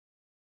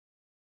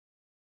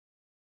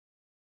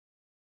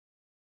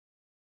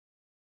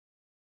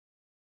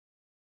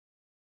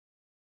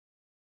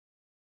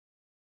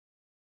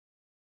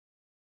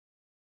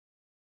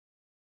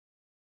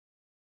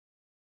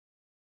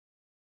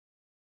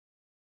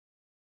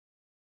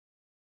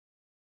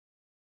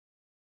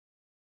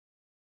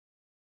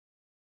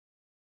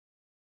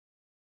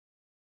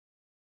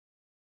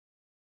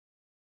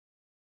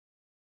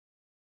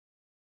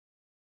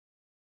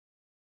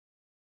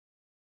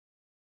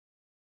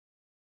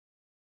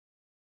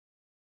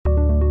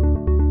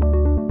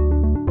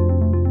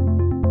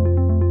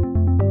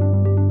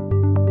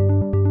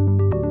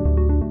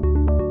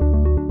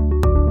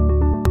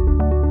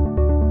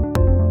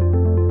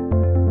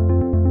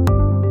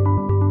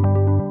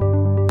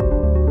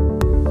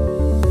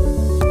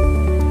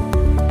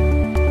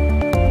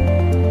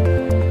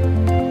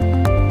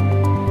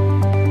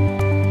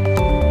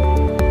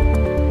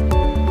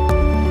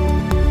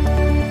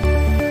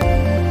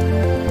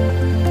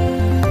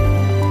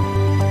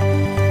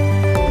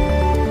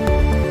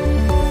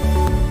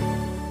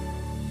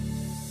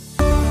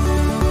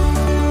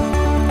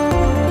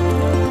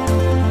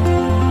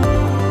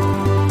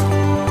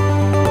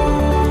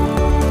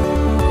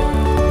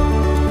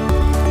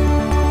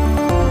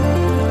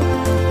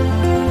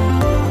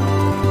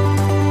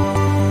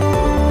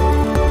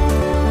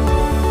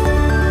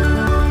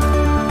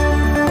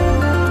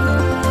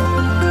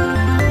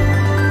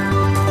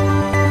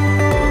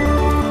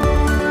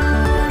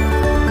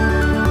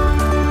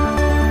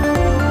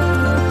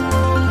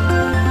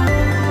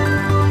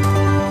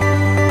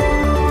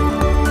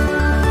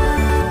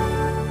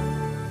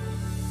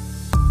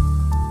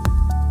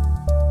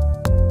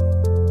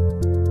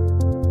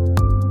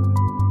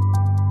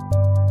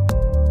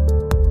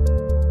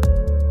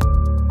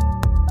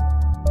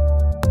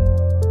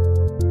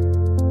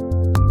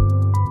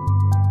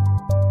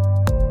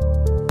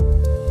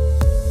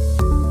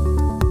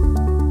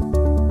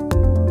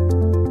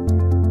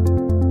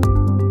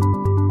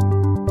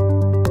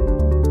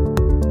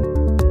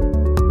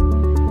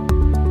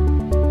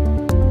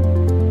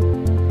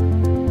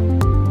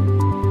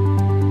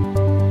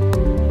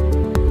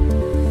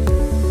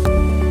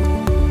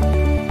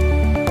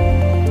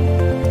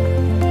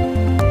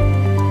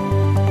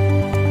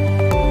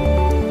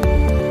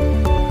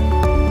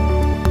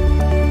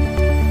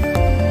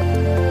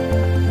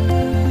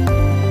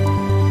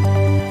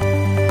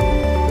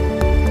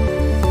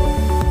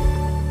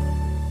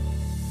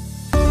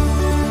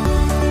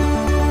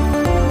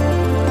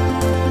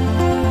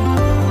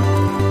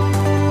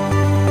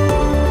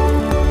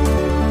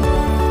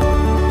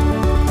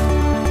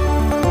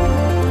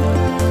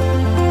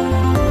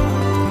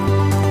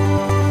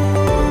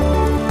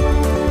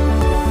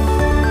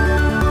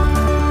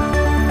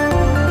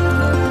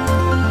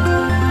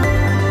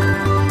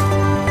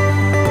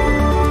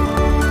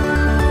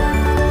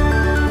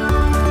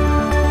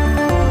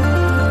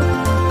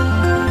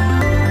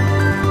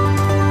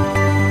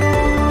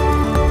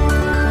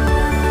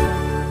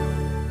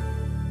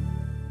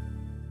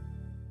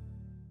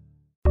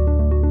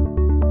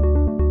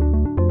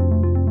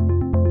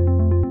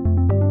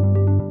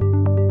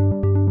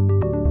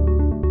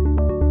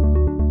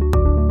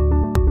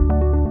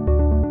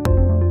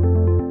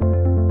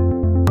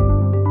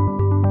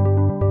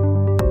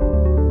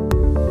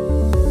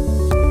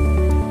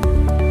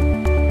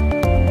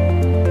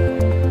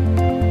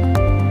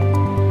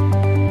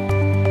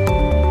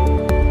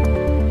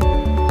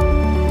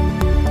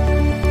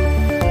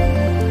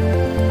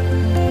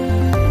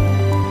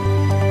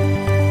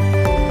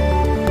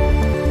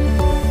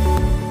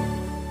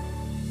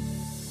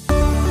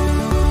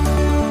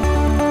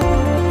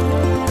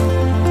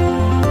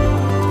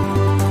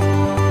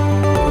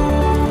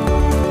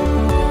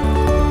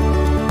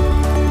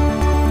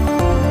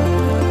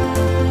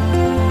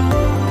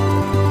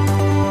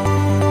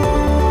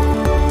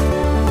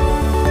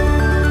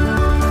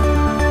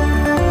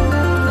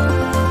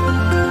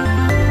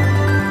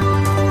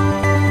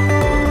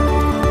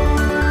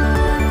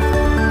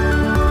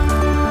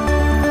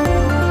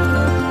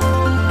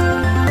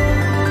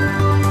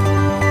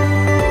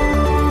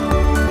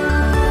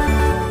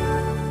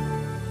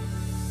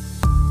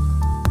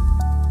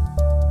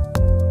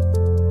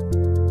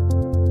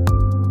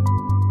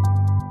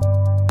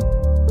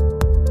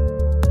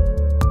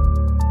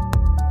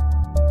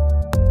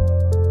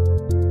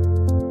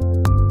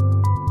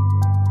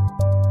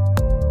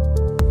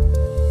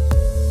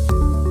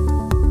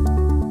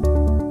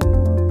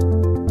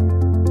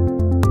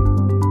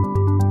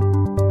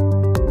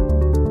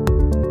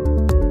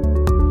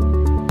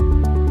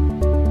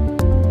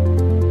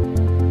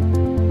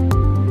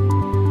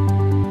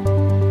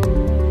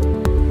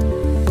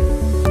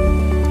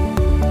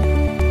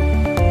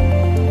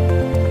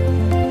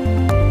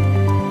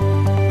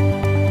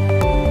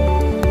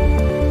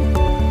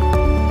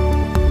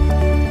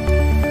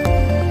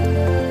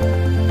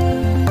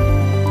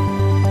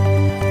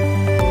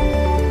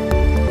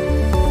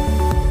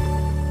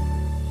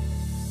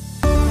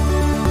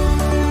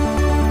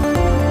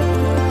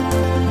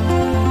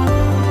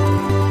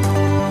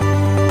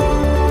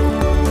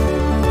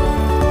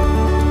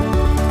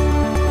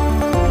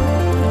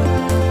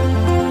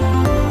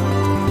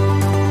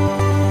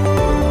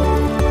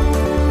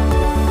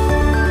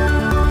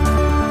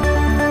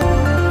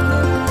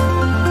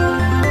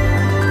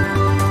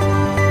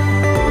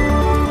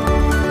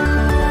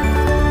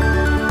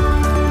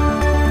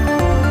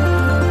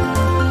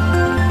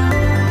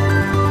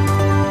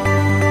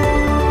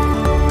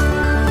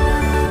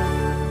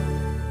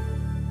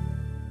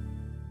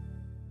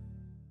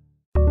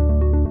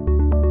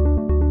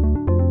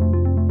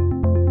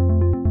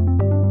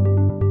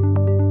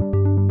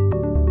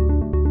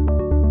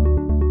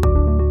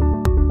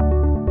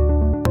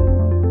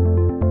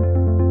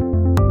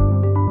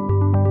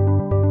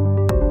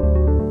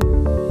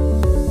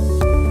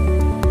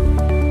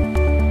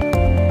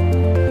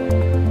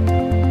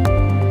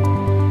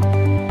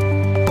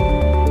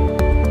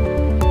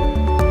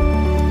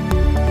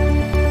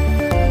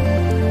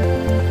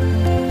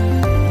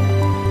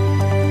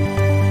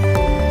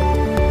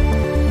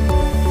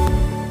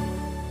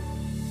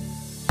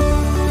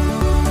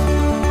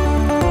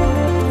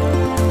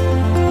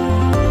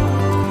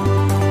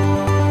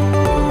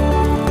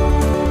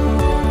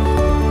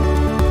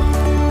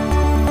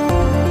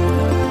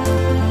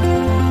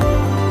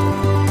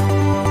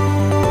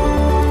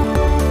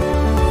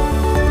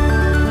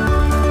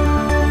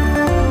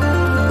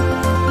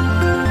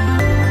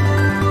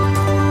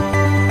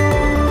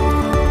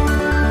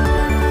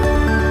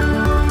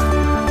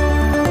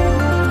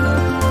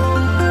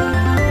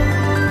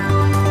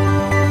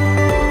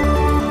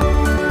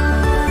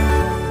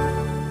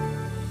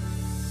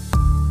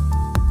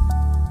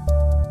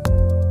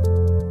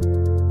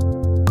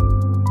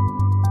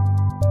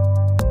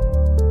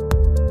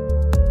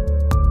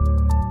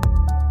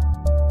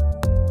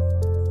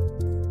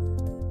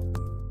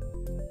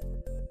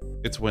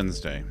It's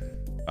Wednesday.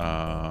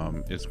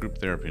 It's group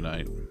therapy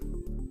night,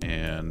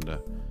 and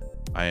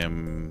I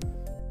am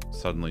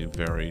suddenly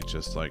very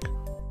just like,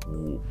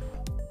 woof.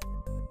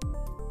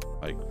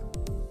 Like,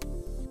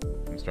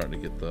 I'm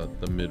starting to get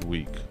the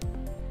midweek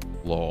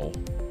lull.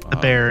 The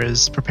bear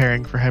is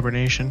preparing for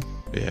hibernation.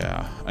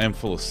 Yeah, I am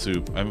full of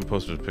soup. I haven't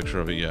posted a picture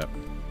of it yet,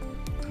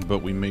 but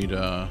we made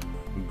a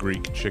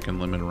Greek chicken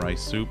lemon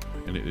rice soup,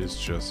 and it is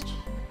just,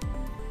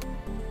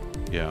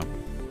 yeah.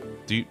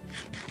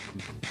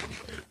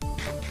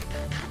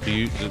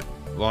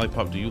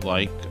 Lollipop, do you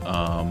like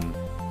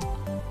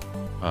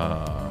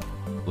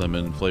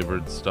lemon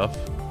flavored stuff?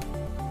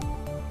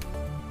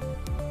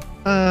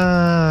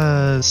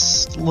 A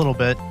little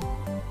bit.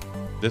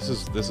 This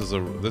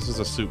is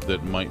a soup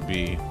that might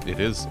be, it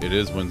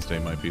is Wednesday,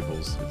 my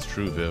peoples. It's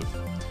true, Viv.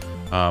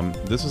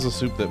 This is a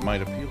soup that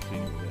might appeal to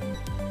you,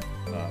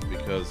 Viv,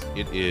 because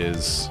it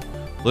is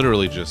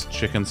literally just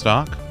chicken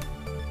stock,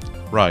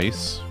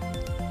 rice,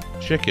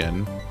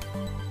 chicken,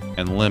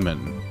 and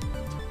lemon,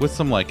 with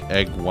some like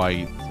egg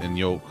white and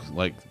yolk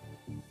like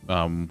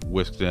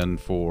whisked in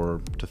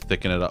to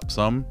thicken it up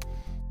some.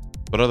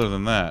 But other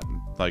than that,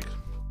 like,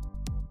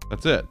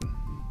 that's it.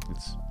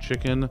 It's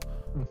chicken,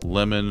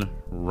 lemon,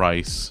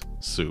 rice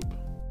soup.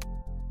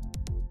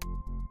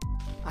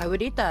 I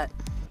would eat that.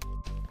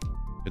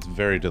 It's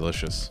very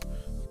delicious.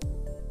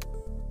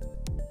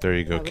 There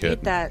you go, I would kid.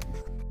 eat that.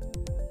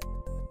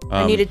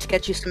 I needed to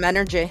get you some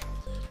energy.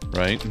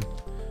 Right.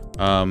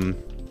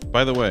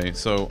 By the way,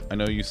 so I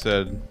know you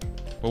said,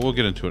 well, we'll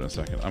get into it in a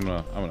second. I'm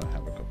gonna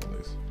have a couple of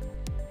these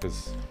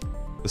because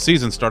the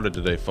season started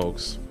today,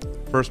 folks.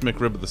 First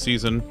McRib of the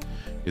season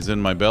is in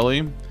my belly,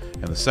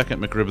 and the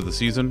second McRib of the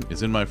season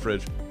is in my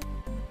fridge.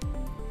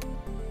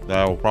 That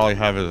I will probably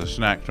have as a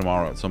snack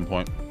tomorrow at some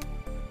point.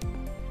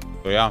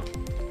 So yeah.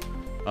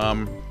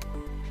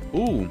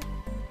 Ooh,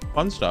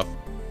 fun stuff.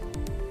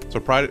 So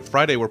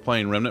Friday we're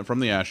playing Remnant from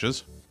the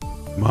Ashes.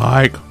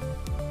 Mike's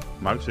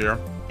here.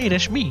 Hey,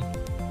 that's me.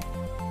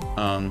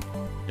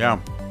 Yeah,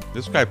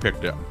 this guy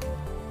picked it.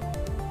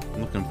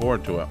 I'm looking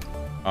forward to it.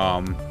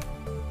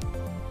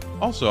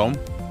 Also,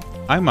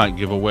 I might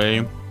give away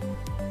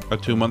a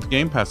 2-month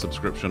Game Pass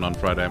subscription on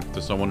Friday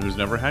to someone who's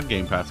never had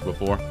Game Pass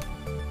before.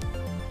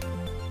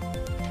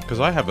 Because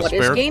I have a spare.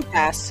 What is Game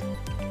Pass?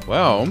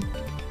 Well,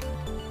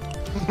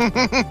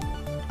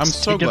 I'm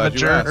so glad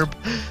you asked.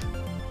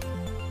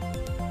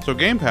 So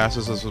Game Pass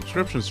is a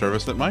subscription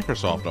service that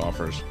Microsoft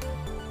offers.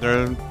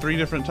 There are 3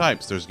 different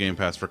types. There's Game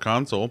Pass for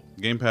console,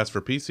 Game Pass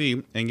for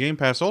PC, and Game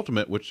Pass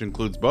Ultimate, which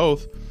includes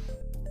both,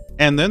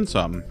 and then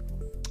some.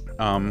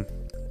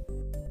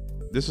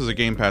 This is a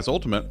Game Pass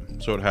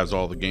Ultimate, so it has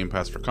all the Game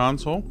Pass for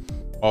console,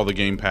 all the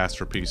Game Pass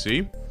for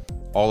PC,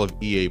 all of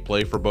EA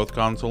Play for both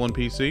console and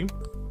PC,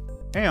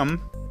 and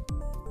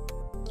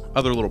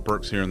other little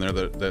perks here and there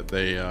that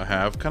they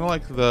have, kind of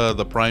like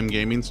the Prime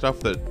Gaming stuff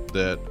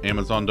that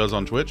Amazon does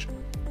on Twitch.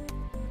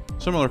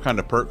 Similar kind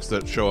of perks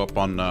that show up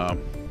on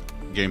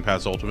Game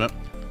Pass Ultimate,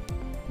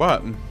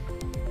 but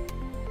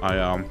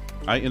I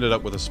ended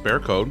up with a spare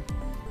code,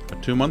 a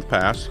 2-month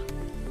pass,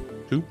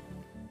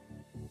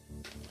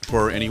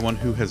 for anyone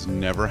who has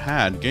never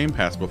had Game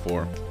Pass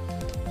before.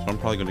 So I'm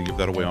probably going to give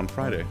that away on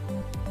Friday.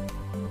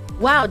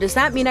 Wow, does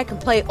that mean I can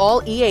play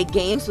all EA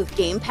games with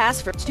Game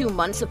Pass for 2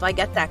 months if I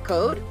get that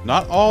code?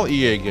 Not all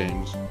EA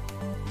games,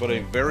 but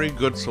a very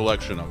good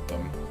selection of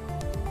them.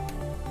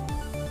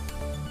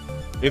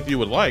 If you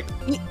would like.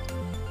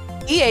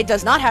 EA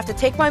does not have to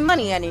take my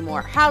money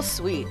anymore. How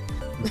sweet.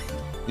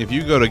 If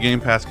you go to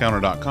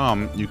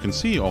GamePassCounter.com, you can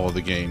see all of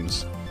the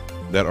games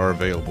that are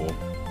available.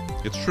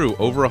 It's true,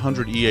 over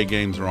 100 EA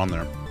games are on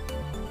there.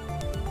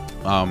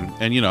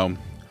 And you know,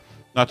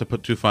 not to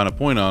put too fine a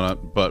point on it,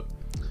 but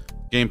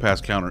Game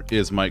Pass Counter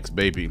is Mike's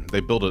baby.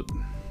 They built it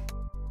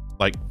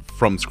like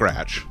from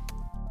scratch.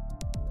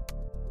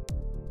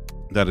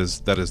 That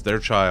is their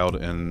child,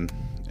 and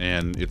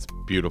it's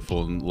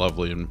beautiful and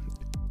lovely and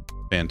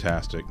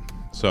fantastic.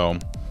 So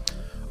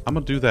I'm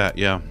gonna do that,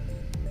 yeah.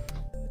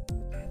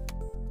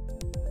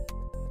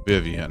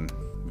 Vivian.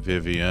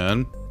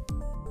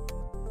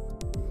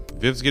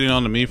 Viv's getting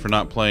on to me for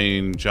not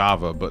playing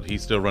Java, but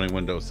he's still running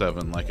Windows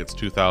 7 like it's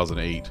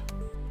 2008.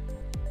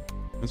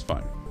 It's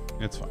fine.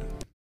 It's fine.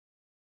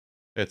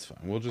 It's fine.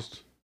 We'll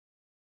just...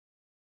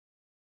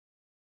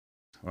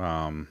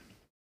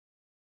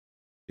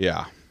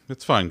 Yeah.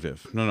 It's fine,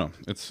 Viv. No.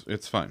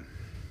 It's fine.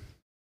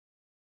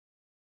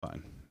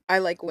 Fine. I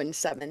like Win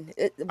 7.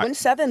 Win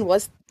 7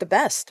 was the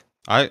best.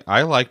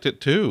 I liked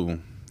it too.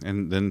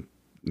 And then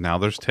now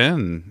there's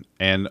 10.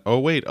 And oh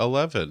wait,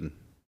 11.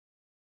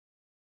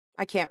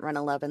 I can't run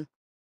 11.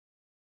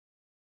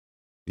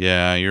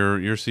 Yeah, your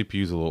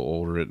CPU's a little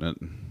older, isn't it?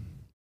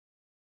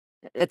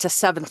 It's a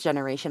 7th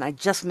generation. I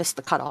just missed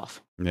the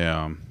cutoff.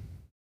 Yeah.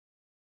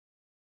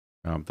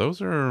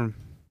 Those are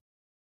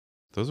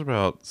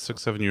about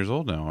 6-7 years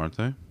old now, aren't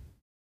they?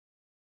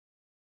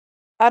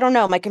 I don't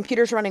know. My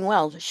computer's running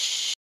well.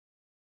 Shh.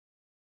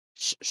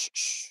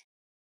 Shh.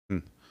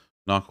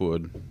 Knock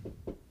wood.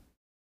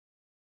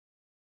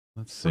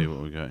 Let's see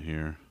what we got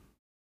here.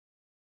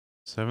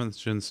 7th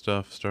gen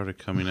stuff started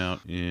coming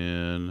out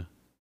in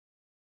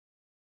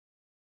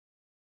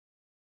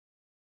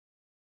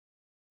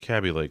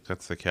Cabby Lake.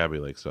 That's the Cabby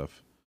Lake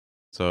stuff.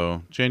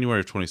 So January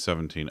of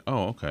 2017.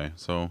 Oh, okay.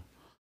 So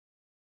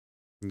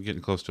I'm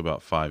getting close to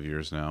about 5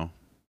 years now.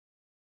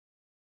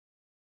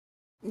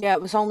 Yeah,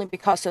 it was only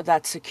because of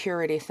that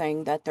security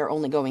thing that they're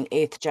only going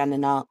 8th gen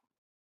and up.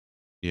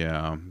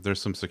 Yeah, there's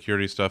some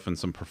security stuff and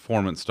some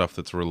performance stuff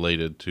that's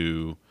related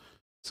to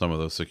some of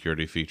those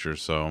security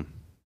features. So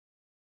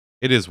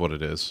it is what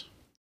it is.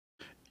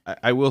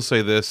 I will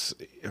say this,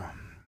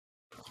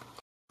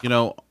 you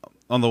know,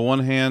 on the one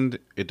hand,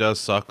 it does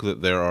suck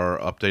that there are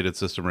updated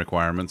system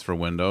requirements for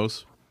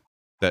Windows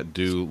that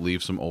do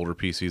leave some older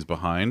PCs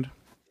behind.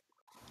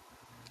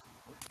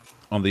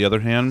 On the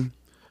other hand,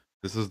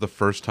 this is the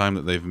first time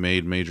that they've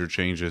made major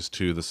changes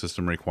to the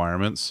system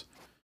requirements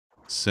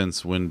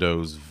since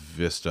Windows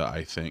Vista,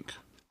 I think.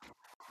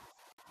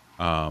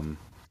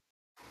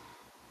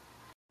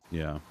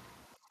 Yeah.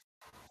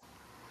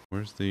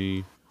 Where's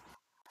the...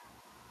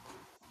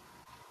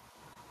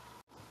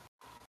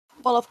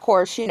 Well, of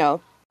course,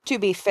 to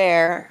be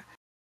fair,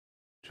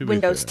 To be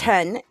Windows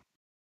fair. 10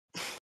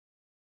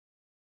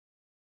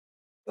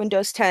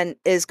 Windows 10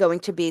 is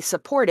going to be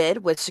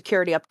supported with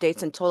security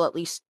updates until at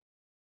least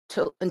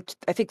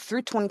I think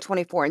through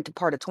 2024 into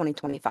part of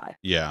 2025.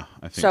 Yeah,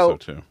 I think so So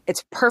too.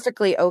 it's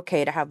perfectly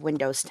okay to have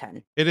Windows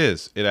 10. It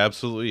is. It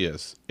absolutely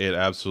is. It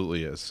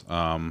absolutely is.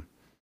 I'm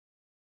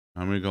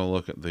gonna go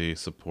look at the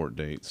support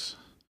dates.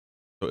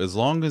 So as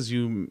long as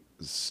you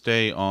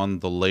stay on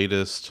the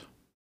latest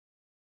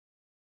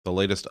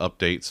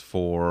updates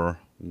for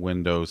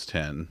Windows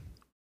 10.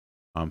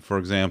 For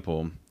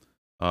example,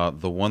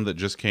 the one that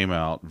just came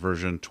out,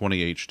 version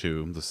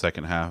 20H2, the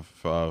second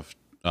half of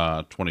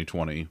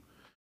 2020.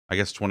 I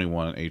guess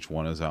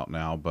 21H1 is out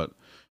now, but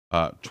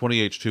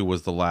 20H2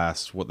 was the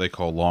last, what they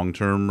call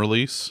long-term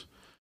release.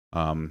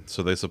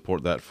 So they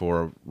support that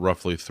for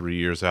roughly 3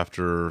 years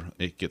after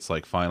it gets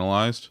like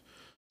finalized.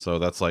 So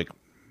that's like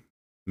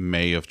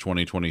May of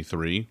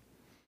 2023.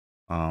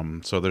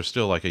 So there's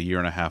still like a year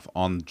and a half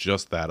on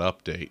just that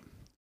update.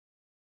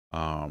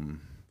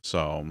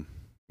 So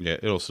yeah,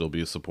 it'll still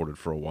be supported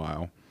for a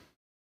while.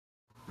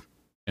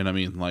 And I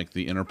mean, like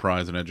the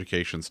enterprise and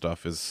education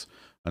stuff is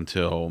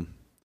until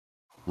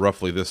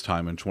roughly this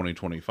time in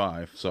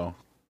 2025. So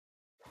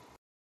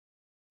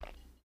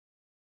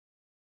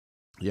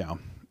yeah.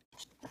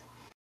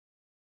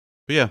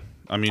 But yeah,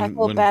 I I mean,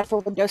 feel bad for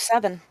Windows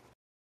 7.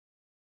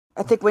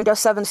 I think Windows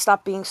 7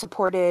 stopped being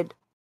supported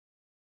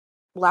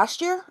last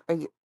year or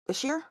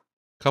this year.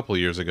 couple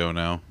years ago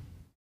now.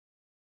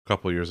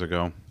 Couple years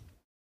ago.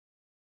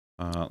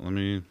 Let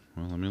me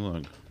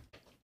look.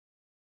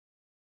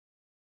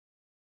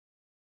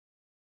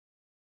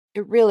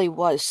 It really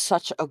was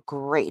such a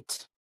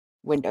great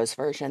Windows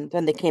version.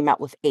 Then they came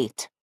out with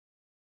 8,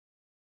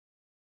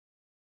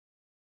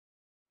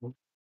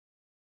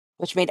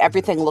 which made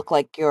everything look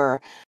like your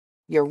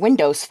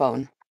Windows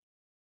phone.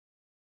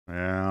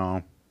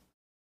 Yeah.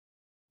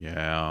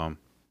 Yeah.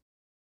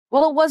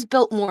 Well, it was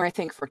built more, I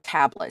think, for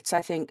tablets,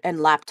 I think, and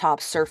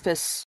laptop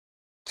Surface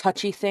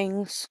touchy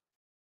things.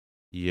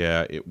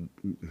 Yeah,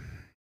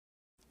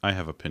 I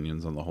have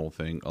opinions on the whole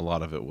thing. A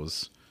lot of it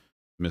was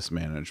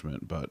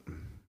mismanagement, but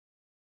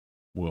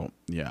well,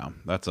 yeah,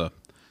 that's a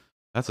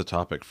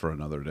topic for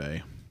another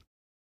day,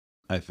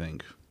 I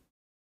think.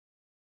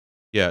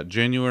 Yeah,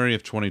 January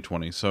of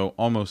 2020, so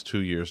almost 2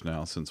 years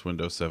now since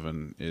Windows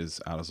 7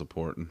 is out of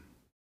support.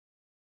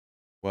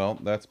 Well,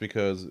 that's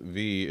because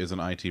V is an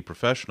IT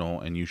professional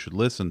and you should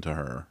listen to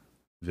her,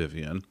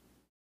 Vivian.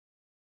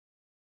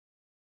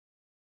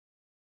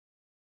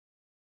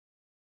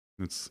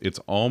 It's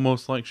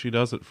almost like she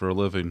does it for a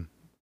living.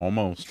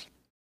 Almost.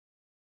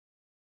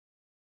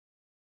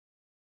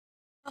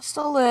 Just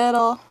a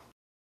little.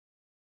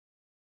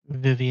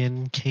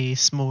 Vivian K.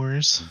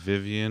 S'mores.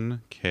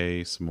 Vivian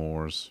K.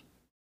 S'mores.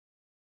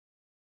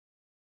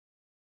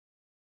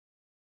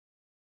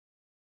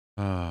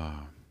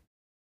 Ah.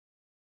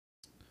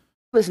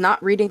 I was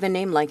not reading the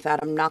name like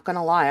that. I'm not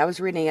gonna lie. I was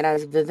reading it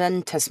as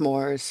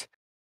Viventesmores.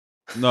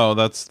 No,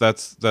 that's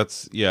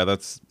yeah,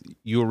 that's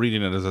you were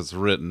reading it as it's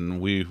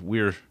written. We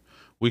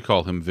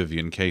call him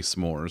Vivian K.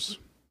 S'mores.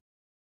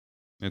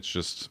 It's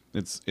just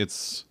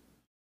it's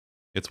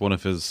one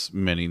of his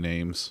many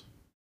names.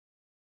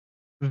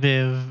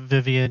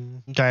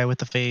 Vivian, guy with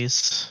the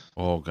face.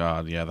 Oh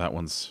God, yeah, that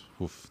one's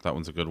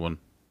a good one.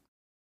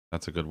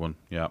 That's a good one.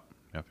 Yep.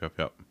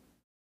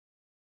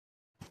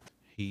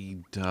 He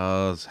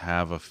does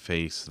have a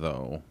face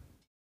though.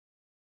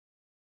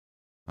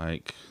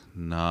 Like,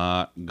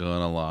 not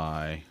gonna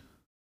lie.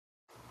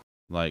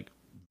 Like,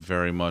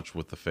 very much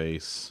with the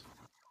face.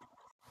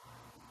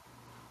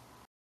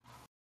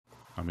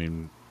 I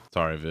mean,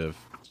 sorry, Viv.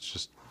 It's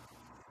just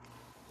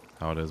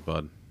how it is,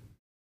 bud.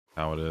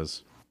 How it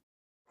is.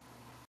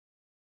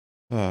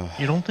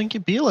 You don't think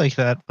it'd be like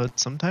that, but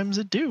sometimes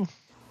it do.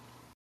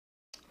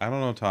 I don't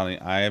know, Tani.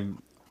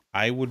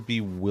 I would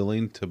be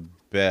willing to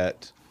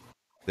bet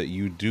that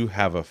you do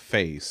have a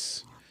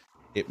face.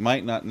 it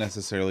might not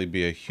necessarily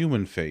be a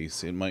human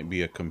face. It might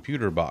be a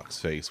computer box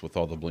face with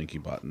all the blinky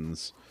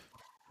buttons.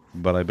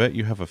 But I bet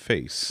you have a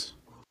face.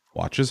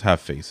 Watches have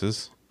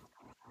faces.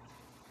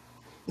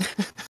 I'm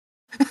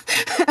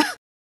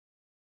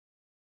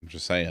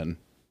just saying.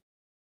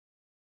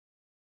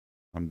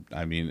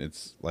 I mean,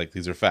 it's like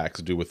these are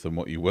facts. Do with them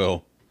what you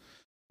will.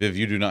 Viv,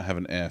 you do not have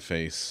an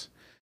face.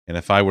 And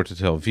if I were to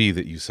tell V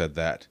that you said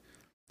that,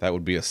 that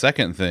would be a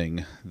second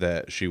thing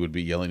that she would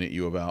be yelling at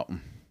you about.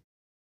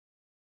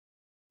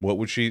 What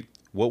would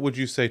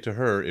you say to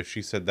her if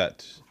she said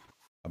that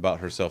about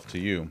herself to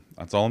you?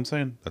 That's all I'm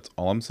saying. That's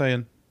all I'm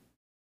saying.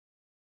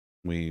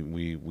 We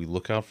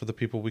look out for the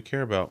people we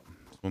care about.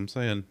 That's what I'm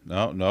saying.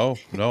 No,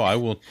 I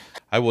will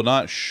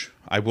not.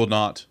 I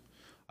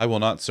will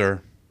not,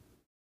 sir.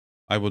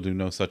 I will do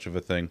no such of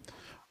a thing.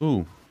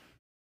 Ooh.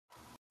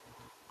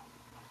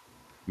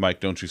 Mike,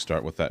 don't you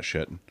start with that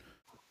shit.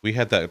 We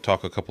had that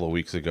talk a couple of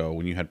weeks ago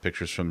when you had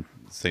pictures from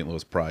St.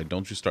 Louis Pride.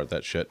 Don't you start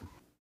that shit.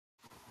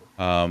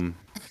 By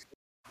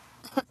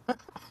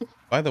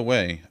the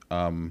way,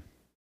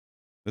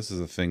 this is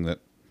a thing that,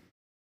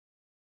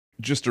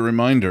 just a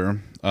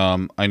reminder,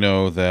 I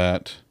know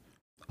that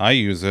I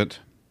use it,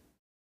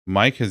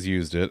 Mike has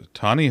used it,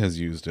 Tani has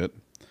used it,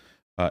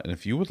 and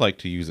if you would like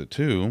to use it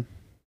too,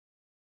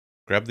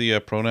 grab the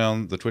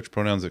the Twitch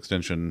pronouns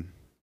extension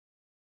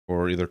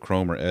for either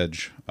Chrome or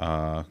Edge,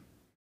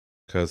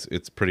 because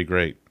it's pretty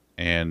great,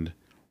 and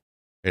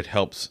it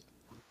helps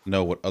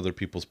know what other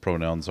people's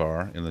pronouns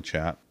are in the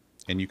chat,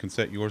 and you can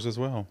set yours as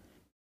well.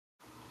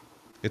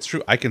 It's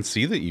true. I can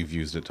see that you've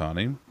used it,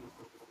 Tani.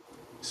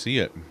 See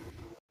it.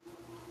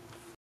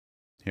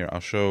 Here, I'll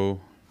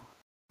show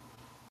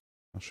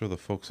the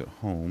folks at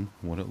home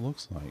what it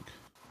looks like.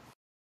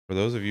 For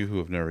those of you who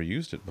have never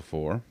used it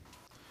before,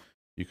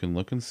 you can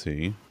look and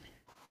see.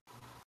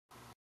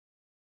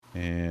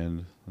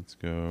 And let's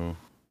go.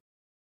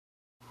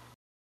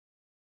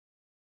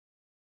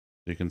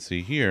 You can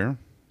see here.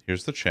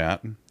 Here's the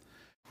chat.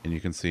 And you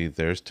can see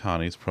there's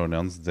Tani's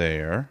pronouns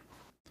there.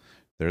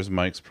 There's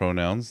Mike's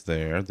pronouns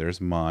there. There's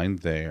mine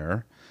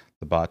there.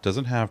 The bot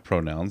doesn't have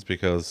pronouns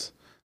because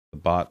the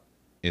bot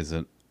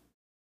isn't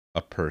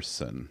a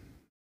person.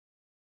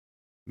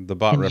 The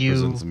bot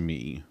represents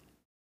me.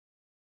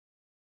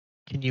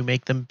 Can you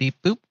make them beep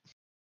boop?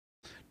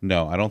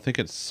 No, I don't think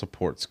it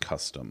supports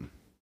custom.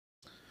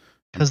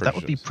 Because that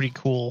would be pretty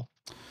cool.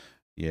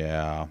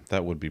 Yeah,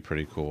 that would be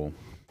pretty cool.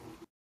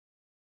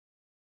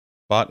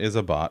 Bot is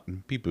a bot.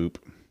 Beep boop.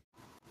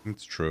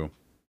 It's true.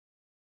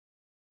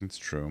 It's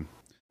true.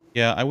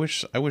 Yeah, I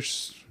wish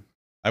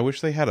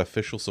they had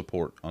official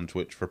support on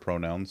Twitch for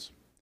pronouns.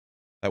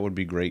 That would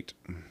be great.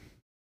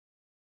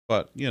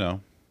 But, you know.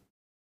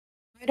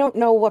 I don't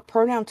know what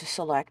pronoun to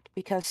select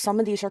because some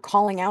of these are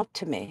calling out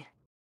to me.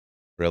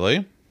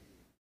 Really?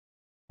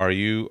 Are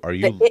you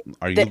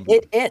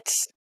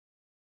it's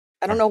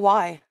I don't know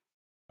why.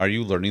 Are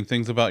you learning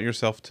things about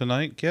yourself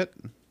tonight, Kit?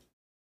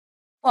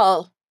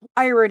 Well,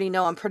 I already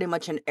know I'm pretty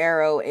much an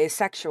arrow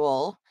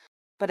asexual,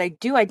 but I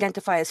do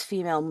identify as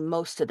female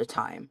most of the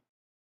time.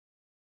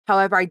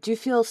 However, I do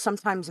feel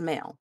sometimes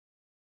male.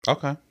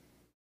 Okay.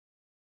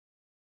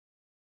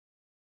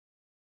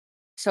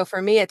 So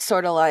for me, it's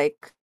sort of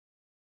like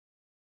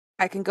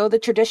I can go the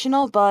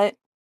traditional, but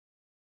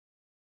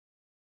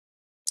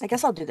I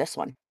guess I'll do this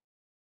one.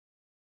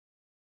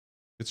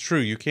 It's true.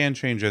 You can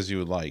change as you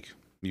would like.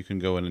 You can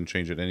go in and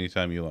change it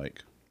anytime you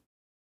like.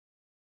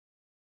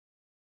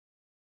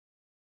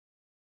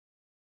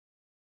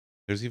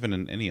 There's even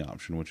an any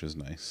option, which is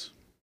nice.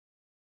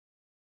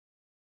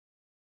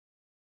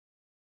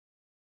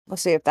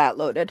 Let's see if that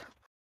loaded.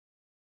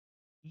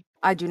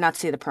 I do not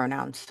see the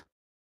pronouns.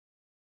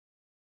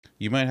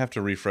 You might have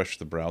to refresh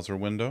the browser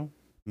window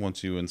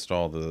once you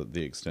install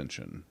the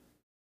extension.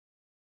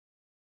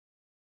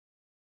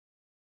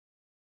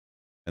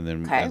 And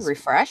then okay,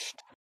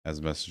 refreshed. As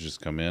messages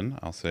come in,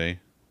 I'll say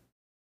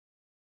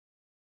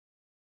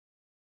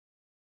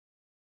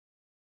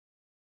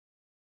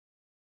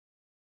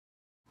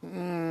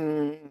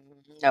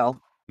no.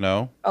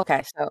 No?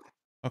 Okay, so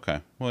okay.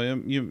 Well,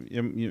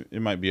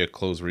 it might be a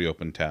close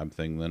reopen tab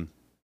thing then.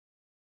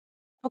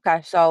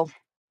 Okay, so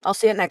I'll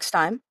see it next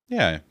time.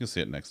 Yeah, you'll see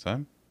it next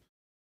time.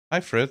 Hi,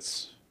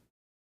 Fritz.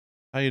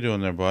 How you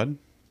doing there, bud?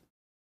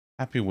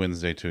 Happy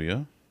Wednesday to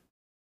you.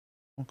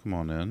 Well, come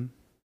on in.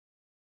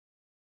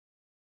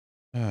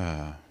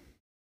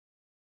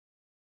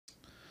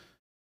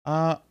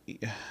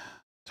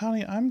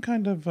 Tony, I'm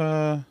kind of,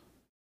 yeah,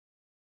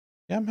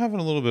 I'm having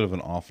a little bit of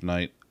an off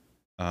night.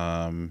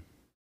 I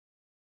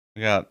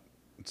got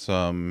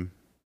some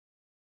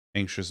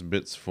anxious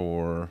bits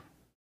for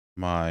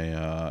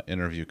my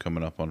interview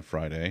coming up on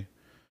Friday.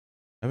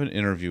 I have an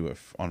interview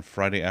on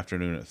Friday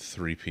afternoon at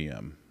 3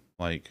 p.m.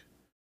 Like,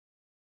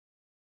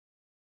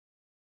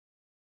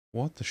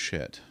 what the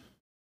shit?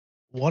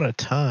 What a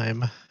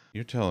time.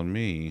 You're telling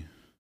me.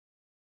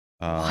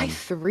 Why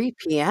 3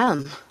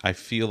 p.m.? I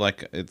feel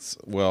like it's,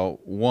 well,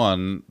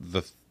 one,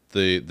 the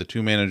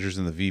two managers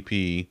and the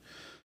VP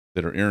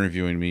that are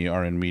interviewing me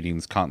are in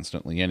meetings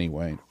constantly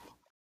anyway.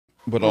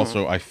 But Mm.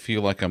 also, I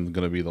feel like I'm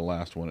going to be the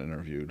last one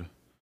interviewed.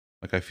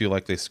 Like, I feel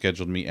like they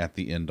scheduled me at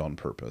the end on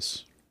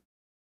purpose.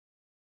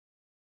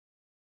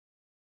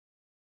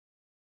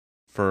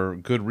 For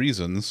good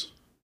reasons,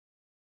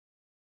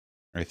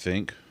 I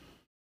think.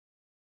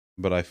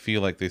 But I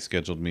feel like they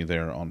scheduled me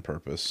there on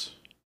purpose.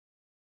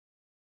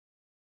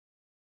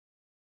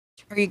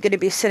 Are you going to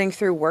be sitting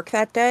through work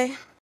that day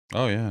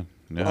Oh, yeah.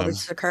 while Yeah.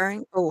 this is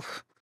occurring? Oh,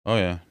 Oh,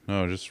 yeah.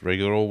 No, just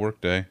regular old work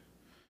day.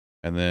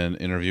 And then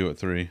interview at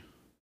 3.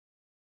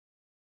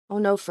 oh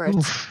no, Fritz.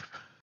 Oof.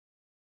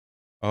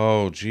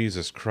 Oh,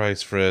 Jesus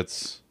Christ,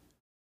 Fritz.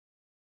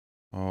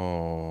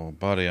 Oh,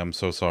 buddy, I'm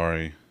so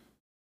sorry.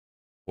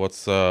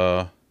 What's,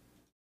 how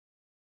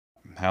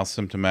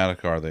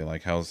symptomatic are they?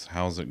 Like,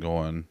 how's it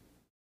going?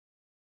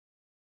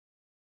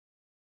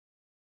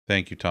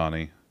 Thank you,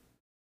 Tawny.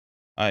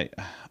 I,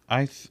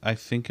 I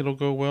think it'll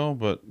go well,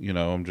 but,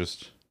 I'm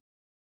just,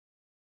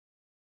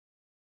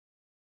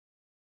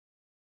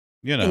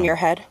 In your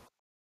head.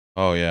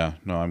 Oh, yeah.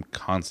 No, I'm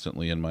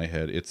constantly in my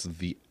head. It's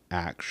the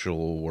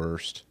actual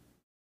worst.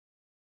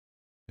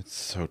 It's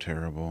so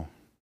terrible.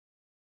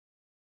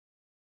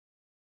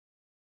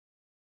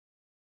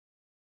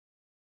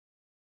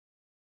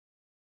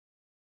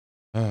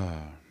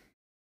 Ah.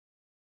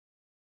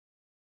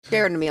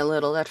 Scared me a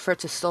little that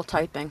Fritz is still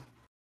typing.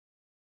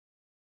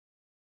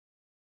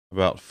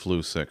 About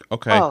flu sick.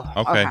 Okay. Oh,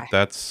 Okay. okay.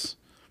 That's,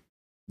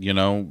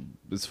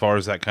 as far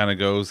as that kind of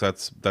goes,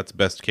 that's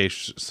best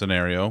case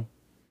scenario.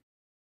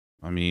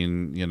 I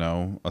mean,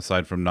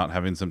 aside from not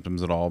having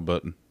symptoms at all,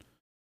 but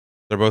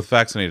they're both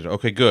vaccinated.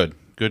 Okay, good.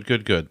 Good,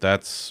 good, good.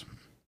 That's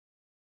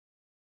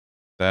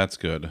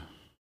good.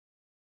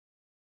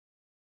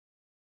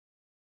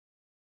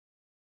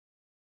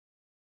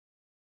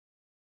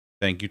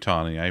 Thank you,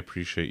 Tawny. I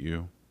appreciate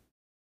you.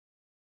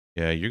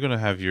 Yeah,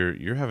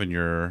 you're having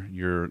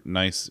your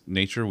nice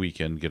nature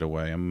weekend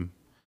getaway. I'm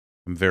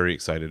very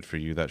excited for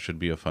you. That should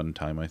be a fun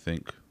time, I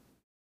think.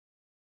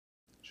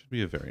 Should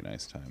be a very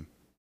nice time.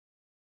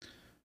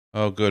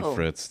 Oh, good, Oh,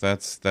 Fritz.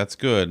 That's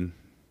good.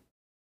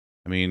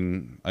 I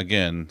mean,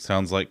 again,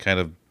 sounds like kind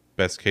of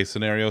best case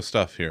scenario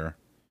stuff here.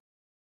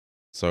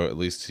 So at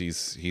least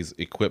he's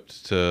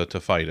equipped to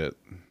fight it,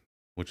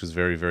 which is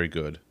very, very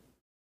good.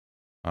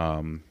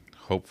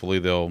 Hopefully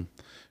they'll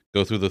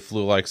go through the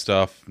flu-like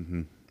stuff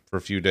for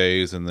a few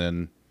days and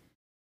then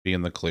be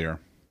in the clear.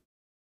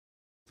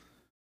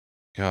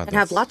 God, and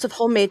have that's lots of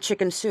homemade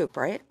chicken soup,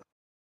 right?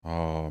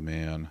 oh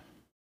man,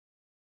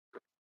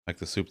 like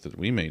the soup that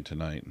we made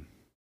tonight.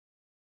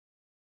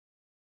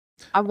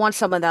 I want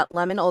some of that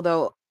lemon,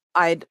 although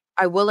I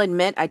will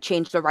admit I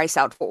changed the rice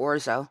out for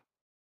orzo.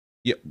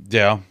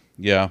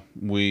 Yeah.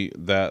 We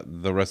that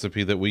the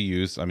recipe that we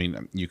use. I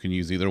mean, you can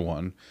use either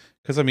one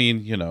because I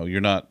mean, you're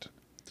not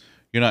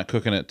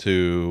cooking it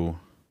to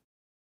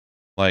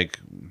like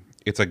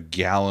it's a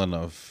gallon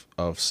of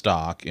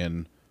stock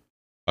in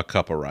a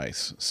cup of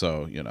rice.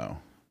 So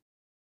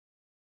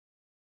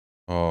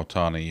Oh,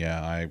 Tawny,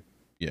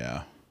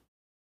 yeah.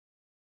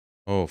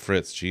 Oh,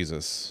 Fritz,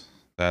 Jesus,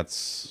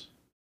 that's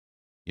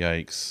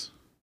yikes.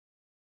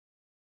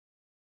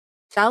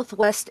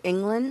 Southwest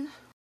England.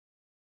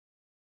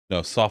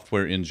 No,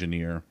 software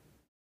engineer.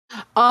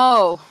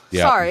 Oh,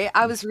 Yeah. sorry.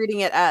 I was reading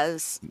it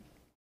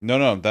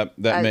No, that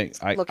as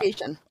make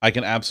location. I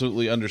can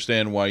absolutely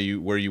understand where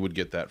you would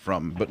get that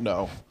from, but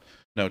no,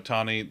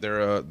 Tawny,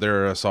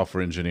 they're a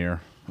software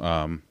engineer.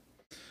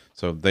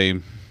 So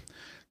they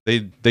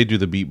do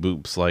the beep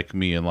boops like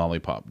me and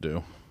Lollipop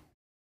do.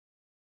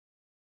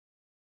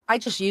 I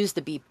just use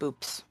the beep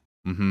boops.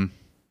 Mm-hmm.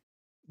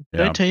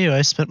 Did I Yeah. tell you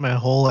I spent my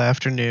whole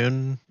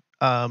afternoon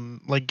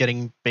like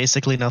getting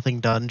basically nothing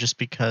done just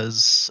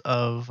because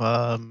of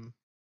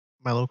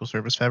my local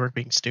service fabric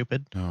being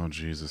stupid? Oh,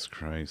 Jesus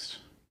Christ.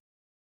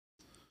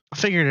 I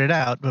figured it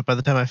out, but by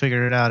the time I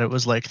figured it out, it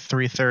was like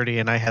 3:30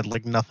 and I had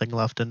like nothing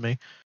left in me.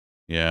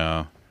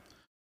 Yeah.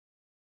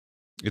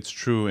 It's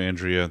true,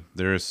 Andrea.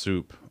 There is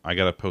soup. I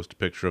gotta post a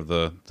picture of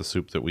the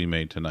soup that we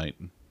made tonight.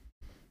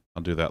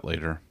 I'll do that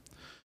later.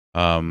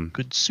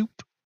 Good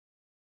soup.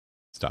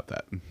 Stop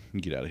that.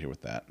 Get out of here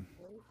with that.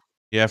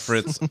 Yeah,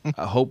 Fritz.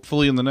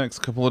 Hopefully, in the next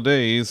couple of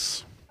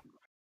days,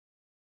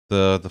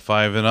 the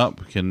 5 and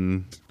up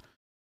can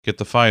get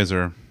the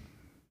Pfizer.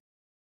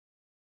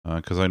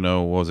 Because I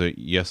know, what was it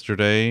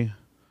yesterday?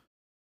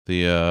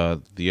 The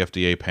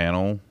FDA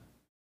panel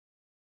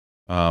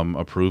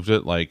approved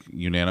it like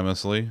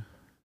unanimously.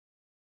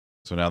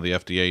 So now the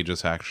FDA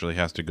just actually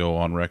has to go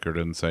on record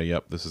and say,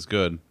 "Yep, this is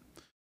good."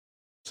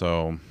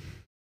 So,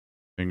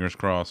 fingers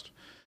crossed.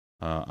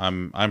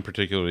 I'm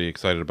particularly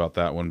excited about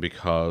that one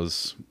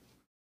because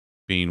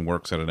Bean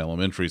works at an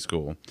elementary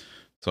school,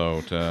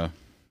 so to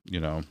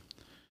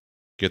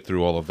get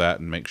through all of that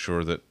and make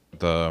sure that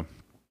the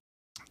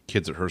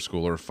kids at her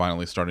school are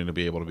finally starting to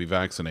be able to be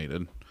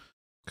vaccinated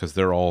because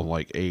they're all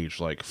like age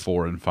like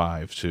 4 and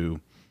 5 to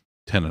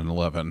 10 and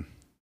 11.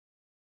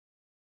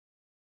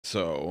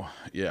 So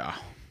yeah.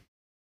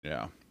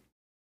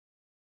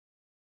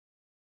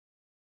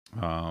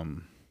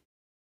 Um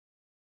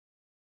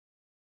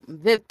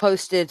Viv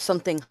posted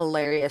something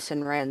hilarious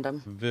and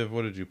random. Viv,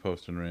 what did you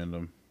post in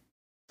random?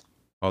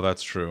 Oh,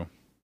 that's true.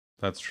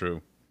 That's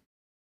true.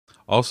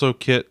 Also,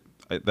 Kit,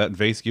 that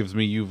vase gives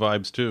me you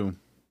vibes too.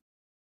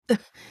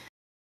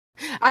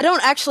 I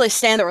don't actually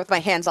stand there with my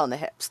hands on the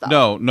hips,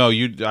 though. No,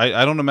 you.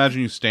 I don't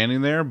imagine you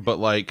standing there, but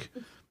like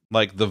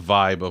the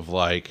vibe of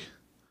like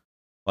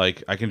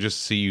I can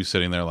just see you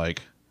sitting there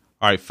like,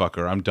 all right,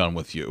 fucker, I'm done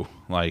with you.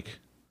 Like,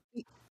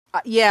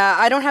 Yeah,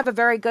 I don't have a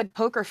very good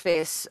poker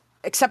face,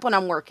 except when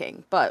I'm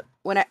working. But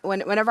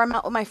whenever I'm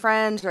out with my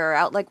friends or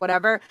out like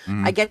whatever,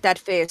 I get that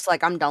face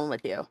like I'm done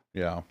with you.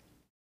 Yeah.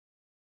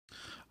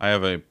 I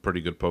have a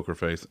pretty good poker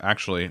face,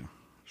 actually.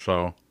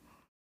 So,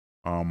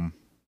 when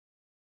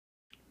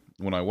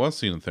I was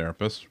seeing a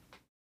therapist,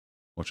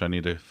 which I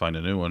need to find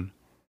a new one,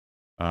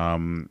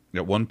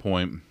 at one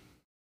point,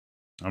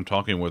 I'm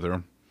talking with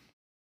her,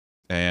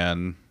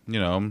 and, you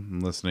know, I'm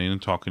listening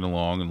and talking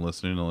along and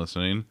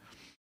listening,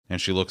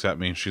 and she looks at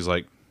me and she's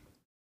like,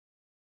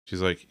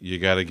 you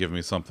got to give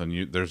me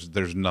something.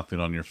 There's nothing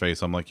on your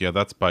face. I'm like, yeah,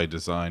 that's by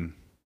design.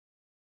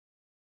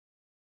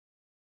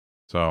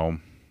 So,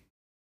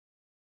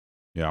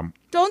 yeah.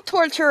 Don't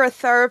torture a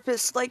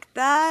therapist like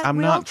that. I'm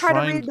We not all try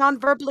trying to read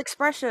nonverbal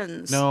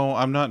expressions. No,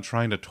 I'm not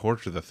trying to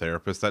torture the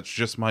therapist. That's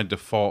just my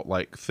default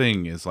like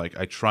thing is like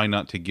I try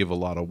not to give a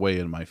lot away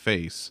in my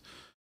face.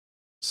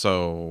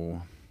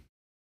 So,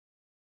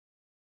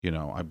 you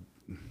know,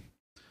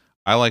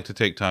 I like to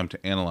take time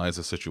to analyze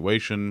a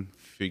situation,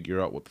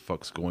 figure out what the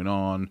fuck's going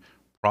on,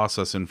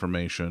 process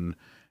information,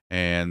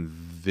 and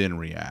then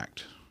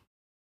react.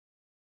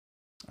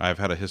 I've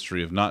had a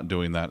history of not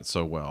doing that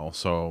so well.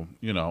 So,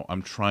 you know,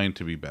 I'm trying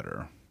to be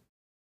better.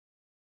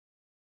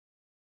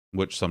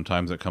 Which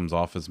sometimes it comes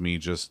off as me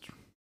just,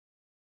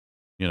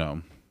 you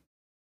know,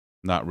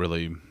 not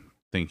really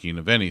thinking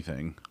of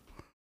anything.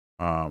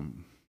 RBF.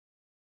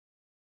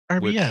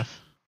 Which,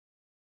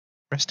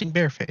 resting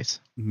bear face.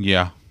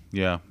 yeah,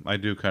 I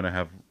do kind of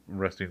have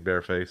resting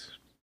bare face.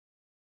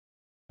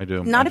 I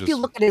do. Not if you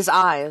look at his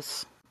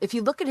eyes. If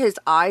you look at his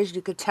eyes,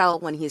 you could tell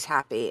when he's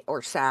happy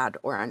or sad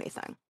or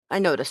anything. I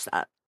noticed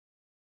that.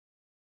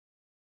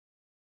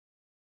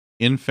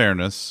 In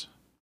fairness,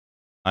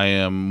 I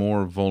am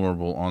more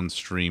vulnerable on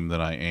stream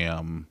than I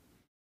am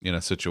in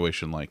a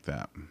situation like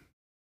that.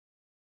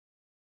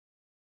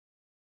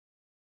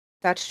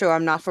 That's true.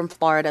 I'm not from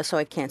Florida, so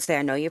I can't say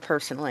I know you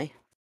personally.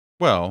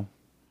 Well,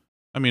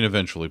 I mean,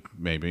 eventually,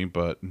 maybe,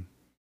 but,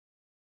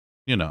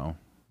 you know,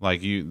 like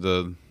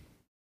the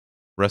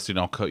resting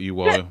I'll cut you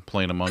while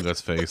playing Among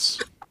Us face.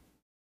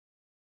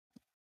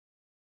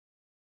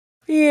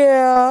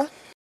 Yeah.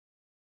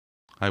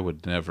 I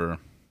would never.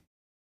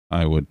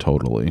 I would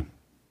totally.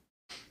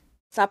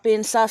 Stop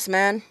being sus,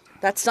 man.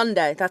 That's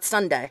Sunday. That's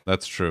Sunday.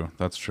 That's true.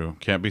 That's true.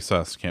 Can't be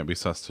sus. Can't be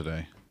sus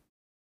today.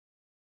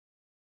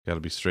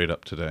 Gotta be straight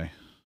up today.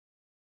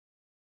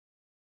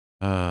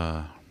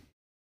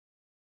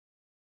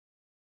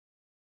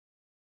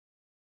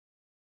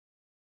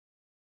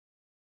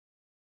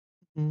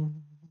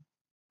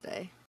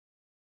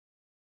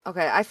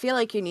 Okay, I feel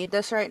like you need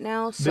this right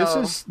now.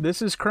 So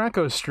This is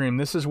Krako's stream.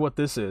 This is what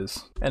this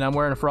is, and I'm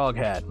wearing a frog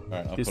hat.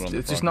 Right,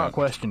 it's just not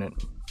question it.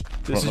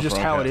 This is just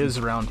how it is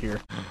around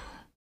here.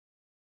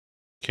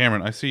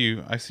 Cameron, I see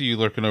you. I see you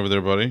lurking over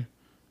there, buddy.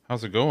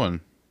 How's it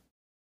going?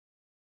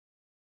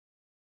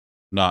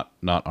 Not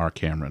our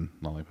Cameron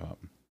Lollipop.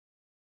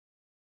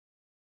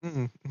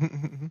 All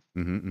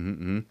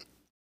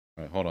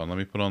right, hold on. Let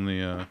me put on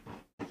the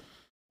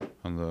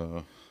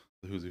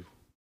who's he?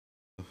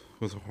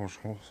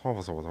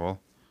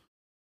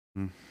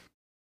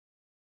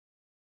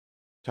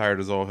 Tired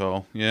as all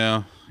hell.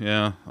 Yeah.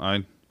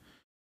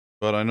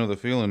 But I know the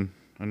feeling.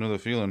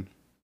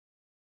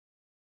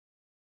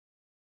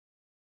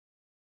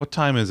 What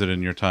time is it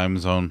in your time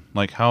zone?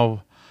 Like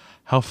how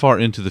far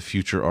into the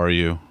future are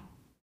you?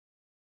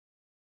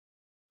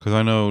 Because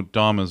I know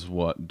Dom is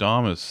what?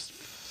 Dom is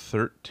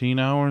 13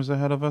 hours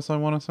ahead of us, I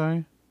want to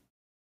say.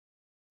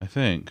 I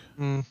think.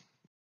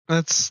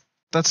 That's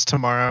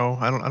tomorrow.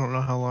 I don't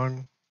know how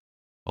long.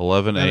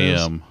 11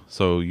 a.m.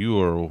 So you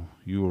are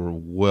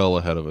well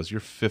ahead of us.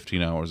 You're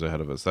 15 hours ahead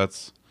of us.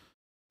 That's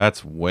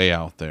way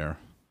out there.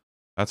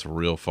 That's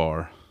real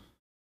far.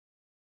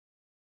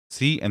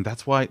 See, and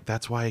that's why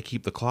I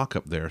keep the clock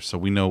up there so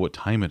we know what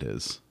time it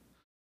is.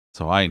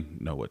 So I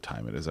know what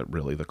time it is. That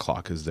really the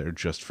clock is there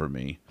just for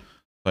me.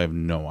 I have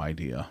no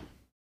idea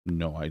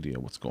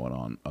what's going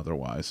on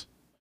otherwise.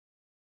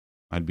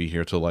 I'd be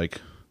here till like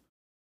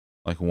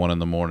 1 in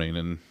the morning,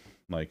 and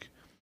like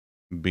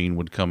Bean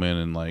would come in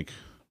and like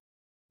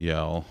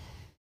yell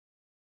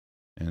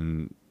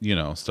and, you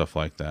know, stuff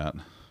like that.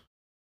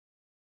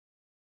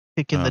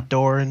 Kick in the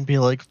door and be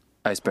like,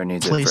 Ice Bear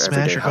needs play it for Smash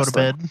everyday or go to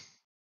hustling. bed.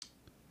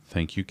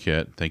 Thank you,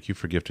 Kit. Thank you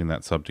for gifting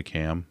that sub to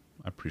Cam.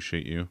 I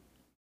appreciate you.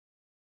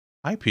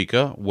 Hi,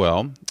 Pika.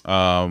 Well,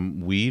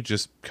 we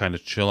just kind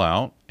of chill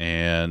out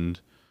and,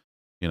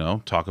 you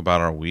know, talk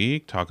about our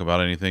week, talk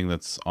about anything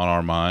that's on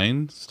our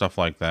mind, stuff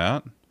like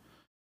that.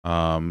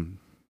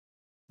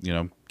 You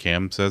know,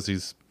 Cam says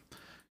he's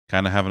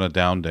kind of having a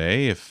down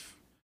day. If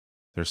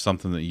there's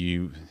something that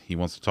he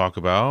wants to talk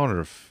about, or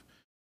if,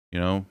 you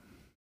know,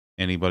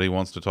 anybody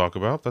wants to talk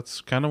about,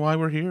 that's kind of why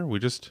we're here. We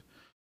just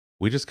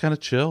kind of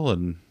chill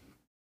and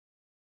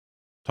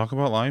talk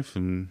about life,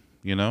 and,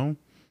 you know,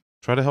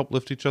 try to help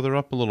lift each other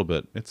up a little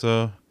bit. It's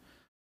a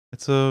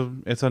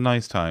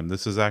nice time.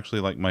 This is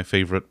actually like my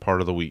favorite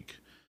part of the week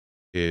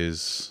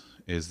is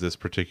this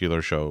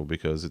particular show,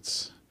 because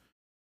it's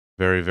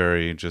very,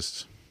 very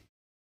just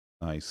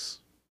nice.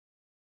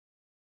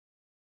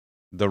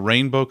 The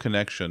Rainbow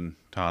Connection,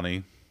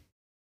 Tani.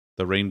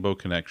 The Rainbow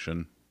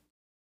Connection.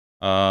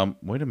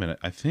 Wait a minute.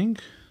 I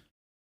think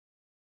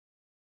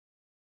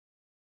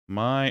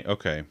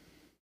okay.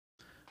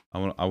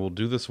 I will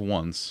do this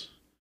once,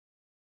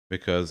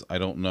 because I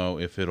don't know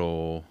if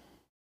it'll.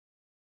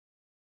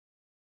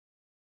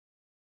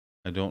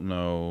 I don't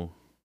know.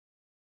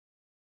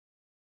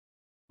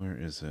 Where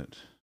is it?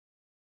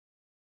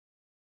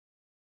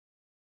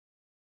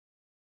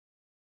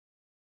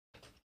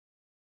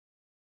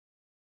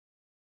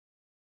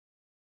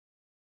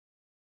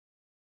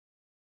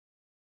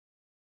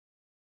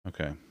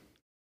 Okay.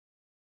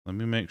 Let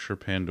me make sure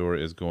Pandora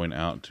is going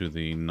out to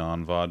the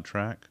non-VOD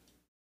track.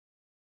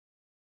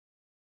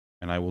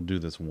 And I will do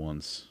this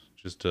once,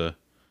 just to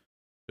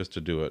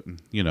do it,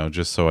 you know,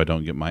 just so I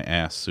don't get my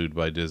ass sued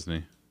by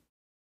Disney.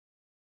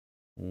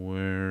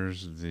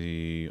 Where's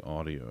the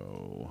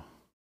audio?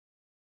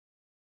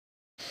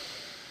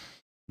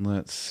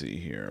 Let's see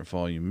here.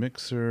 Volume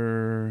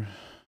mixer.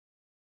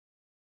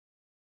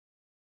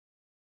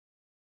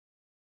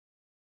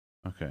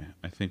 Okay,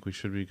 I think we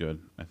should be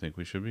good. I think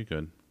we should be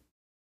good.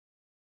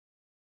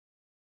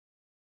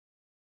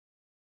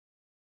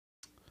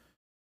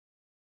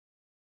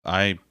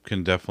 I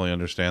can definitely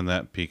understand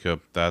that,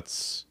 Pika.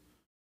 That's,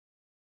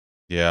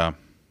 yeah.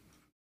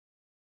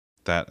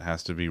 That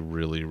has to be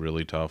really,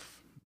 really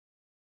tough.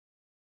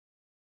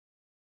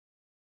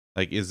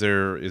 Like, is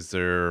there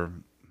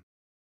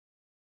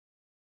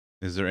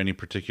any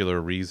particular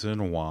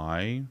reason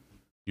why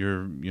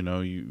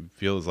you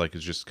feel as like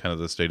it's just kind of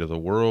the state of the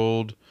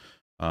world,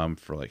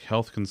 for like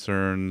health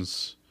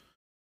concerns,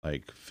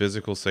 like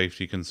physical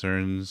safety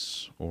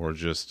concerns, or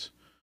just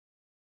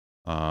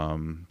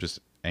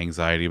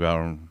anxiety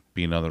about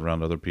being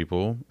around other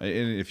people?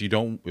 And if you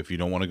don't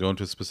want to go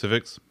into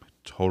specifics,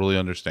 totally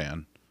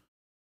understand.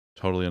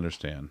 Totally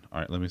understand. All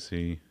right, let me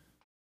see.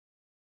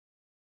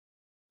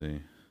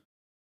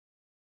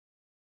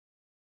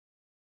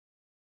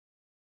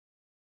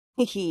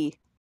 Hee.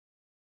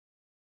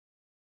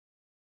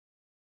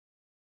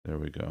 There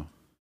we go.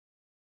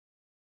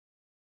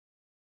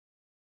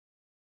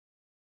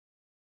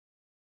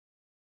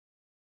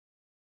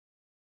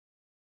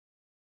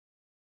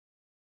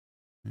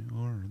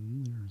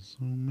 There's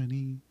so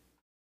many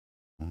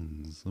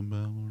songs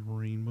about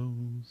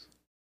rainbows.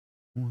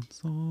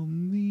 What's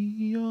on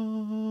the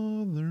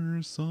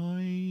other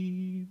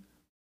side?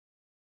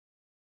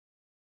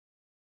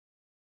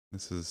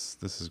 This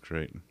is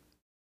great.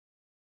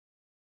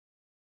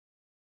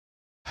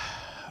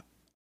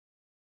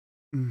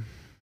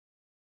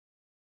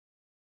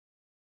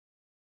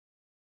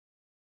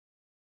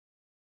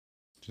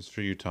 Just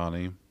for you,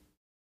 Tawny.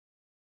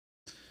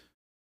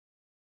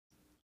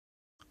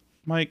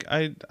 Mike,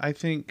 I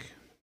think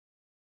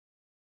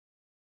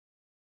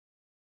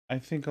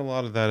a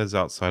lot of that is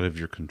outside of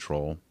your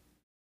control.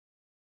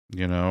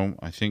 You know,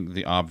 I think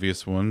the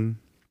obvious one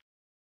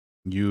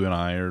you and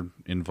I are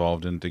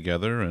involved in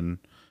together, and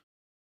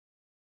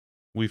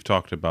we've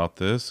talked about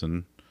this,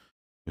 and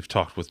we've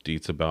talked with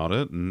Dietz about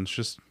it, and it's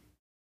just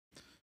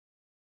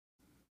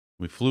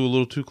we flew a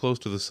little too close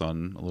to the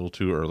sun a little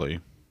too early.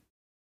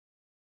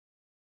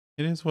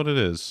 It is what it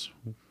is.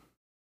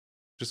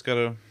 Just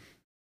gotta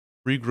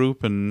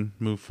regroup and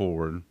move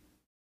forward.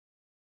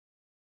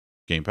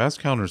 Game Pass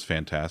counter's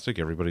fantastic.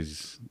 Everybody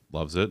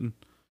loves it.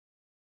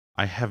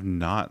 I have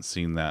not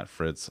seen that,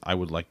 Fritz. I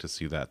would like to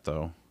see that,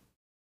 though.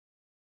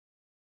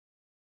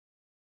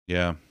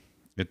 Yeah,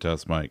 it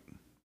does, Mike.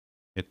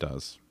 It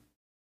does.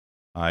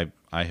 I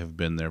have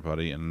been there,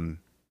 buddy, and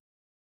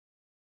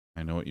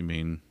I know what you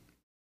mean.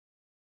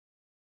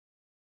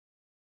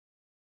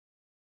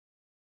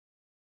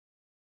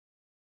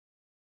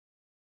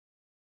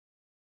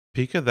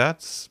 Pika,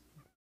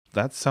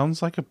 that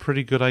sounds like a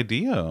pretty good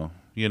idea.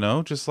 You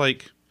know, just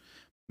like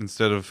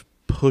instead of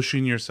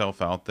pushing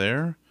yourself out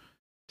there,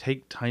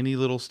 take tiny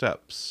little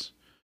steps.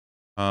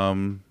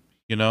 You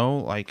know,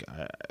 like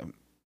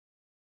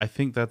I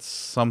think that's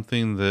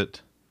something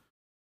that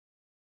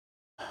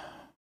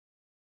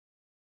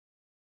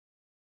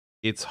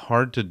it's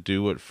hard to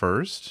do at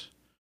first,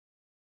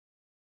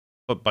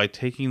 but by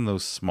taking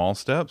those small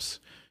steps,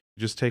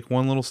 you just take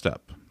one little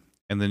step,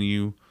 and then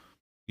you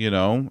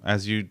know,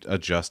 as you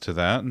adjust to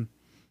that,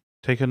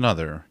 take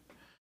another.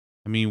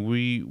 I mean,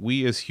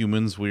 we as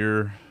humans,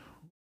 we're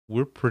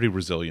pretty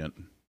resilient.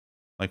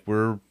 Like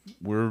we're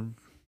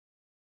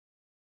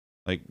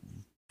like,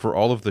 for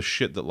all of the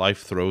shit that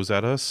life throws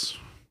at us,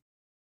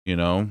 you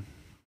know,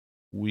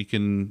 we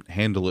can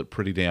handle it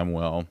pretty damn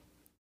well.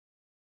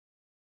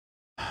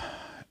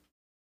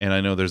 And I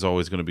know there's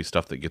always going to be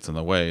stuff that gets in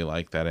the way,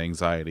 like that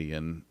anxiety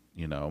and,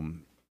 you know,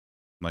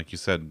 like you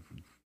said,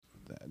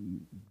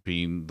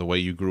 being the way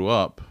you grew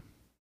up,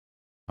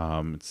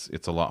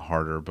 it's a lot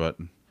harder, but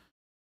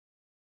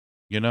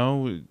you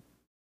know,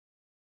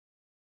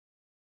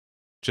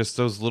 just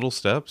those little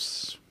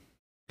steps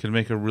can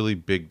make a really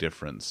big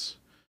difference.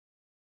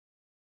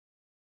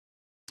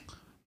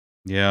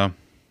 Yeah.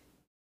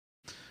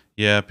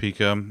 Yeah,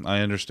 Pika, I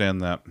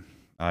understand that.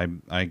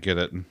 I get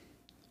it.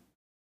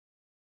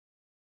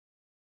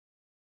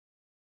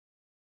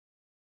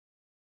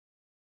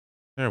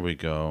 There we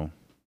go.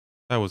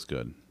 That was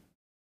good.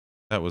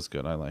 That was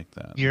good. I like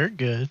that. You're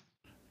good.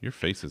 Your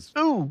face is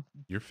Oh,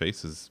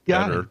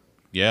 got better. him.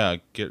 Yeah,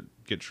 get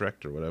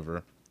Shrek or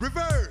whatever.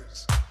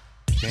 Reverse.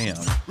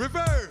 Damn.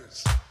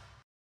 Reverse.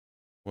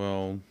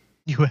 Well,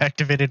 You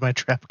activated my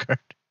trap card.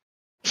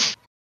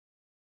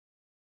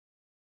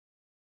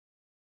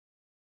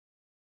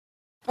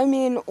 I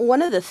mean,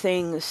 one of the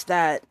things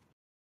that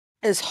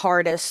is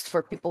hardest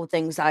for people with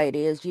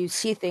anxiety is you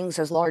see things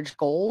as large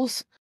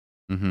goals.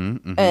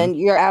 And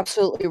you're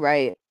absolutely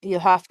right. You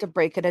have to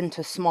break it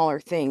into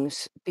smaller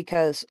things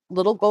because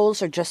little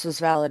goals are just as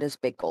valid as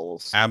big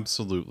goals.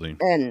 Absolutely.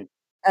 And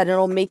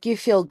it'll make you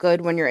feel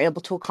good when you're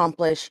able to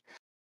accomplish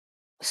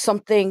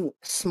something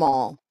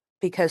small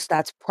because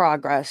that's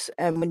progress.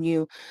 And when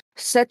you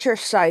set your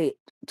sight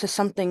to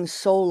something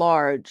so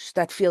large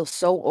that feels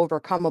so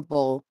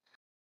overcomable,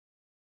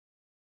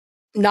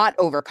 not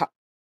overcome.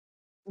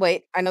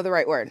 Wait, I know the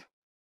right word.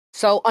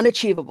 So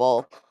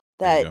unachievable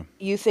There you that go.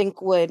 you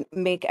think would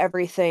make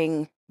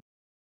everything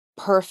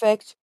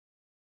perfect,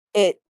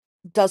 it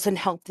doesn't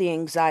help the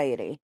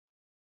anxiety.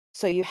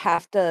 So you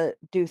have to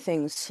do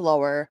things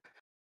slower.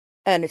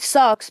 And it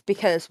sucks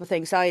because with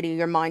anxiety,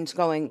 your mind's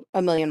going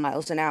a million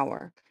miles an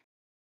hour.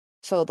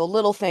 So the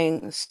little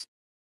things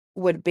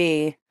would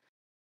be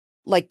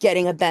like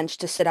getting a bench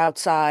to sit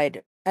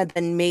outside and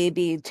then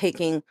maybe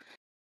taking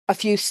a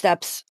few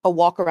steps, a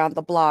walk around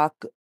the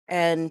block.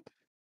 And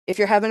if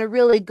you're having a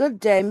really good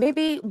day,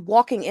 maybe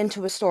walking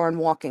into a store and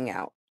walking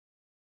out.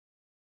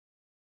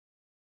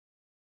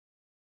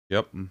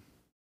 Yep.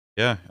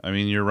 Yeah, I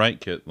mean you're right,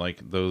 Kit.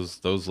 Like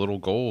those little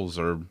goals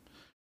are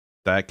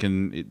that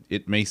can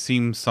it may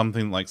seem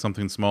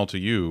something small to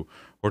you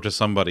or to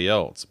somebody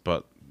else,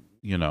 but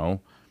you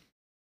know,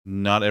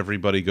 not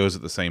everybody goes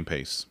at the same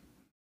pace.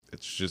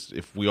 It's just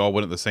if we all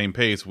went at the same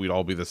pace, we'd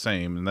all be the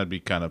same, and that'd be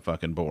kind of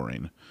fucking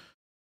boring.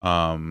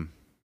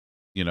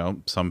 You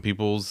know, some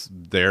people's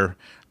their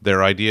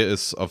idea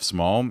is of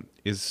small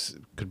is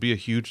could be a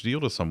huge deal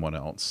to someone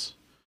else.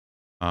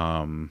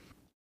 And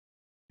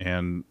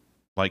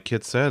like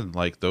Kit said,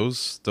 like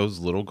those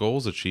little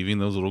goals, achieving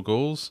those little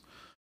goals,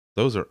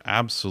 those are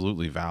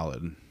absolutely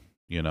valid.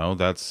 You know,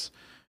 that's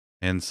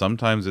and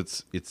sometimes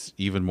it's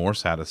even more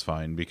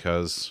satisfying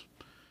because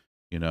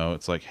you know,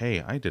 it's like,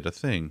 hey, I did a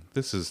thing.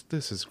 This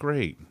is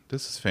great.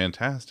 This is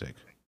fantastic.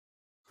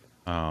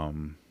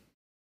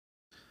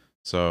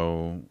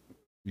 So,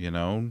 you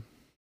know,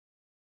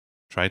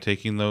 try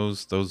taking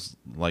those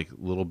like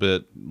little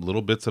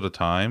bits at a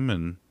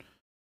time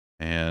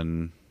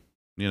and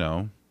you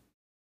know,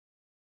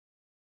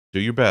 do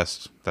your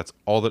best. That's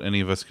all that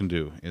any of us can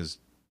do is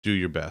do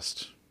your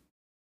best.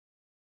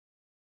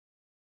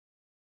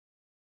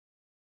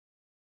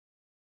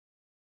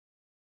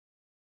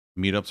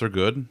 Meetups are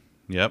good.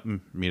 Yep,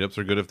 meetups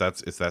are good if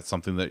that's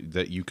something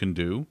that you can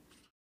do.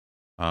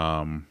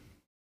 Um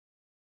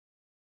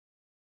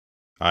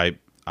I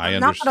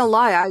I'm not gonna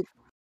understand.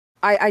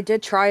 lie, I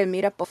did try a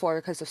meetup before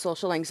because of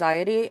social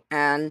anxiety,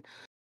 and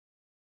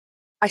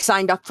I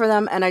signed up for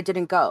them and I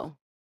didn't go.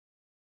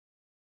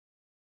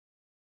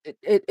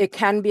 It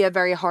can be a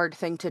very hard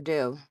thing to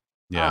do.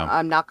 Yeah.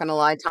 I'm not gonna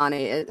lie,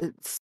 Tani.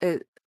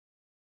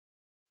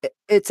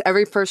 It's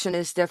every person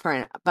is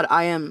different, but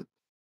I am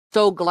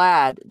so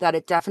glad that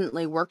it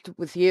definitely worked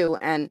with you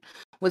and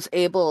was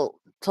able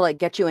to like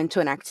get you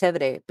into an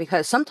activity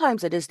because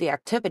sometimes it is the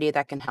activity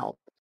that can help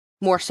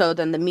more so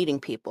than the meeting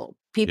people.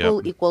 Yep.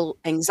 People equal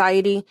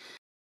anxiety,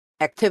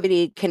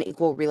 activity can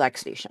equal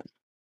relaxation.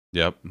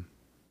 Yep.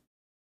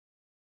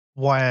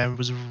 Why I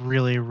was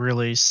really,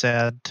 really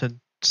sad to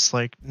just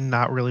like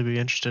not really be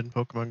interested in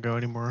Pokemon Go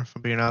anymore, if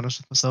I'm being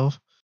honest with myself.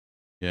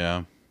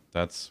 Yeah.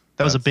 That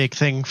was a big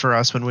thing for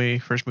us when we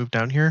first moved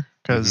down here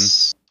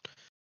because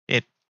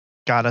it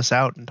got us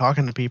out and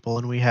talking to people,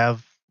 and we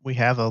have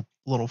a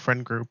little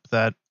friend group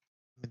that,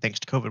 thanks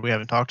to COVID, we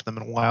haven't talked to them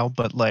in a while,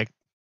 but like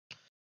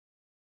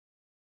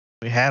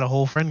we had a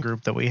whole friend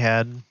group that we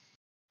had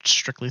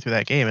strictly through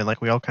that game, and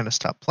like we all kind of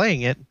stopped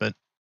playing it, but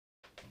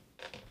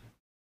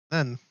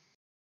then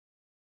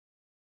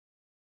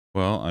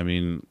Well, I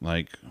mean,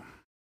 like,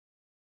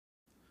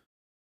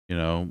 you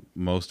know,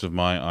 most of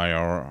my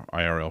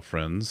IRL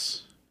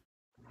friends,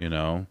 you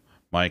know,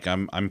 Mike,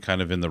 I'm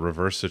kind of in the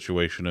reverse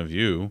situation of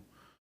you,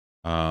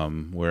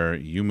 where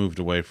you moved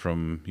away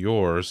from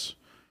yours.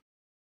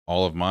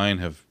 All of mine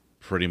have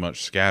pretty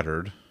much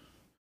scattered.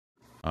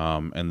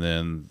 And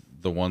then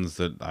the ones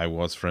that I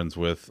was friends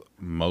with,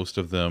 most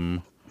of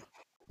them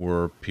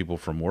were people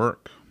from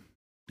work.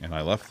 and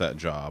I left that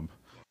job,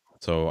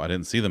 so I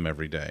didn't see them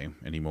every day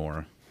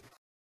anymore.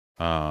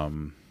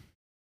 And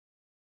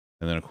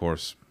then of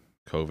course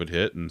COVID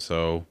hit, and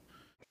so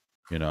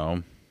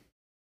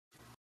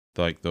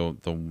like the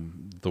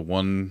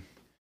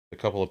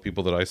couple of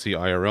people that I see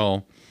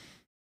IRL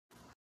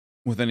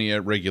with any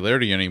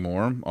regularity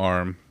anymore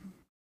are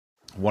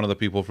one of the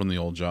people from the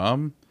old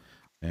job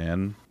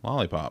and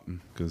Lollipop,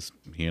 because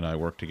he and I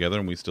work together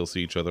and we still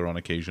see each other on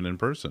occasion in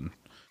person,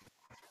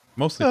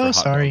 mostly for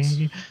hot dogs.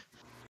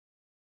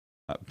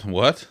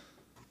 What?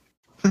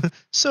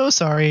 So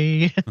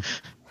sorry.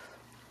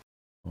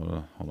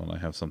 Hold on, I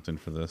have something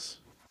for this.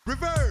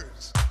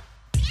 Reverse.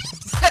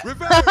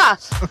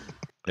 Reverse.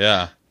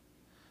 Yeah.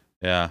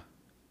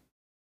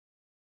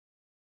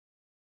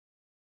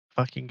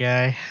 Fucking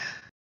guy.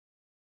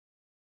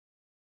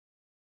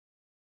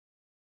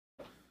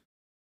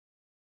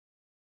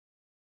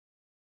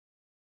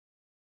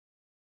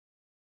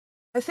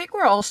 I think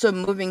we're also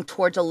moving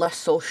towards a less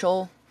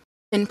social,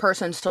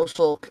 in-person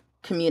social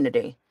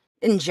community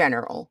in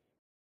general.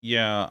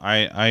 Yeah,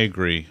 I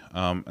agree.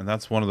 And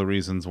that's one of the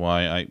reasons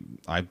why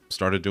I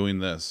started doing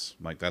this.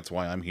 Like, that's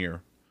why I'm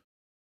here.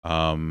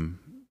 I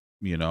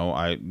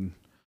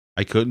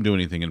couldn't do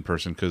anything in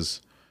person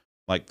because,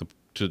 like,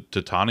 to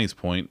Tani's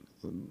point,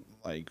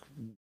 like,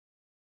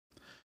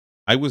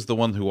 I was the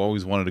one who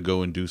always wanted to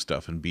go and do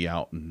stuff and be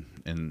out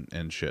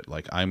and shit.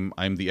 Like, I'm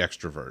the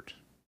extrovert.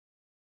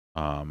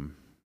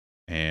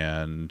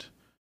 And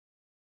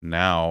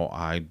now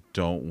I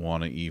don't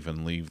want to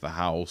even leave the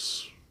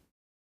house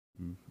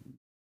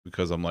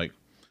because I'm like,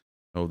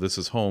 oh, this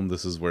is home.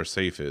 This is where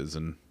safe is.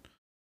 And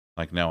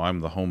like, now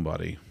I'm the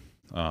homebody.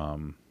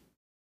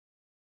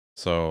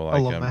 So like, I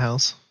love my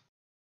house.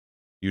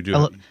 You do.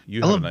 I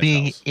You have love a nice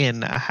being house.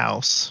 in a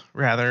house,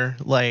 rather.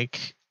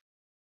 Like,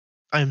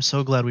 I'm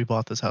so glad we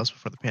bought this house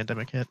before the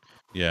pandemic hit.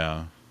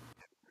 Yeah.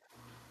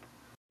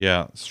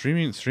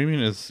 Streaming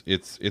is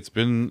it's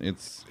been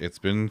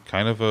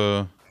kind of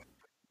a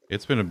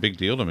big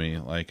deal to me.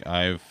 Like,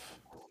 I've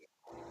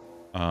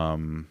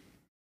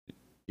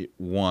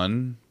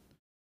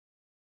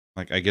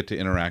like, I get to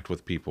interact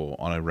with people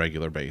on a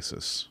regular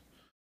basis.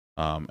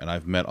 And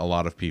I've met a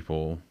lot of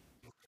people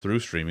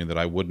through streaming that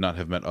I would not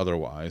have met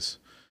otherwise,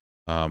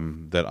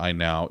 that I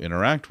now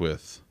interact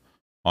with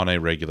on a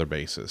regular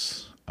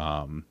basis.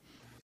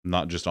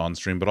 Not just on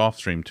stream, but off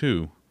stream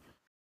too.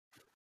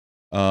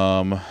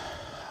 I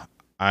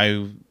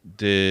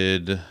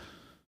did,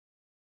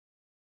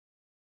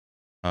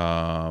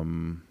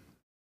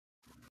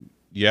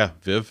 yeah,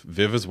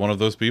 Viv is one of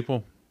those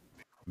people.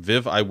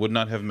 Viv, I would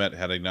not have met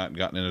had I not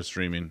gotten into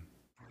streaming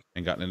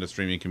and gotten into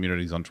streaming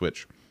communities on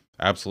Twitch.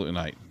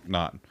 Absolutely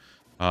not.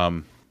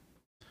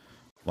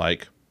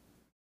 Like,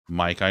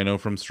 Mike, I know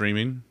from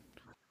streaming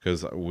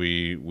because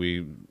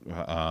we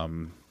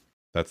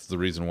that's the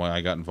reason why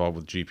I got involved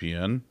with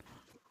GPN.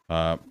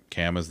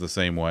 Cam is the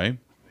same way.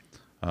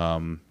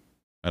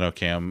 I know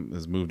Cam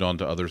has moved on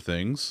to other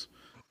things,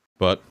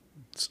 but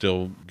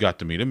still got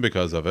to meet him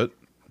because of it.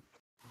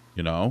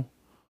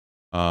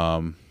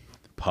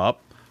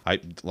 Pup, I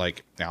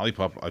like Alley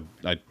Pup.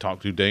 I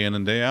talk to day in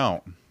and day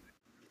out.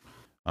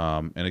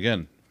 And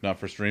again, not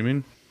for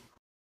streaming,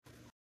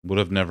 would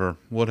have never.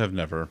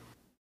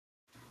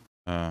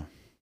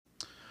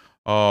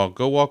 Oh,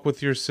 go walk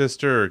with your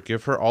sister.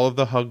 Give her all of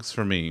the hugs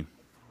for me,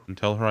 and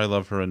tell her I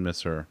love her and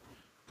miss her,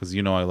 because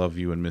I love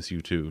you and miss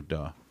you too.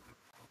 Duh.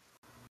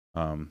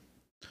 Okie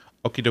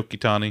dokie,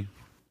 Tani.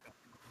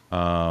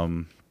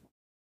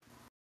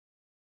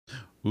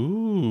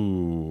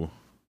 Ooh.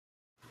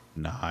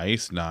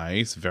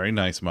 Nice. Very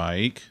nice,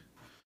 Mike.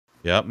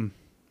 Yep.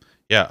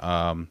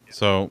 Yeah,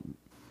 so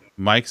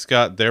Mike's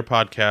got their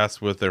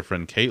podcast with their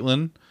friend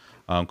Caitlin,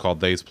 called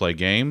Days Play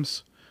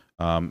Games.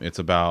 It's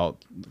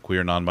about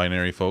queer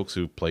non-binary folks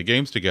who play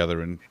games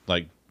together and,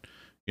 like,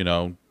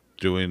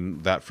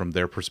 doing that from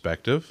their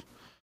perspective.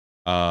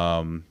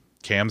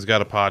 Cam's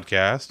got a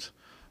podcast.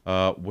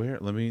 Where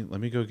let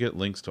me go get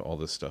links to all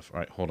this stuff. All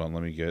right, hold on,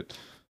 let me get.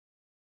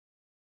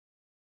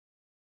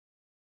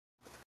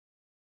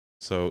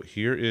 So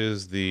here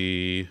is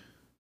the.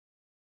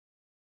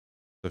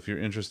 If you're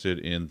interested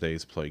in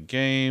Days Play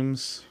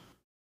Games,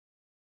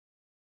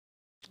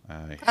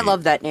 I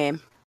love that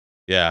name.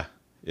 Yeah,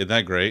 isn't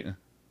that great?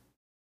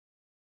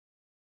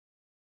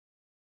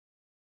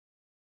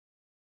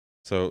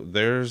 So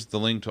there's the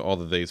link to all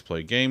the Days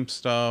Play Games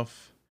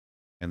stuff,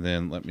 and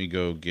then let me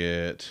go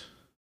get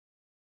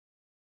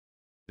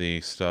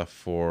the stuff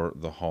for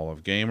the Hall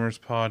of Gamers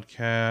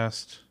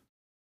podcast.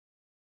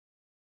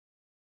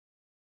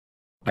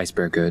 Ice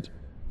Bear good.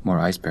 More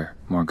Ice Bear,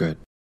 more good.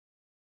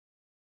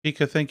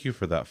 Pika, thank you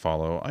for that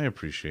follow. I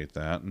appreciate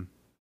that. And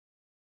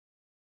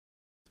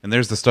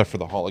there's the stuff for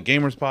the Hall of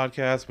Gamers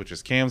podcast, which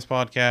is Cam's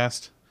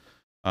podcast.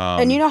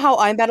 And you know how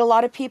I met a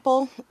lot of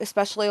people,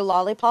 especially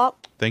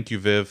Lollipop? Thank you,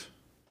 Viv.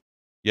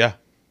 Yeah.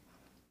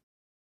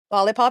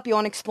 Lollipop, you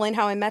want to explain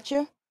how I met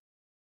you?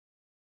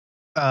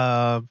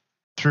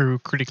 Through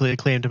critically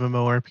acclaimed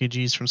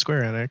MMORPGs from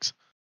Square Enix.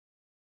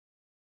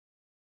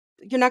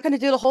 You're not going to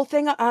do the whole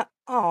thing?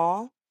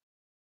 Aw.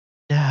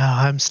 No,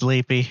 I'm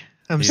sleepy.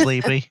 I'm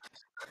sleepy.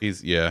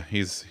 He's a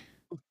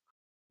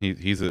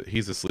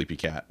sleepy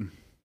cat.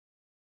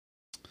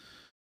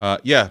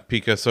 Yeah,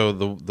 Pika. So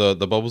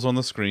the bubbles on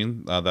the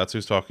screen. That's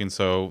who's talking.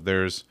 So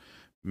there's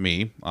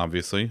me,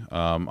 obviously.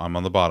 I'm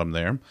on the bottom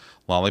there.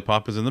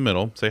 Lollipop is in the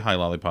middle. Say hi,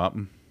 Lollipop.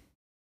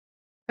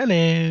 Hello.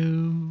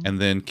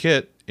 And then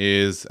Kit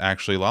is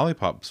actually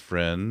Lollipop's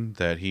friend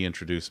that he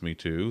introduced me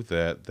to.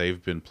 That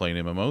they've been playing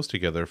MMOs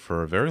together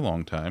for a very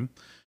long time.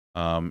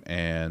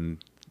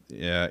 And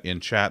in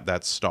chat,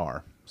 that's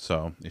Star.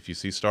 So if you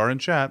see Star in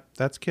chat,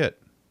 that's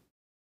Kit.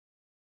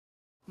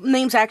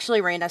 Name's actually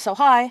Raina, so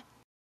hi.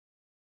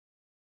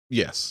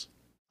 Yes.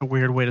 A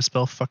weird way to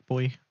spell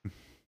fuckboy.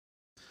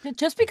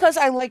 Just because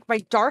I like my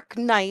Dark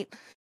Knight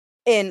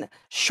in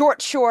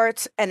short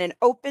shorts and an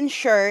open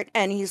shirt,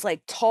 and he's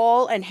like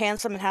tall and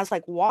handsome and has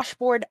like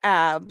washboard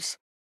abs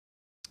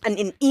and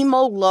an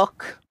emo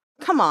look.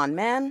 Come on,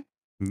 man.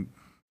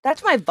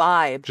 That's my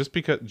vibe. Just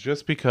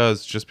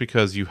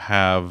because you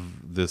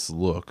have this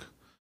look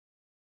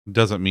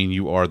doesn't mean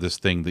you are this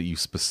thing that you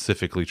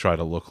specifically try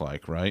to look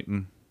like, right?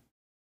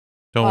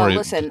 Don't worry.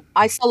 Listen,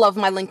 I still love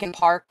my Linkin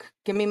Park.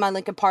 Give me my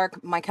Linkin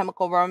Park, My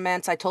Chemical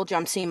Romance. I told you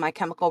I'm seeing My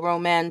Chemical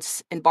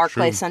Romance in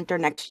Barclays Center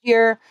next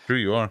year. True,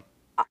 you are.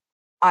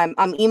 I'm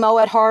emo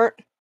at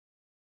heart.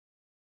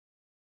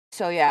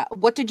 So yeah,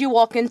 what did you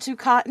walk into,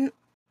 Cotton?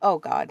 Oh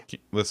God.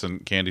 Listen,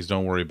 Candies,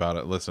 don't worry about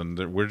it. Listen,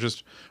 we're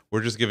just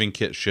giving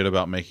Kit shit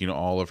about making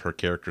all of her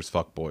characters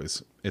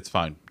fuckboys. It's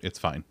fine. It's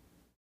fine.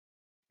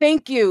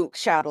 Thank you,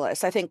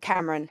 Shadowless. I think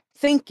Cameron.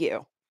 Thank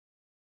you.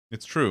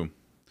 It's true.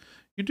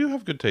 You do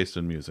have good taste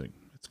in music.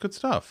 It's good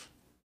stuff.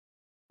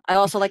 I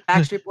also like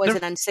Backstreet Boys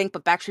and NSYNC,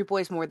 but Backstreet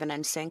Boys more than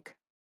NSYNC.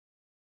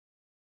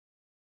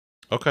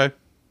 Okay.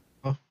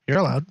 Oh, you're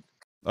allowed.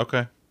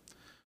 Okay.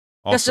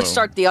 Just to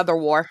start the other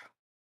war.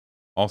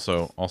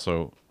 Also,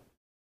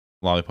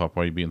 Lollipop,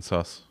 why are you being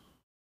sus?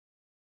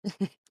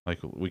 Like,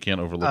 we can't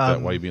overlook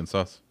that. Why are you being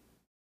sus?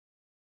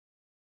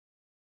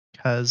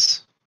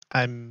 Because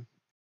I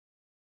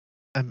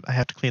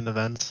have to clean the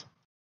vents.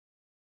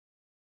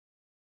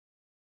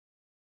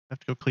 I have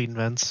to go clean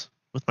vents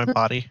with my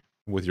body.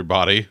 With your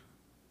body?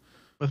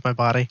 With my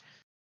body.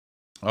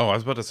 Oh, I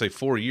was about to say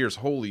 4 years.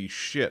 Holy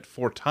shit.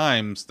 4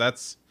 times.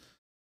 That's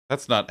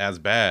not as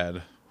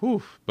bad.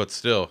 Whew. But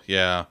still,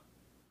 yeah.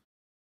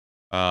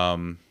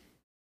 I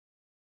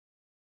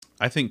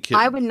think Kit...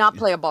 I would not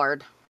play a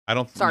bard. I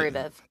don't... Sorry,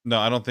 Viv. No,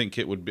 I don't think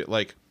Kit would be...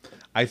 Like,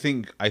 I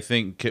think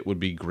Kit would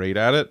be great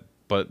at it,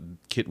 but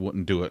Kit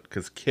wouldn't do it,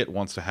 because Kit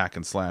wants to hack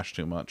and slash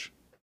too much.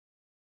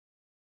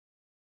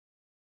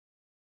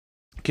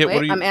 Kit, Wait,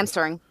 what are you... I'm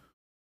answering.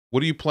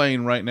 What are you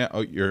playing right now?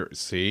 Oh, you're...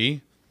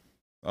 See?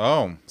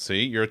 Oh,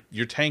 see?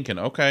 You're tanking.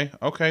 Okay.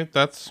 Okay,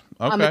 that's...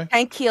 Okay. I'm a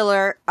tank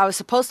healer. I was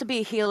supposed to be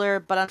a healer,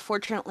 but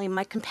unfortunately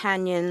my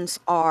companions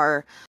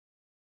are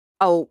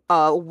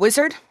a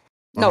wizard.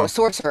 No, a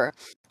sorcerer.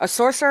 A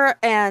sorcerer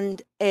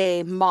and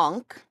a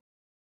monk.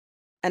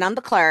 And I'm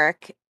the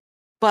cleric.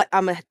 But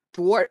I'm a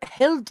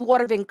hill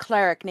dwarven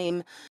cleric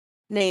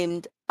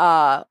named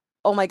oh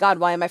my god,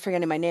 why am I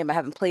forgetting my name? I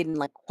haven't played in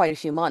like quite a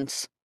few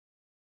months.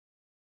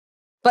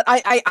 But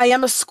I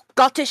am a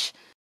Scottish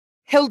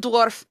hill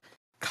dwarf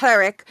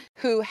cleric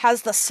who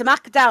has the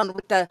smackdown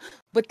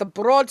with the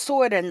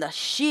broadsword and the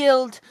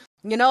shield.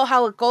 You know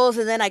how it goes,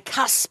 and then I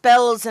cast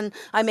spells and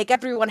I make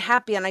everyone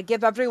happy and I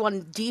give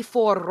everyone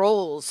D4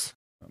 rolls.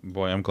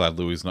 Boy, I'm glad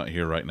Louie's not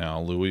here right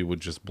now. Louie would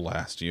just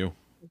blast you.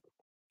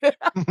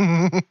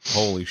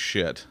 Holy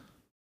shit.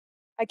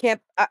 I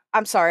can't.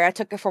 I'm sorry. I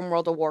took it from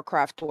World of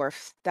Warcraft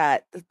dwarf.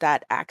 That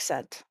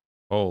accent.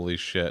 Holy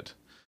shit!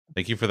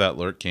 Thank you for that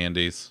lurk,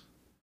 Candies.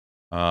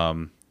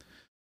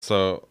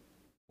 So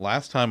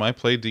last time I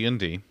played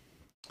D&D,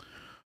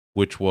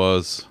 which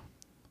was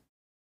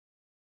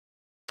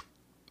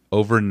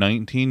over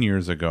 19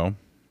 years ago.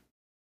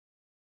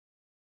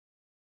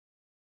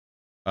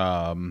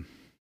 The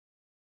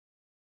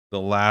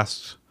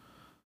last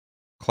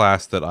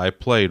class that I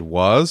played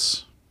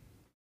was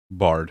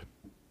Bard.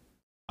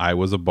 I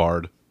was a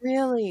Bard.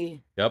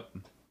 Really? Yep.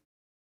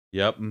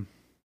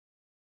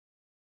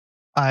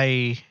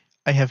 I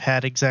have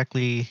had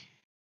exactly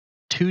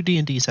 2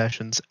 D&D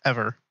sessions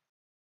ever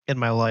in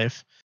my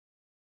life.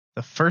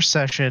 The first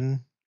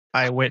session,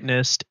 I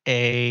witnessed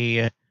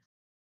a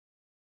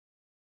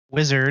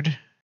wizard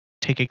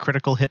take a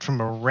critical hit from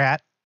a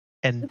rat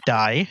and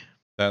die.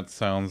 That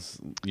sounds,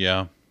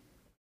 yeah.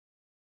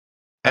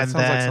 That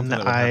sounds like something that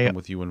would happen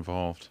with you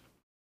involved.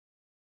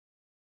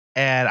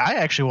 And I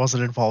actually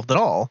wasn't involved at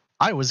all.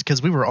 I was,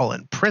 because we were all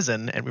in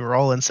prison and we were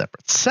all in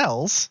separate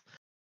cells.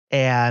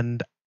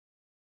 And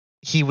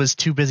he was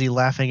too busy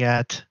laughing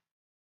at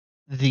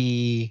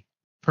the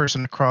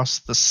person across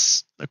the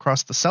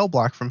cell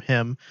block from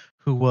him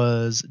who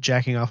was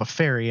jacking off a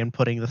fairy and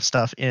putting the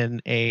stuff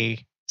in a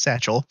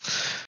satchel.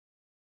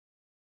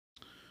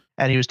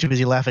 And he was too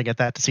busy laughing at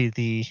that to see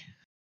the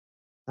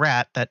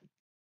rat that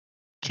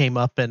came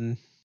up and,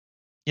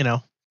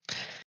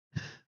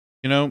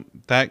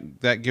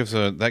 that gives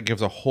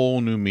a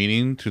whole new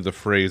meaning to the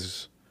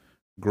phrase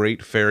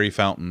 "Great Fairy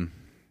Fountain."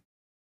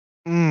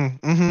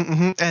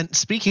 And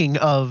speaking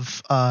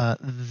of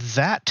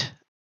that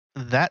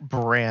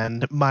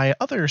brand, my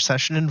other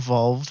session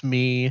involved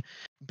me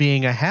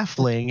being a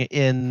halfling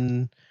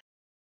in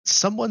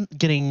someone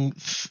getting.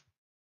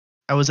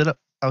 I was a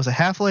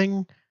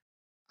halfling.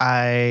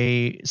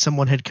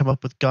 Someone had come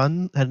up with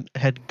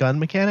had gun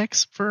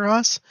mechanics for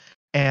us,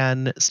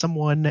 and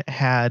someone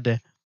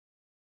had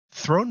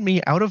thrown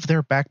me out of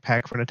their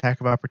backpack for an attack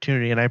of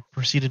opportunity, and I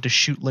proceeded to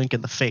shoot Link in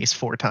the face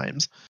 4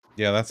 times.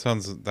 Yeah, that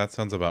sounds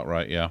about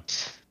right. Yeah.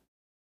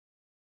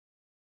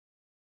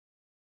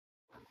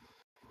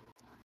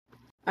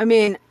 I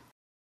mean,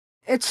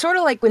 it's sort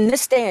of like in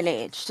this day and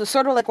age, so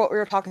sort of like what we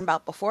were talking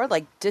about before,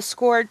 like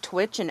Discord,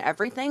 Twitch, and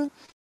everything.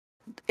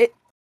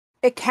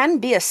 It can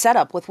be a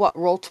setup with what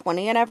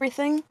Roll20 and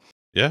everything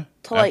Yeah,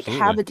 to like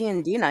absolutely. have a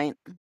D&D night.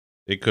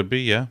 It could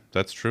be. Yeah,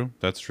 that's true.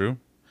 That's true.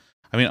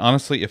 I mean,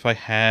 honestly, if I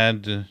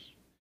had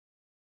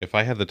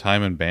the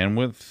time and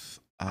bandwidth,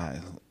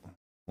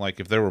 like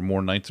if there were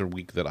more nights a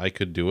week that I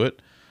could do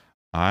it,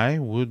 I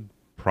would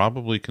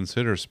probably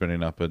consider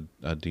spinning up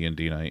a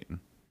D&D night.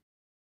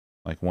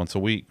 Like once a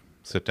week.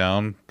 Sit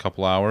down,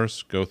 couple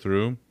hours, go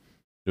through,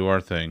 do our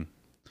thing.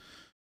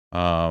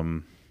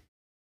 But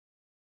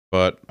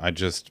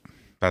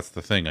that's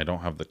the thing. I don't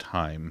have the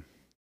time.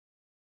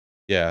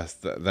 Yeah,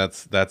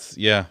 that's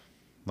yeah.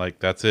 Like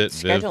that's it.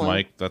 Viv, Scheduling.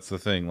 Mike, that's the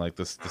thing. Like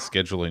the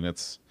scheduling,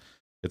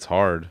 it's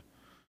hard.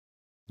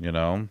 You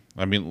know?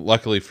 I mean,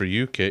 luckily for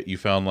you, Kit, you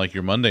found like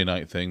your Monday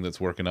night thing that's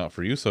working out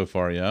for you so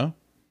far, yeah?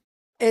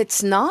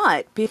 It's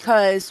not,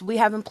 because we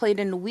haven't played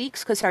in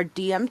weeks because our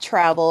DM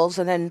travels,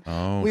 and then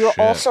we were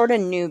all shit. sort of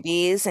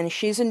newbies, and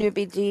she's a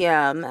newbie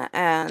DM,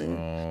 and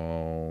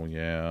Oh,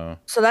 yeah.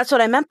 so that's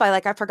what I meant by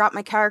like I forgot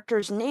my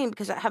character's name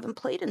because I haven't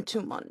played in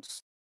 2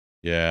 months.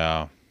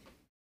 Yeah.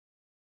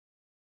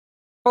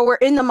 But we're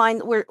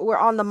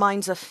on the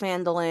Minds of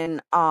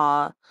Phandalin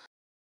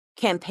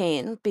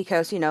campaign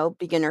because,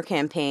 beginner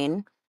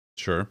campaign.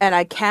 Sure. And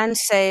I can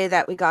say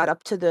that we got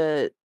up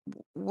to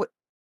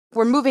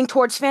we're moving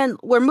towards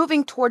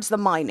the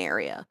mine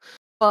area.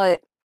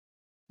 But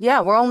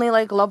yeah, we're only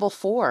like level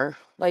 4.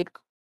 Like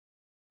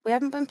we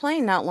haven't been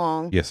playing that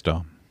long. Yes,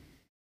 Dom.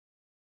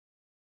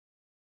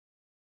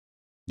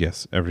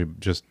 Yes,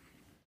 just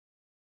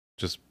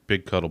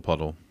big cuddle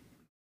puddle.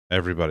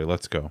 Everybody,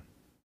 let's go.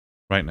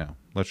 Right now.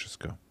 Let's just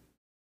go.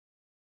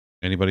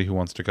 Anybody who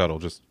wants to cuddle,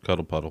 just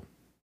cuddle puddle.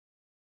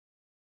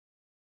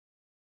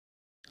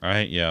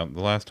 Yeah,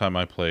 the last time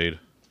I played,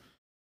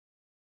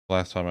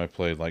 like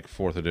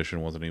 4th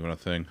edition wasn't even a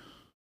thing.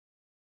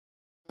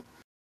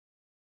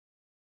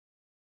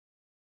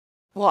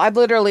 Well, I've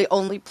literally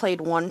only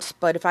played once,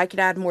 but if I could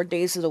add more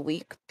days of the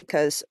week,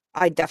 because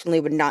I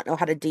definitely would not know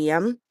how to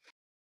DM,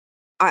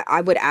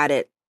 I would add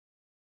it.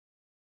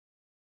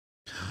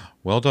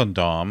 Well done,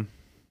 Dom.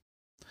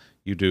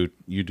 You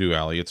do,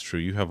 Allie. It's true.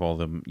 You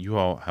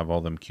all have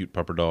all them cute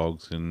pupper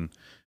dogs and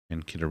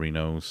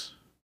kitterinos.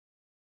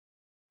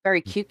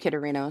 Very cute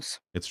kitterinos.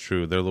 It's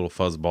true. They're little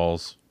fuzz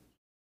balls.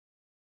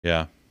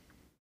 Yeah.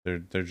 They're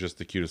just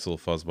the cutest little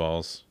fuzz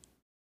balls.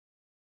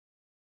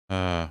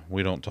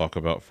 We don't talk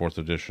about 4th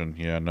edition.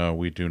 Yeah, no,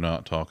 we do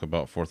not talk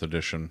about 4th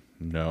edition.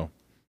 No.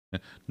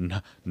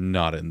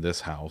 Not in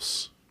this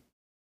house.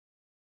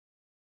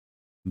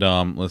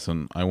 Dom,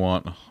 listen,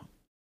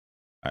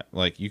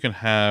 you can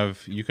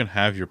have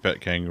your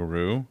pet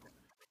kangaroo.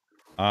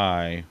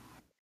 I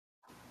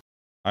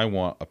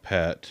want a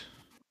pet.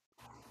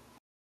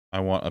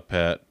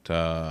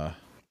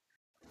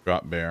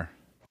 Drop bear.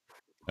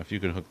 If you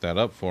could hook that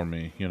up for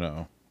me,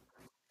 In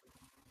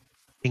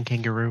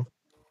kangaroo.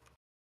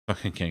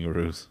 Fucking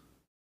kangaroos.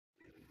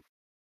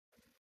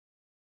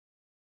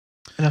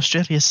 And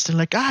Australia's still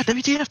like,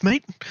 WTF,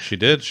 mate. She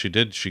did.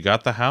 She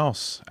got the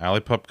house. Allie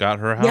Pup got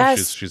her house.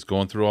 Yes. She's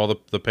going through all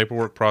the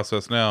paperwork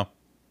process now.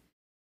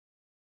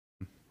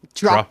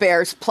 Drop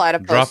bears,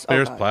 platypus.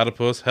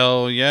 Platypus.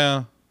 Hell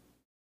yeah.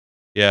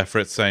 Yeah,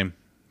 Fritz, same.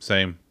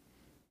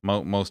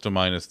 Most of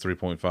mine is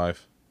 3.5.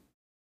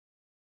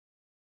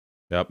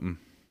 Yep.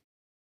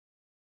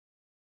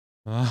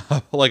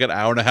 Like an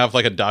hour and a half,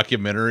 like a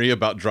documentary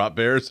about drop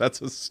bears. That's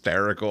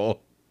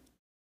hysterical.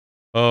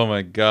 Oh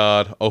my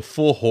god. Oh,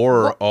 full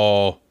horror.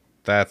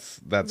 That's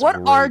what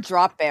great. are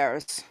drop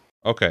bears?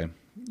 Okay.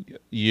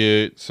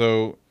 You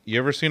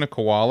ever seen a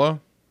koala?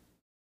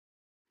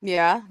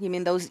 Yeah, you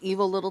mean those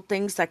evil little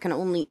things that can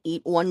only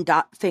eat one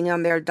thing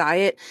on their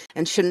diet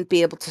and shouldn't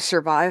be able to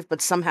survive,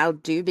 but somehow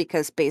do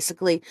because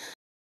basically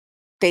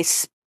they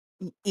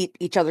eat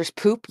each other's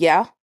poop?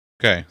 Yeah.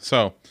 Okay,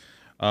 so,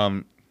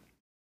 I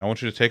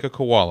want you to take a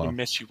koala. We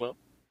mess you up.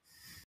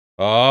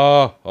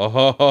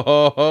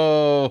 Oh.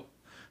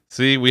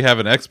 See, we have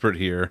an expert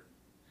here.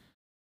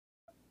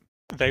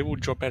 They will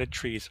drop out of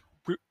trees,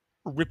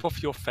 rip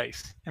off your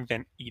face, and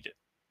then eat it.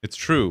 It's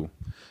true.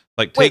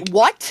 Like, Wait,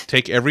 what?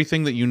 Take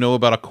everything that you know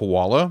about a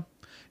koala,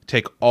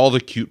 take all the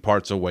cute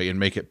parts away, and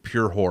make it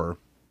pure horror.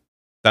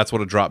 That's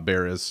what a drop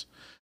bear is.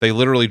 They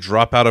literally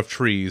drop out of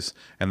trees,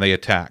 and they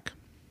attack.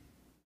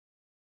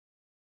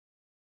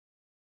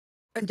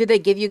 Do they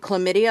give you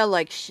chlamydia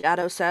like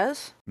Shadow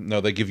says? No,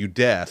 they give you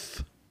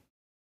death.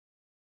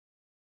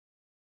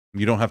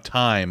 You don't have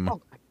time.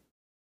 Oh.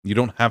 You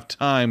don't have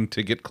time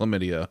to get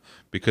chlamydia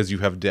because you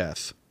have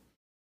death.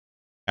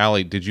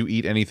 Allie, did you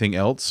eat anything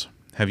else?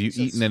 Have you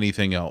eaten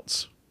anything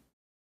else?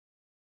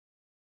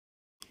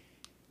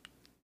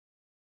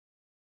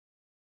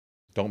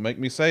 Don't make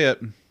me say it.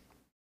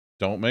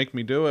 Don't make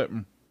me do it.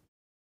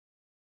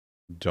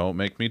 Don't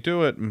make me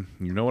do it.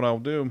 You know what I'll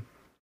do.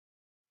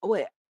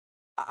 Wait,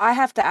 I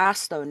have to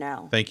ask though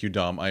now. Thank you,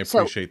 Dom. I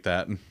appreciate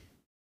that.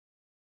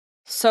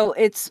 So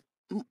it's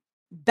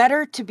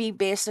better to be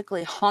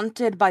basically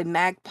haunted by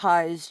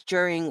magpies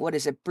during, what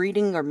is it,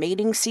 breeding or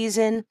mating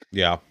season?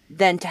 Yeah.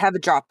 Than to have a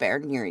drop bear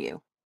near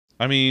you.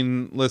 I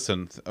mean,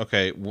 listen,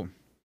 okay,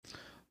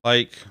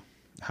 like,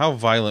 how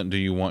violent do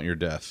you want your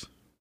death?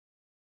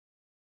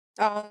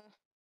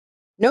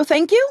 No,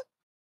 thank you.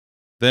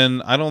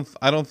 Then I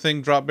don't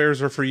think drop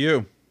bears are for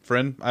you,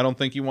 friend. I don't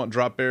think you want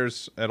drop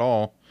bears at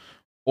all,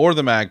 or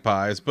the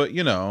magpies. But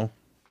you know.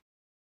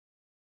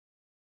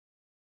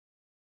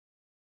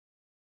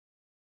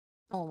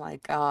 Oh my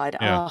God.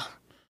 Yeah.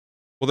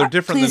 Well, they're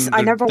different please, than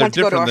I never they're want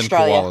to go to different than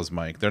Australia. koalas,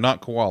 Mike. They're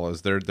not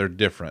koalas. They're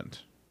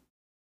different.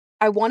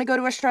 I want to go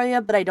to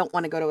Australia, but I don't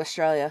want to go to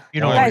Australia. You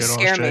don't You want guys to go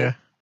to scare Australia. me.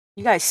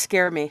 You guys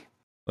scare me.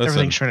 Listen,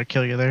 Everything's trying to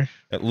kill you there.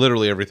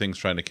 literally everything's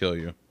trying to kill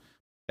you.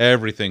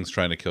 Everything's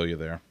trying to kill you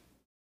there.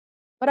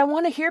 But I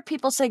want to hear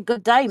people say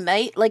good day,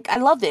 mate. Like, I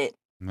love it.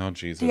 No,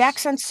 Jesus. The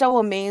accent's so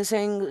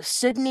amazing.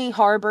 Sydney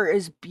Harbor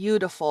is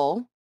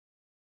beautiful.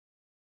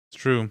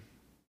 It's true.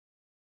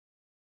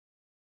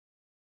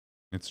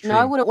 It's true. No,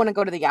 I wouldn't want to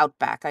go to the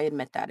Outback. I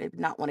admit that. I would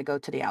not want to go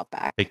to the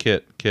Outback. Hey,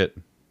 Kit.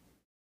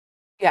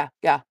 Yeah.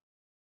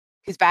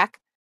 He's back?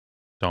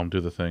 Don't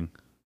do the thing.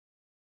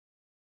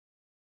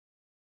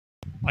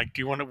 Like,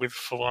 do you want it with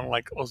full-on,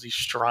 like, Aussie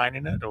strine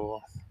in it,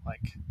 or,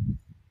 like,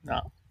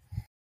 no?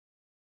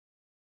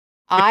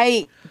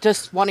 I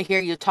just want to hear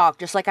you talk,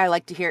 just like I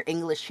like to hear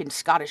English and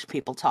Scottish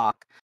people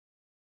talk.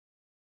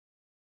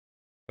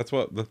 That's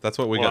what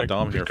we got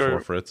Dom here for,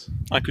 Fritz.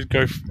 I could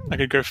go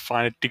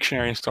find a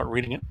dictionary and start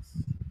reading it.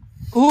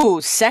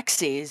 Ooh,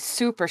 sexy.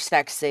 Super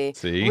sexy.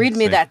 See? Read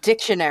me that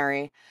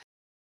dictionary.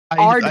 I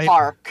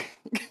Aardvark.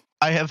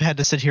 I have had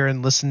to sit here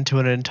and listen to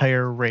an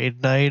entire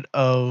raid night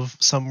of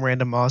some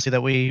random Aussie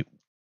that we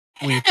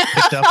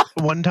picked up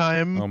one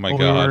time. Oh my when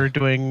God. we were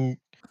doing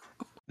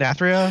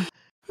Nathria,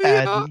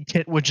 and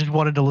Kit just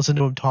wanted to listen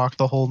to him talk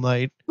the whole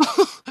night.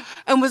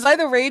 And was I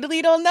the raid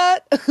lead on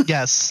that?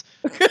 Yes.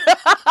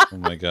 Oh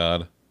my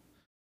God.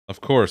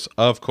 Of course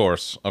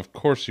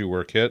you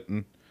were, Kit.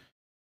 And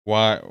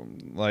why?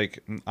 Like,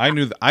 I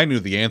knew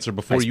the answer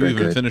before you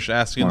even finished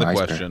asking the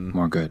question.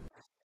 More good.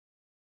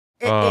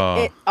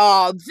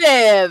 Oh,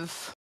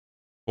 Viv.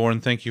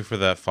 Born, thank you for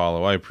that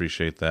follow. I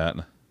appreciate that.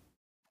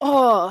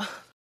 Oh,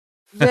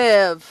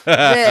 Viv.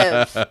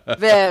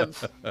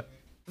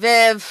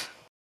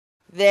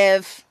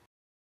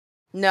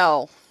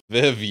 No.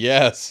 Viv,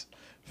 yes.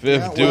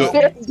 Viv, Yeah, do well,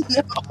 it.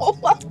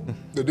 No.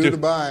 The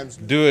dude binds.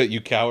 Do it,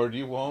 you coward.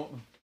 You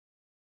won't.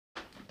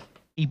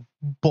 A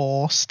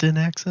Boston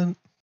accent?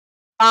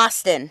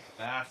 Boston.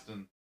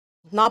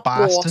 Not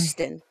Boston?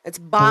 Boston. It's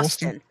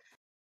Boston.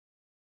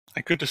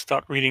 I could just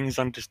start reading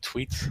Zunder's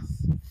tweets.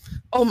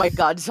 Oh my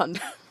God,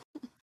 Zunder.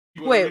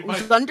 Wait,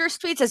 Zunder's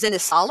tweets as in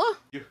Isala?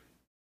 You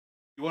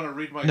want to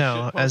read my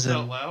No, as in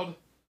out loud?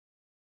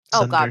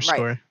 Oh God, right.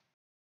 Story.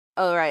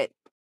 Oh right.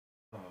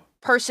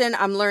 Person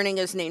I'm learning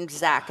is named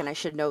Zach, and I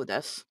should know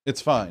this.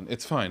 It's fine.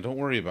 Don't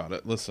worry about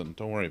it. Listen,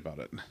 don't worry about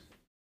it.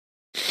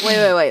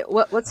 Wait.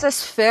 What's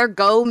this? Fair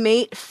go,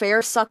 mate.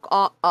 Fair suck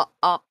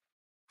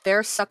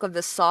fair suck of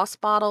the sauce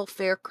bottle.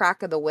 Fair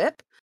crack of the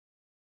whip.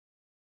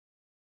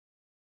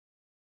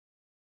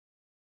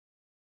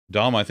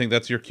 Dom, I think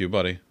that's your cue,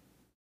 buddy.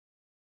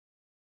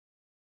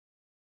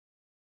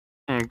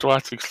 Do I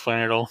have to explain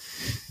it all?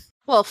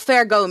 Well,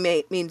 fair go,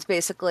 mate means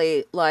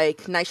basically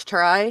like nice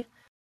try.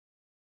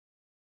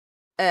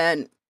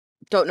 And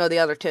don't know the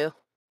other two.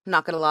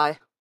 Not gonna lie.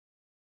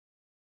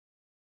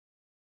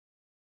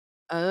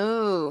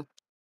 Oh.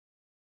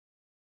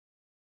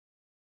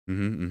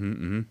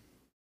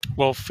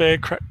 Well, fair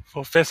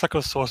suck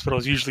of the sauce bottle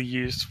is usually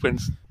used when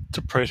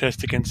to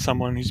protest against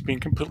someone who's been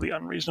completely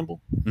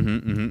unreasonable.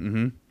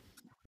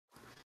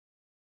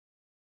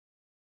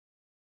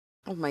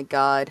 Oh my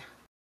God.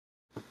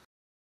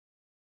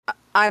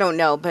 I don't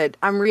know, but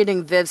I'm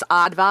reading Viv's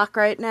Aardvark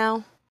right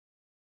now.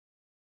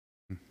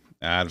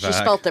 Aardvark. She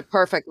spelt it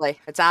perfectly.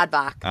 It's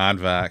Aardvark.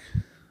 Aardvark.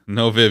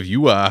 No, Viv,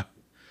 you are.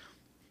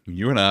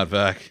 You're an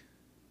Aardvark.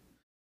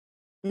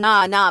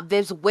 Nah,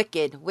 Viv's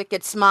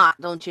wicked smart,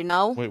 don't you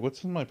know? Wait,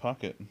 what's in my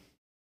pocket?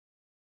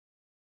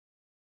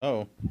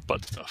 Oh,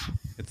 butt stuff.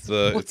 It's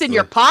the. What's in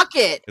your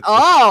pocket?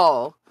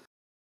 Oh.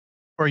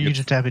 Or are you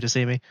just happy to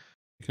see me?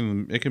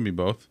 It can be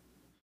both.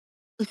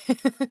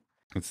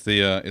 It's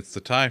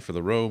the tie for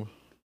the robe.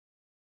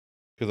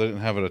 Because I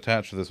didn't have it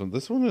attached to this one.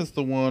 This one is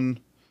the one.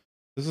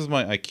 This is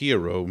my IKEA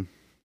robe.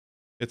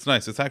 It's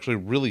nice. It's actually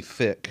really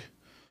thick,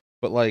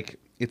 but like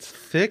it's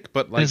thick,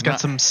 but like It's got not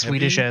some heavy.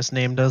 Swedish ass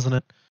name, doesn't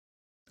it?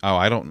 Oh,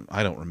 I don't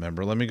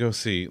remember. Let me go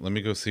see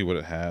what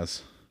it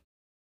has.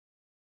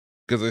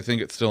 Because I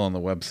think it's still on the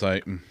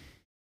website.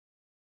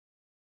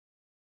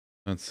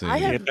 Let's see.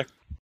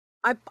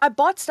 I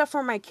bought stuff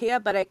from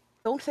IKEA, but I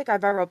don't think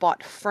I've ever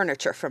bought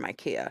furniture from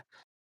IKEA.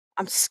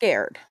 I'm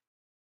scared.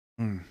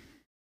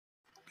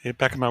 Yeah,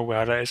 back in my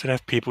WoW days, I'd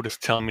have people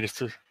just telling me just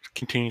to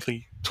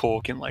continuously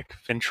talk in like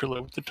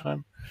ventrilo at the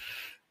time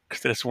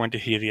because they just wanted to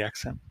hear the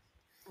accent.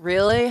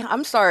 Really?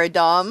 I'm sorry,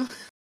 Dom.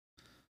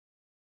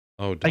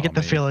 Oh, I get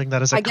the Dommy. feeling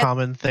that is a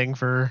common thing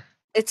for.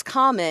 It's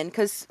common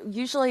because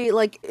usually,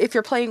 like, if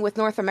you're playing with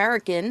North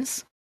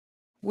Americans,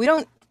 we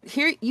don't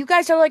hear. You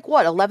guys are like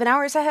what, 11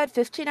 hours ahead,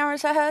 15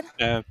 hours ahead?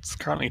 It's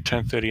currently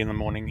 10:30 in the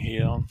morning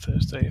here on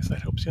Thursday. If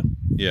that helps you.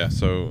 Yeah.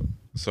 So.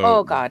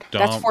 Oh God,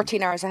 that's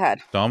 14 hours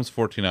ahead. Dom's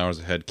 14 hours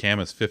ahead. Cam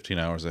is 15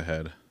 hours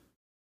ahead.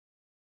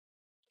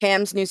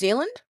 Cam's New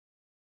Zealand?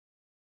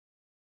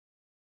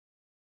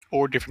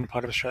 Or a different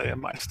part of Australia.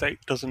 My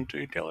state doesn't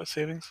do daylight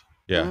savings.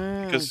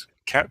 Yeah. Because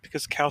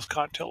cows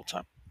can't tell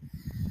time.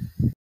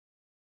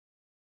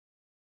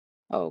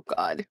 Oh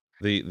God.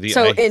 The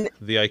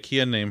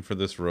IKEA name for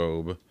this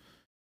robe,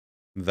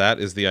 that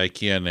is the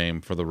IKEA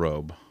name for the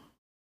robe.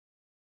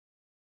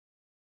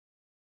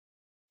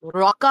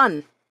 Rock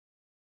on.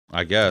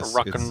 I guess.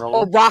 Rock and roll.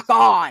 Oh, rock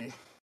on.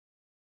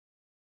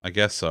 I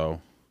guess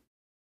so.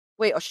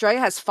 Wait, Australia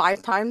has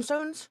 5 time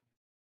zones?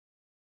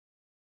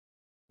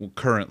 Well,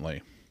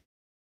 currently.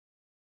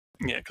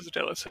 Yeah, because of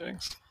daylight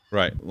savings.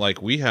 Right.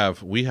 Like we have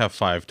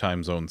 5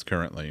 time zones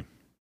currently.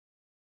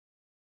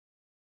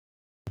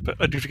 But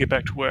I do have to get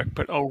back to work,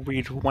 but I'll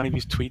read one of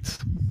his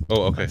tweets.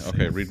 Oh, okay,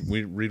 okay.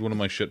 Read one of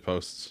my shit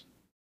posts.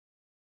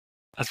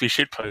 As we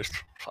shit post.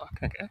 Fuck,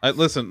 okay.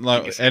 Listen,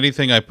 like,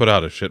 anything I put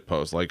out is shit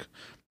post. Like,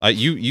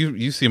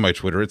 you see my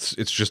Twitter. It's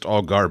just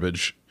all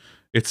garbage.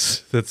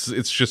 It's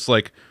just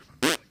like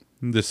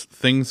this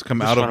things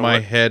come out of my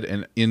head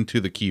and into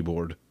the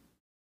keyboard.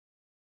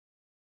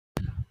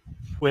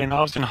 When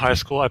I was in high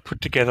school, I put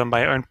together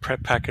my own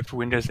prep packet for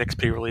Windows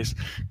XP release,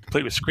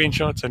 complete with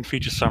screenshots and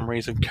feature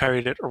summaries, and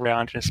carried it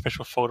around in a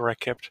special folder I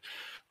kept.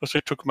 Also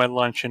took my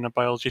lunch in a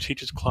biology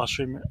teacher's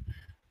classroom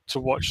to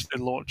watch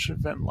the launch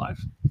event live.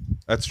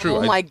 That's true.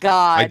 Oh my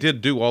God. I did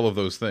do all of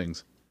those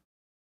things.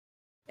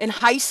 In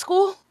high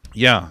school?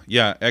 Yeah.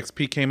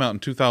 XP came out in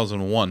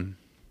 2001.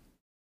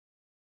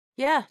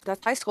 Yeah,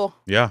 that's high school.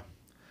 Yeah.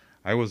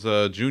 I was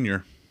a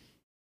junior.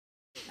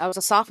 I was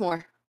a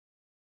sophomore.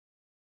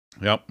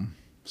 Yep.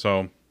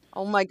 So.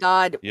 Oh my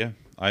God. Yeah.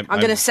 I'm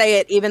gonna say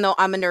it, even though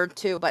I'm a nerd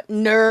too. But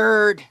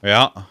nerd.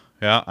 Yeah.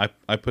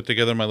 I put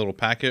together my little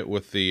packet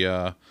with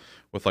the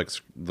with like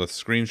the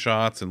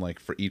screenshots and like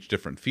for each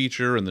different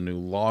feature and the new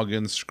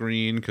login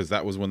screen, because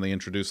that was when they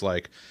introduced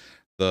like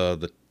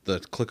the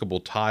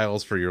clickable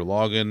tiles for your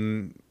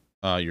login,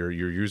 your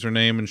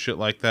username and shit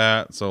like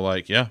that. So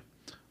like, yeah.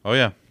 Oh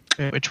yeah.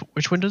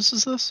 Which Windows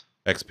is this?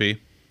 XP.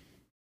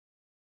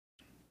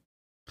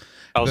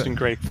 I was in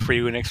grade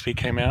 3 when XP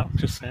came out,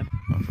 just saying.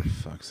 Oh, for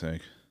fuck's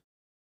sake.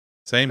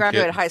 Same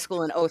Graduated kid. high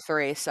school in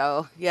 03,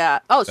 so yeah.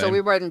 Oh, so Same. we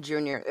were in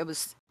junior. It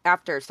was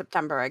after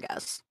September, I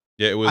guess.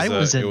 Yeah, it was. I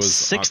was in it was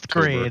 6th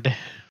October. grade.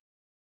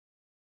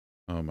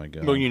 Oh my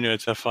God. Well, you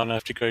nerds have fun. I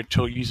have to go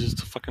tell users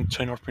to fucking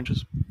turn off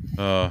printers.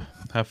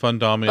 Have fun,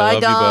 Dommy. Bye, I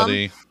love Dom. you,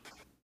 buddy.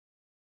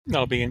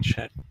 I'll be in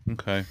chat.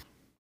 Okay.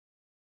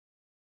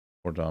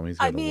 Poor Dommy's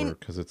got to work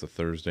because it's a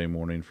Thursday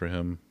morning for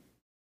him.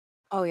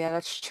 Oh yeah,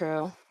 that's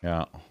true.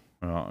 Yeah.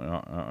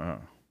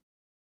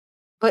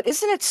 But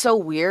isn't it so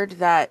weird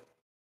that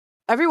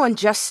everyone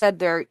just said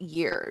their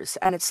years,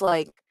 and it's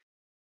like,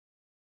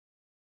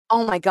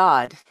 oh my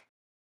God,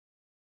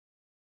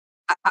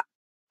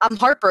 I'm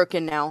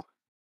heartbroken now.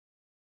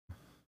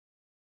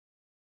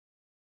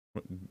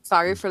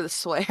 Sorry for the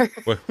swear.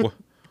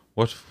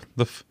 What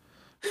the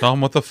Dom,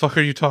 what the fuck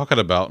are you talking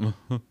about?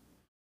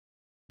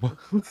 What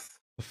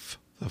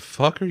the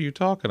fuck are you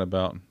talking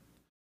about?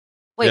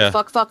 Wait, Yeah.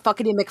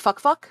 fuckity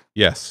McFuck?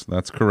 Yes,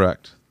 that's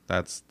correct.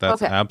 That's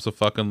Okay.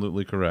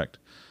 abso-fucking-lutely correct.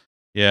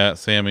 Yeah,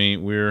 Sammy,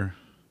 we're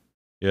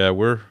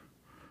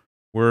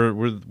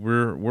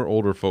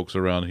older folks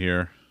around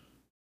here.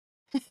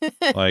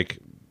 Like,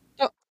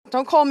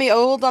 Don't call me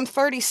old. I'm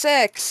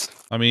 36.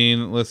 I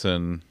mean,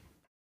 listen,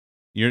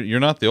 you're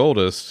not the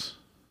oldest.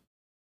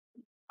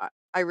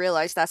 I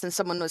realized that since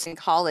someone was in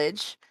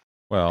college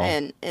Well,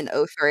 in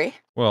 03.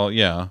 well,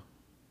 yeah.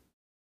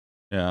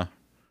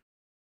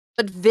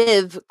 But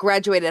Viv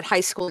graduated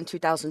high school in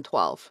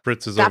 2012.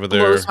 Fritz is that over there.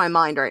 blows my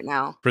mind right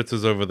now. Fritz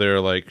is over there,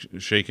 like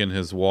shaking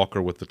his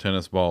walker with the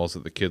tennis balls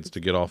at the kids to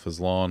get off his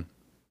lawn.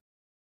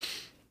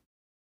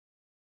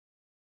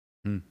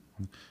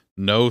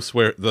 No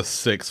swear. The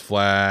Six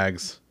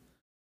Flags.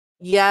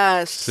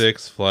 Yes.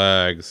 Six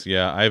Flags.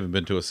 Yeah, I haven't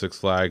been to a Six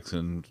Flags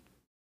in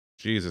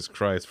Jesus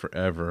Christ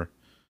forever.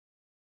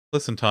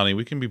 Listen, Tawny,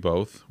 we can be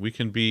both. We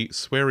can be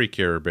sweary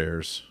Care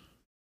Bears.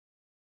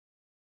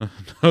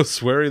 No,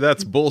 sweary,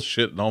 that's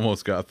bullshit, and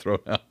almost got thrown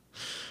out.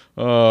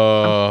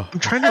 I'm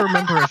trying to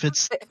remember if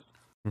it's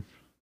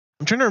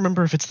I'm trying to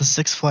remember if it's the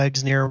Six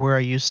Flags near where I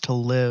used to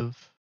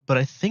live, but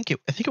I think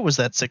it was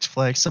that Six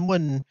Flags.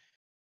 Someone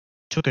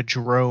took a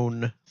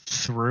drone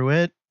through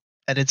it,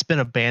 and it's been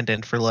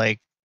abandoned for like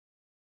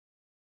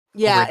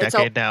over Yeah, a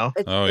decade now.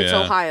 Oh, it's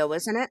yeah. Ohio,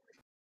 isn't it?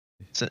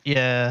 So,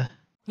 yeah.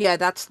 Yeah,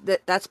 that's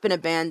been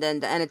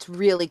abandoned, and it's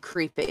really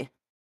creepy.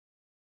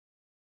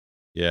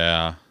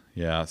 Yeah,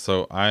 yeah.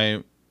 So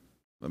I'm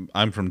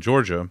from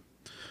Georgia,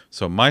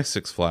 so my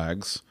Six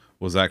Flags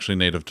was actually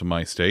native to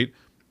my state.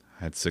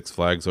 I had Six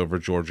Flags over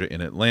Georgia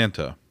in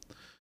Atlanta,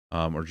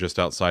 or just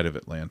outside of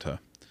Atlanta,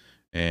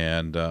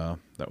 and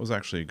that was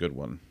actually a good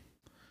one.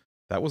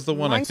 That was the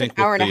one I Mine's an think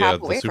hour with and a half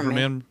the away from me.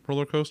 Superman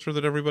roller coaster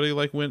that everybody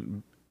like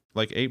went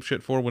like ape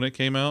shit for when it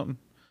came out.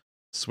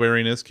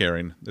 Swearing is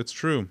caring. It's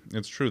true.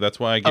 It's true. That's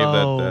why I gave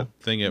that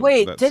thing at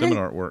Wait, that didn't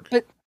seminar at work.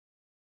 but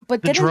the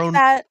didn't drone,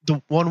 that?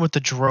 the one with the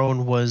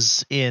drone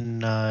was in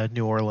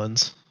New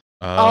Orleans.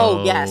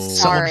 Oh, yes,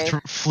 Someone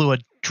sorry. flew a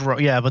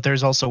drone. Yeah, but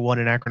there's also one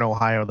in Akron,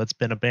 Ohio that's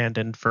been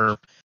abandoned for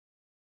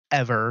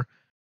ever,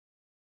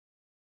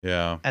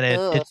 Yeah. and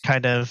Ugh. it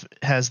kind of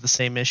has the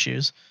same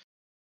issues.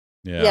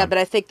 Yeah, but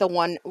I think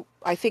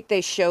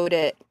they showed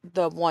it,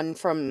 the one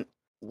from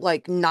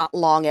like not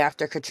long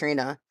after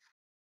Katrina,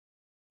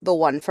 the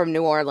one from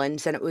New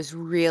Orleans, and it was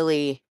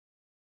really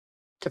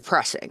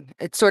depressing.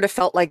 It sort of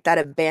felt like that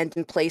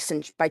abandoned place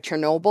by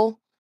Chernobyl.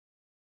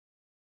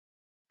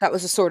 That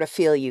was the sort of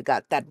feel you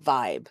got, that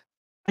vibe.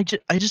 I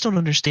just don't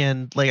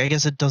understand. Like, I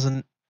guess it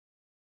doesn't.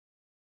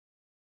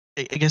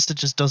 I guess it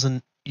just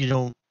doesn't. You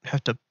don't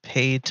have to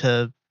pay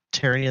to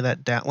tear any of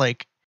that down.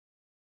 Like,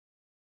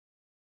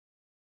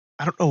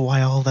 I don't know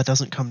why all of that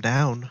doesn't come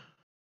down.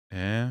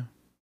 Yeah.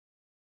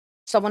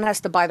 Someone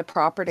has to buy the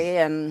property,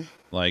 and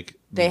Like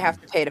they have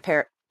to pay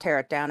to tear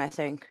it down, I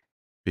think.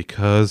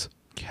 Because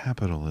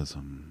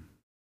capitalism.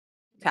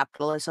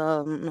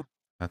 Capitalism.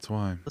 That's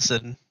why.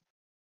 Listen.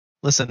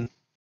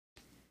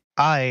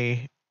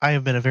 I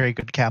have been a very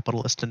good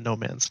capitalist in No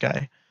Man's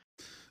Sky.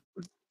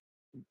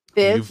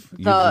 Viv,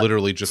 You've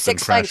literally just been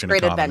Six Flags crashing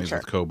Great economies Adventure.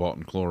 with cobalt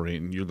and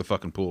chlorine. You're the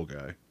fucking pool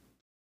guy.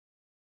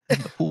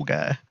 I'm the pool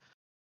guy.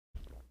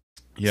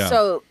 Yeah.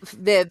 So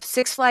the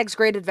Six Flags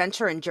Great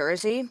Adventure in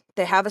Jersey,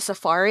 they have a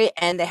safari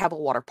and they have a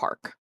water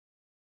park.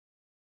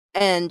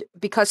 And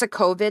because of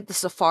COVID, the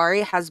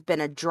safari has been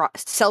a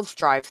self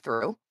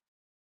drive-through.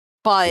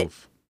 But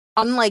Oof.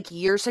 unlike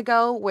years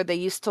ago, where they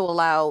used to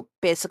allow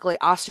basically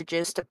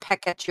ostriches to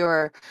peck at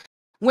your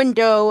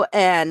window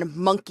and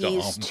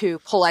monkeys Dumb. to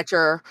pull at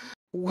your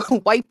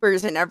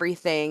wipers and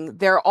everything,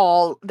 they're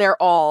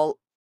all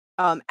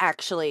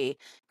actually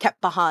kept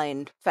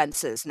behind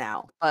fences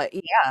now. But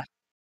yeah.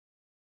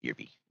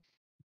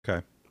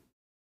 Okay.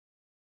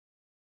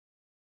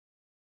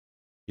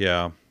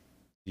 Yeah.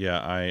 Yeah,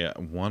 I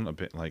won a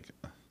bit like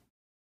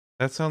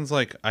that sounds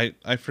like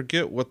I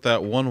forget what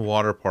that one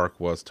water park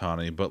was,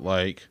 Tawny, but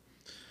like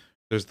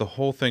there's the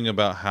whole thing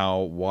about how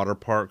water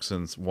parks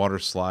and water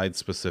slides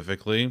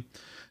specifically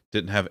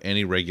didn't have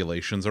any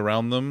regulations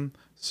around them.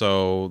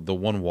 So the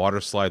one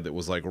water slide that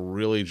was like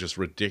really just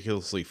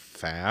ridiculously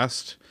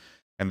fast,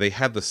 and they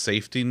had the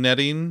safety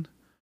netting,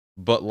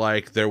 but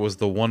like there was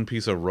the one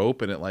piece of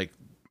rope and it like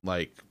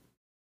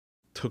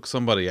took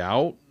somebody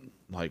out.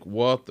 Like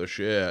what the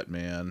shit,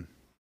 man.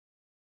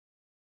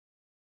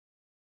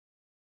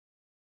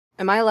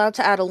 Am I allowed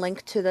to add a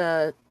link to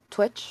the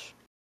Twitch?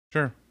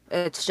 Sure.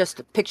 It's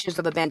just pictures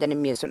of abandoned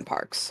amusement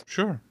parks.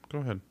 Sure. Go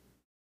ahead.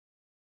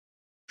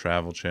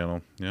 Travel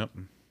Channel. Yep.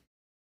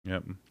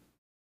 Yep.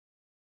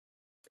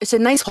 It's a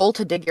nice hole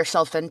to dig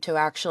yourself into,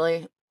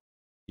 actually.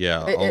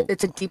 Yeah.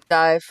 It's a deep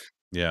dive.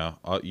 Yeah.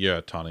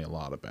 Yeah, Tawny, a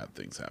lot of bad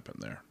things happen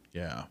there.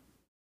 Yeah.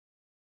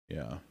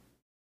 Yeah.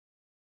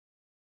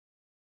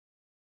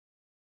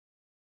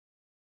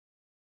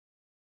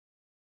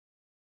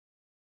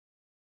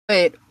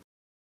 Wait.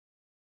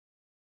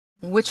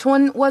 Which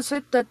one was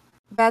it that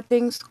bad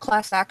things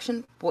class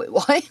action? Wait,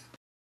 what?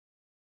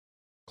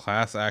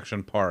 Class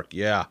Action Park.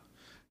 Yeah.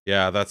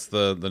 Yeah, that's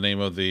the name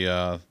of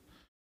the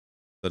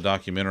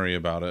documentary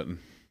about it.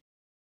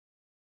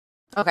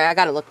 Okay, I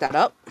gotta look that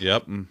up.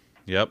 Yep.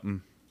 Yep.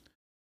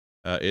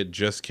 It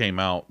just came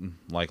out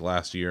like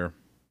last year.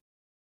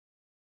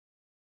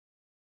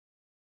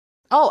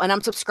 Oh, and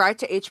I'm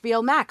subscribed to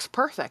HBO Max.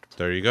 Perfect.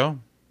 There you go.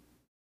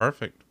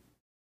 Perfect.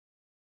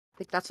 I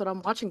think that's what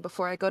I'm watching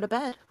before I go to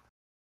bed.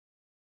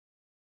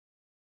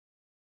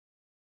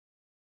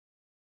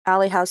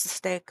 Allie, how's the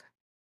steak?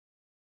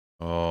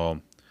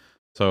 Oh,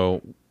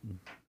 so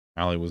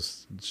Allie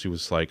was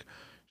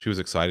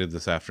excited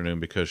this afternoon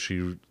because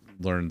she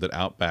learned that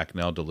Outback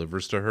now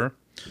delivers to her,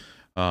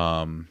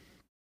 and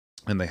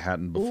they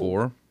hadn't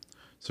before. Ooh.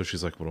 So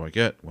she's like, "What do I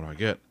get? What do I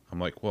get?" I'm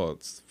like, "Well,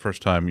 it's the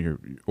first time you're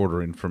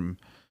ordering from."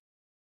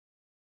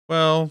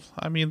 Well,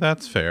 I mean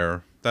that's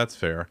fair. That's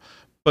fair,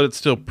 but it's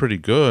still pretty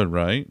good,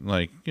 right?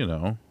 Like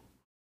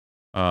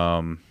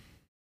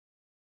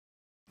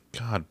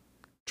God,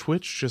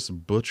 Twitch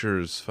just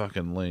butchers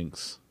fucking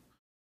links.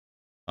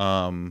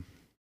 But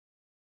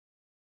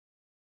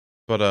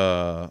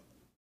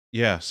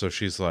yeah, so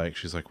she's like,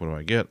 what do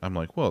I get? I'm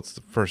like, well, it's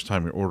the first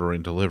time you're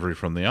ordering delivery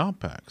from the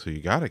Outback, so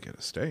you got to get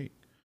a steak.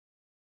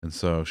 And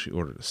so she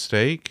ordered a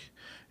steak,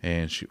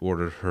 and she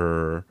ordered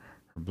her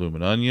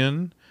bloomin'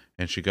 onion,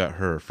 and she got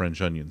her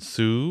French onion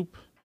soup,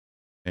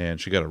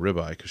 and she got a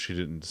ribeye because she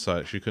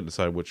couldn't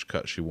decide which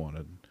cut she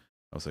wanted.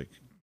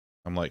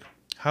 I'm like,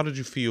 how did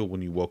you feel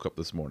when you woke up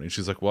this morning?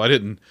 She's like, well, I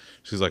didn't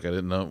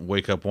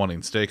wake up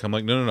wanting steak. I'm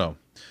like, no.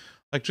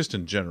 Like, just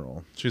in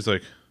general. She's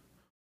like,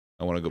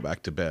 I want to go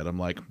back to bed. I'm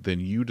like, then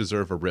you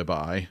deserve a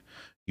ribeye.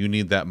 You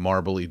need that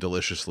marbly,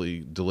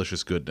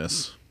 delicious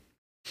goodness.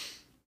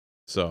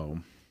 So,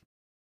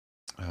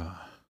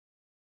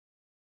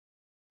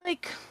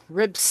 Like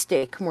rib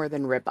steak more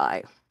than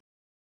ribeye.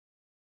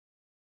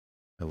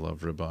 I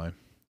love ribeye.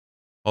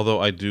 Although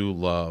I do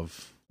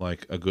love,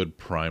 like, a good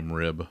prime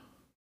rib.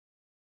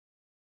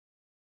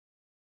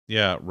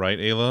 Yeah, right,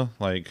 Ayla?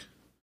 Like,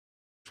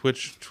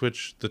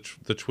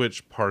 the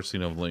Twitch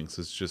parsing of links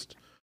is just...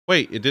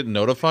 Wait, it didn't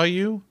notify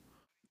you?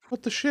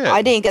 What the shit?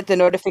 I didn't get the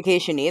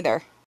notification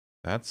either.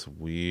 That's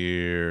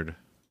weird.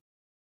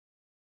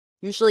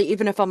 Usually,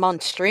 even if I'm on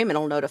stream,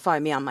 it'll notify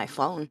me on my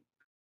phone.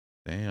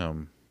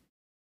 Damn.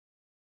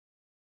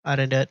 I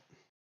did it.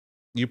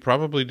 You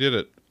probably did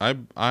it. I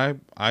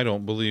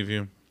don't believe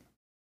you.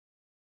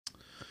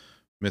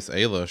 Miss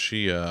Ayla,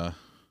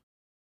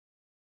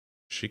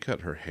 she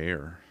cut her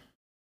hair.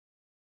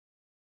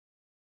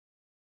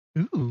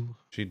 Ooh.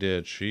 She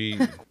did.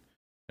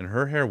 And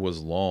her hair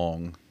was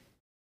long.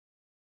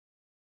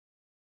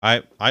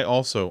 I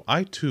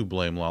too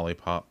blame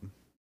Lollipop.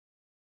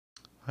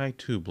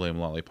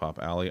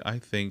 Allie. I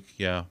think,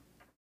 yeah.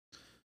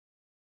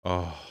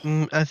 Oh.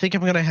 I think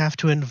I'm gonna have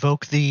to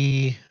invoke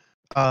the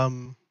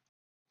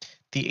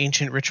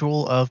ancient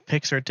ritual of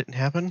pics or it didn't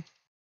happen.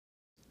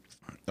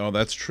 Oh,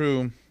 that's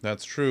true.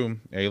 That's true.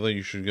 Ayla,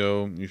 you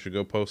should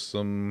go post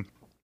some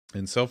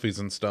in selfies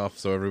and stuff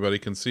so everybody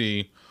can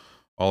see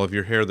all of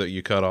your hair that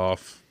you cut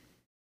off.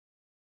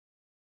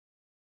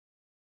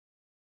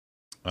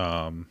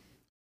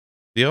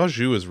 The au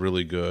jus is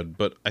really good,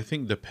 but I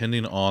think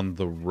depending on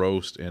the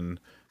roast and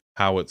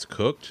how it's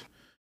cooked,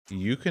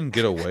 you can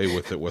get away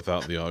with it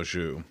without the au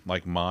jus.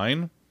 Like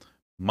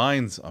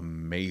mine's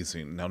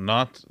amazing.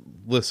 Now,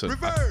 listen.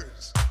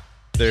 Reverse.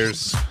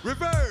 There's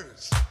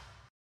Reverse.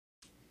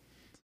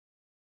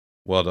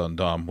 Well done,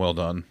 Dom. Well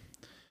done.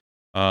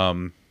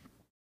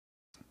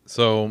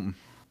 So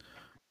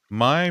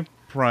my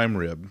prime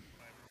rib,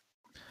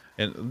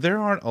 and there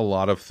aren't a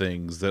lot of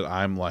things that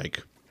I'm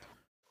like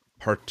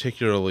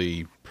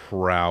particularly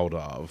proud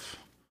of.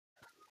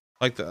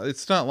 Like,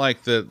 it's not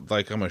like that,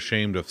 like, I'm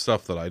ashamed of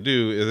stuff that I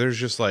do. There's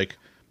just, like,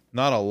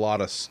 not a lot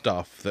of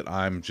stuff that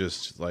I'm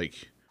just,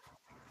 like,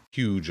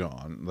 huge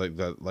on. Like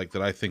that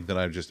I think that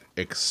I just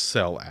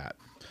excel at.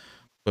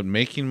 But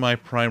making my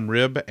prime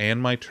rib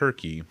and my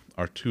turkey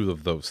are two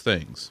of those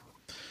things.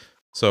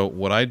 So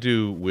what I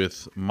do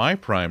with my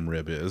prime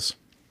rib is,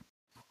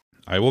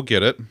 I will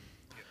get it,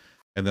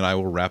 and then I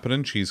will wrap it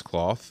in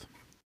cheesecloth,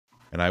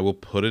 and I will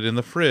put it in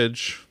the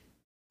fridge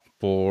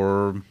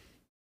for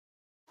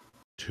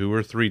 2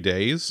 or 3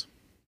 days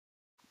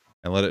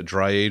and let it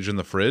dry age in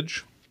the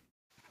fridge.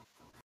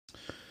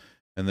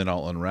 And then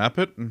I'll unwrap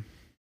it.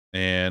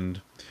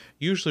 And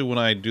usually when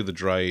I do the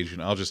dry aging,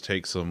 I'll just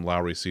take some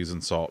Lowry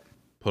seasoned salt,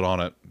 put on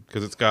it,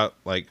 because it's got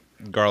like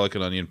garlic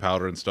and onion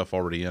powder and stuff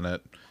already in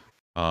it.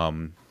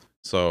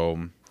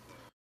 So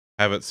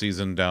have it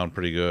seasoned down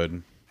pretty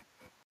good.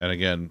 And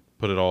again,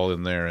 put it all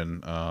in there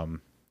and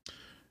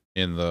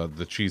in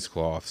the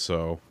cheesecloth.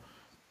 So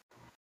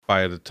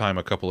by the time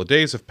a couple of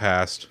days have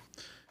passed,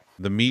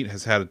 the meat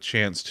has had a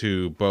chance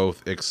to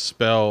both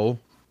expel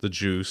the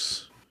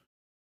juice,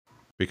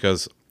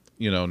 because,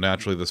 you know,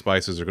 naturally the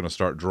spices are going to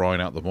start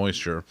drawing out the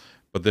moisture,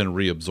 but then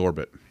reabsorb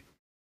it.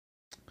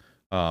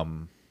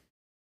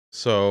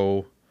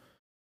 So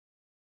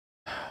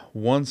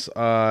once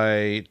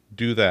I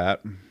do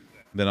that,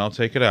 then I'll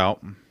take it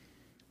out,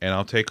 and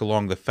I'll take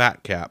along the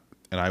fat cap,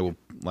 and I will,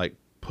 like,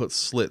 put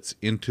slits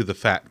into the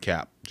fat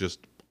cap,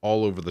 just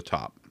all over the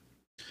top.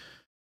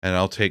 And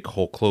I'll take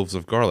whole cloves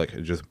of garlic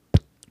and just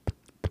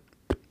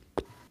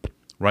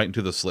right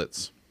into the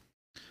slits.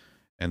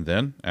 And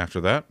then, after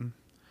that,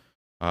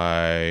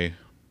 I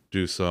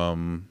do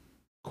some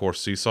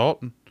coarse sea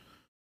salt.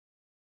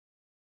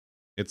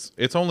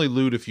 It's only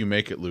lewd if you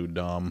make it lewd,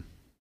 Dom.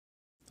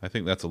 I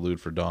think that's a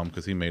lewd for Dom,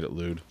 because he made it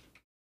lewd.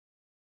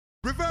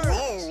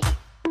 Reverse.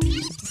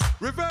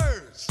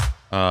 Reverse.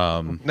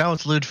 Now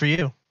it's lewd for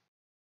you.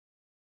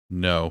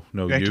 No,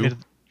 you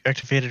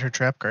Activated her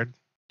trap card.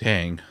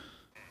 dang.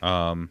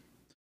 But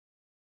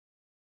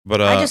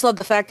I just love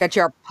the fact that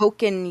you're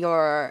poking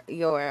your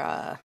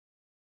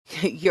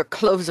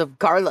cloves of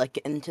garlic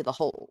into the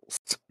holes.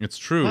 it's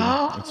true.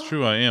 It's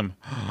true. I am.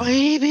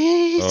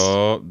 Babies.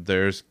 Oh,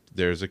 there's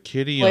a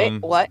kitty Wait,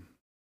 on. what?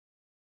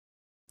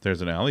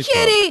 There's an alley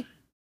Kitty! pup.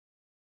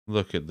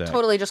 Look at that.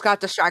 Totally just got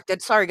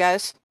distracted. Sorry,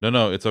 guys.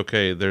 No, it's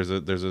okay. There's a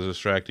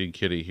distracting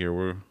kitty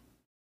here.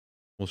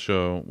 We'll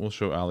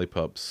show alley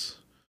pup's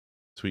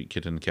sweet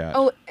kitten cat.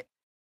 Oh,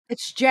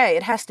 It's Jay.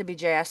 It has to be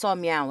Jay. I saw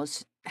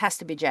meows. It has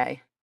to be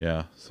Jay.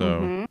 Yeah.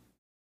 So Mhm.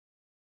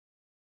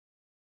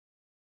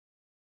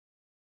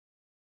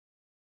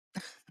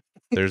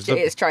 there's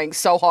Jay is trying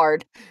so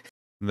hard.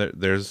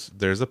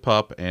 there's a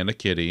pup and a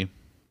kitty,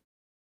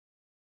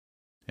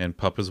 and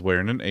pup is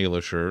wearing an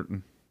Ayla shirt.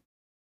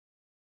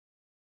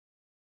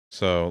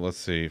 So let's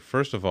see.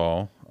 First of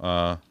all,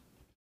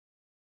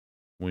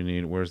 we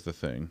need. Where's the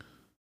thing?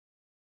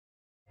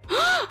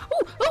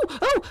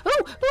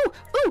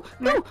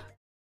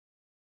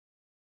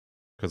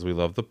 Because we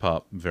love the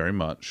pup very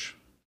much,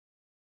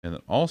 and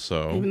then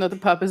also, Even though the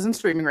pup isn't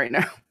streaming right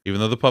now. even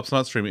though the pup's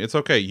not streaming, it's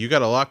okay. You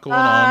got a lot going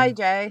Hi, on.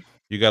 Jay.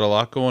 You got a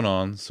lot going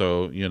on,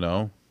 so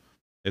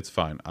it's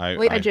fine.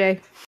 Wait,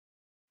 Jay.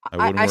 I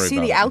wouldn't worry see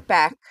about the it.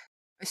 Outback.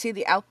 I see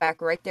the Outback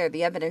right there.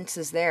 The evidence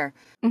is there.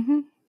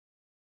 Mm-hmm.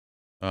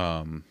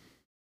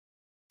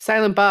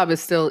 Silent Bob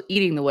is still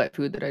eating the wet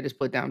food that I just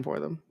put down for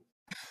them.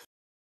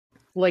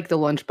 Like the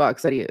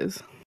lunchbox that he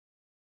is.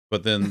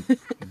 But then,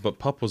 but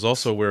Pup was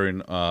also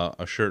wearing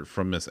a shirt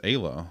from Miss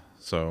Ayla.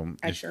 So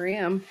I sure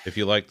am. If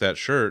you like that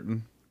shirt,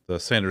 the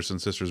Sanderson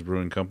Sisters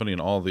Brewing Company and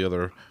all the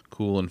other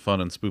cool and fun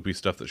and spoopy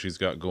stuff that she's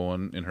got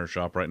going in her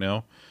shop right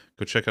now,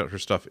 go check out her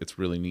stuff. It's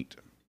really neat.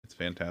 It's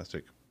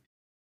fantastic.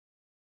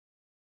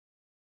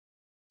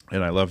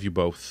 And I love you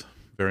both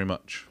very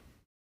much.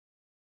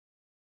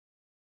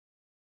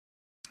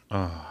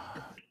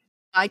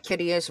 My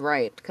kitty is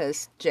right,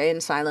 because Jay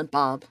and Silent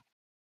Bob,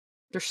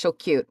 they're so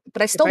cute.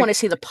 But I still want to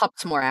see the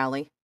pups more,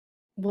 Allie.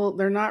 Well,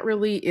 they're not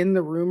really in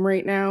the room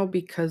right now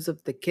because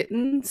of the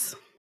kittens.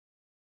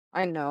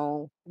 I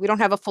know. We don't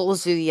have a full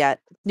zoo yet.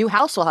 New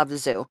house will have a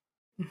zoo.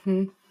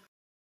 Mm-hmm.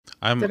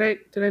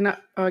 Did I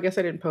not? Oh, I guess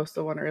I didn't post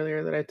the one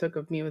earlier that I took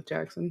of me with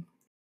Jackson.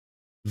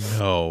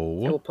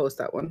 No. I will post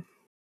that one.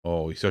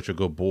 Oh, he's such a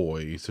good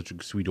boy. He's such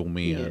a sweet old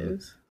man. He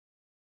is.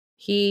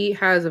 He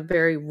has a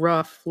very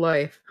rough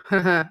life.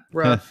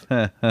 Rough.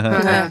 That's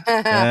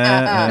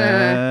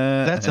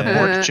a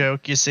pork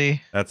joke, you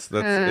see. It's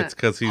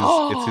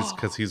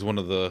because he's one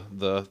of the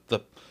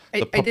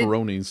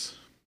pepperonis.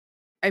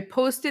 I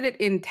posted it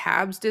in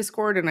Tab's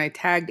Discord and I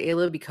tagged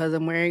Ayla because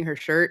I'm wearing her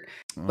shirt,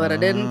 but I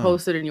didn't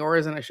post it in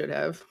yours and I should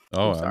have.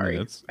 Oh, I'm sorry. I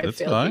mean, it's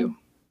failed fine. you.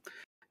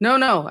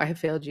 No, I have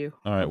failed you.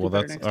 All right, well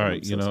that's all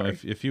right.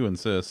 If you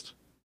insist.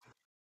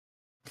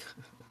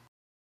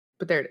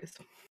 But there it is.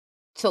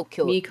 So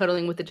cute. Me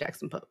cuddling with the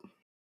Jackson pup.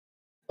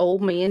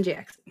 Old man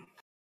Jackson.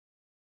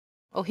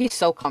 Oh, he's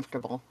so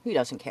comfortable. He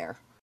doesn't care.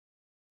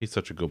 He's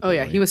such a good boy. Oh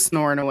yeah, he was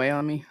snoring away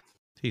on me.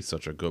 He's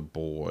such a good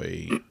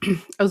boy.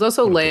 I was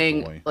also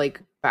laying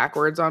like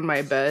backwards on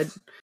my bed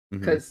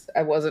because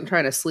I wasn't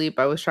trying to sleep.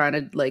 I was trying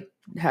to like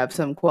have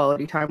some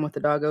quality time with the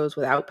doggos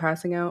without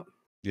passing out.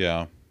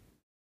 Yeah.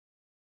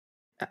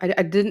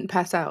 I didn't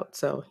pass out,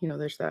 so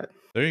there's that.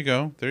 There you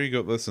go.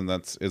 Listen,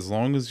 that's as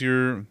long as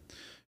you're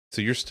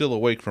still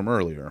awake from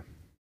earlier.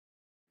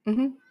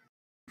 Mm-hmm.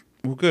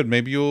 Well, good.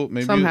 Maybe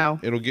somehow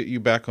it'll get you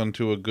back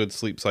onto a good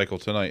sleep cycle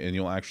tonight, and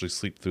you'll actually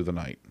sleep through the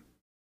night.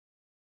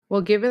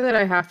 Well, given that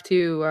I have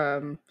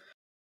to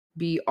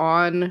be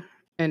on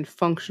and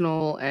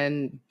functional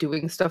and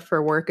doing stuff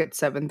for work at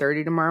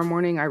 7:30 tomorrow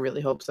morning, I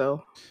really hope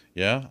so.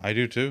 Yeah, I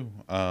do too.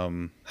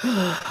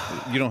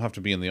 You don't have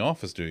to be in the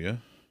office, do you?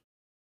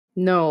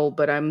 No,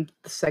 but I'm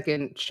the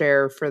second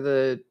chair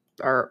for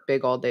our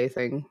big all day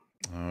thing.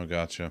 Oh,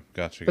 gotcha.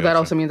 But that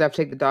also means I have to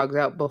take the dogs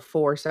out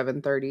before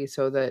 7:30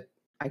 so that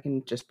I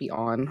can just be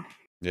on.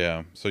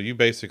 Yeah, so you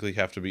basically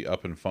have to be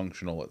up and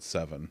functional at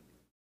 7.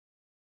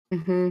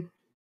 Mm-hmm.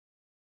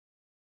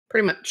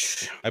 Pretty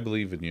much. I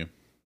believe in you.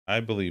 I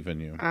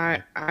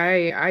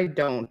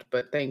don't,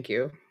 but thank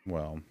you.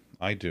 Well,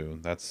 I do.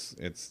 It's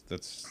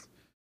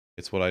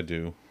what I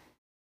do.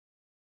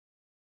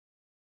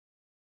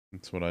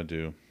 It's what I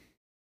do.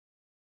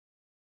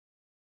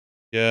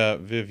 Yeah,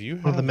 Viv, you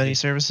have One of the many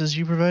services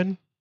you provide.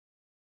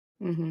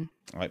 Mm-hmm.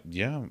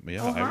 Yeah,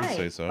 oh, I would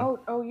say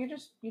so. Oh, you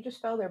just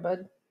fell there,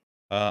 bud.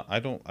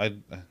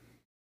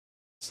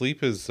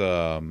 Sleep is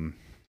so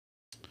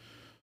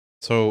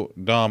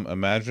Dom,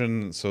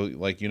 imagine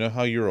like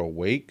how you're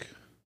awake?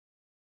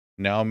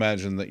 Now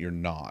imagine that you're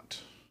not.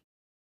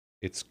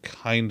 It's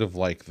kind of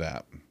like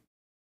that.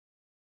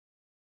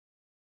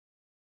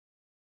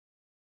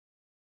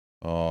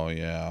 Oh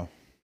yeah.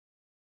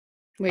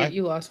 Wait,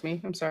 you lost me.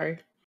 I'm sorry.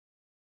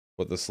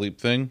 What, the sleep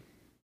thing?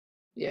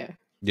 Yeah.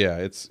 Yeah,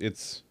 it's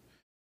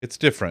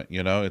different,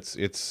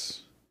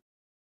 it's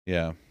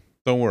yeah.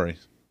 Don't worry.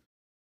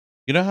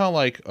 You know how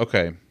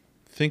okay,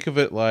 think of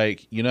it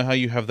like, how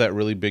you have that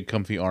really big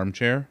comfy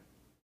armchair?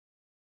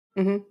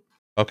 Mm-hmm.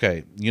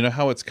 Okay, you know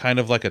how it's kind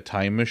of like a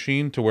time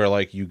machine to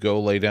where you go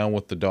lay down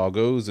with the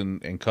doggos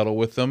and cuddle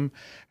with them,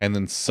 and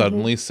then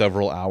suddenly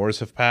several hours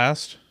have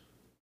passed?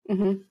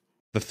 Mm-hmm.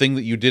 The thing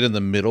that you did in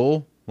the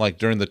middle,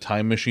 during the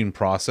time machine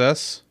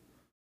process,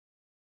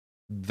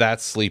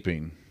 that's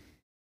sleeping.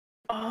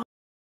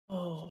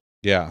 Oh.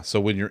 Yeah,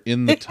 so when you're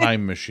in the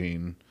time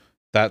machine,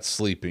 that's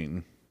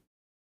sleeping.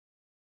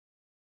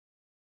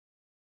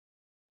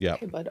 Yeah.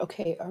 Okay, bud.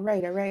 Okay. All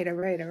right.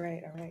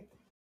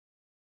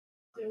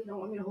 You don't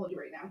want me to hold you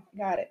right now.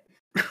 Got it.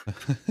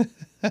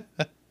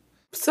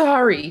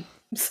 Sorry.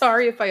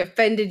 Sorry if I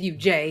offended you,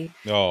 Jay.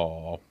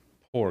 Oh,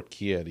 poor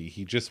kitty.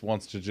 He just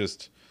wants to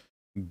just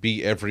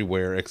be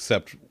everywhere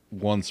except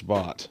one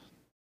spot.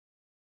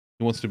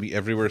 He wants to be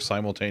everywhere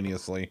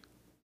simultaneously.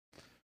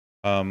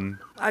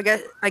 I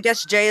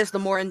guess Jay is the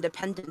more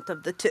independent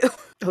of the two.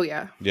 Oh,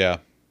 yeah. Yeah.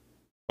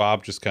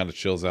 Bob just kind of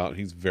chills out.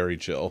 He's very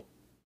chill.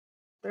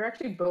 They're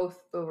actually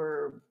both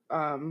over.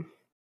 Oh,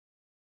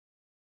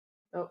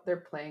 they're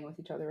playing with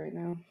each other right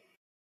now.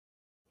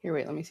 Here,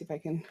 wait. Let me see if I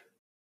can.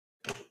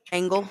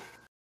 Angle.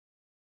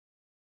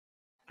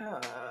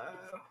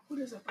 What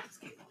is up with this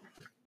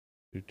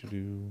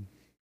game?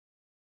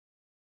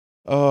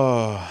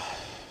 Oh,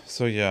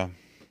 so yeah.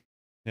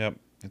 Yep.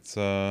 It's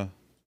I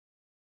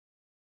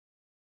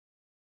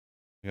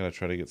gotta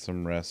try to get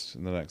some rest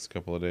in the next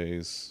couple of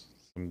days.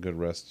 Some good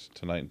rest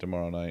tonight and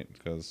tomorrow night,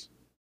 because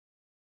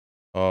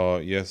oh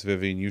yes,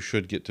 Vivian, you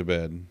should get to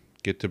bed.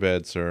 Get to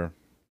bed, sir.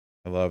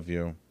 I love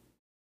you.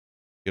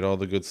 Get all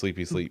the good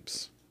sleepy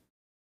sleeps.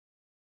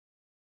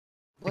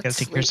 I gotta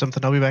take care of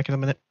something. I'll be back in a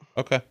minute.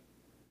 Okay.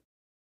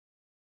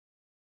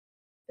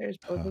 There's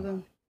both of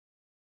them.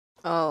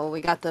 Oh,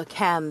 we got the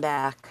cam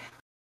back.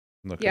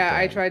 Look Yeah, at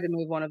I that. tried to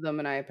move one of them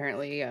and I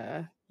apparently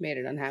made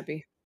it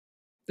unhappy.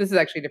 This is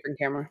actually a different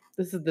camera.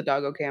 This is the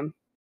doggo cam.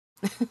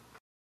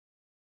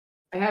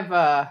 I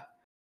have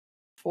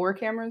 4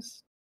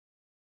 cameras.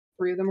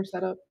 3 of them are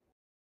set up.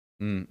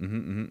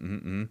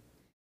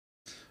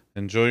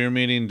 Enjoy your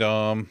meeting,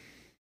 Dom.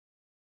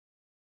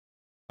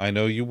 I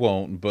know you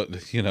won't,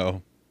 but you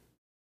know.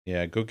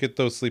 Yeah, go get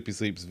those sleepy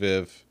sleeps,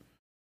 Viv.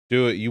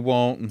 Do it, you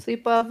won't.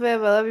 Sleep off,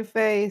 Viv. I love your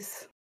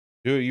face.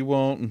 Do it, you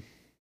won't.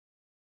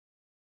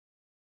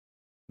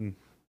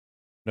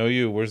 No,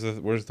 you. Where's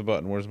the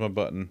button? Where's my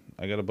button?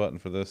 I got a button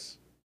for this.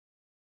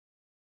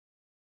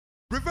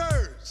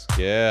 Reverse.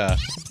 Yeah.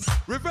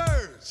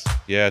 Reverse.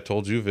 Yeah, I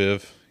told you,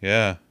 Viv.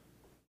 Yeah.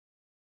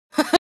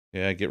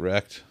 Yeah, get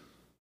wrecked.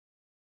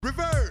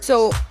 Reverse.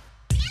 So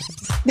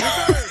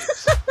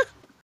Reverse.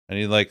 I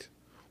need like,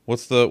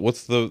 what's the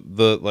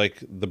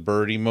like the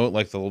bird emote,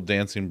 like the little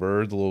dancing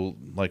bird, the little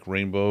like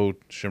rainbow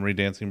shimmery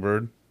dancing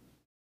bird.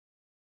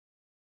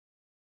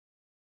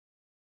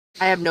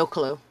 I have no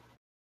clue.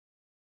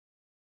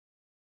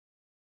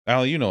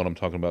 Al, you know what I'm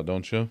talking about,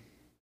 don't you?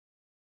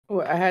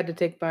 Oh, I had to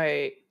take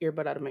my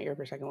earbud out of my ear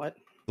for a second. What?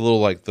 The little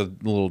like the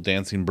little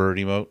dancing bird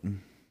emote.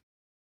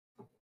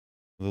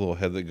 The little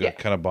head that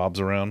kind of bobs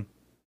around.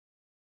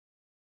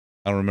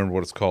 I don't remember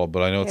what it's called,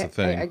 but I know it's a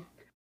thing.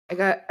 I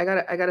got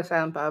a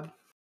silent Bob.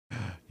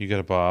 You got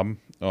a Bob?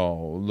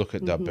 Oh, look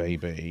at that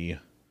baby.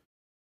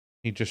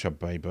 He's just a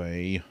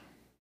baby.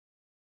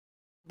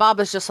 Bob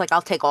is just like,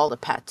 I'll take all the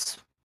pets.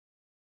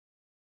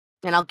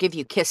 And I'll give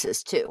you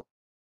kisses too.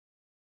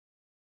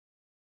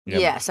 Yeah,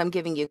 yes, I'm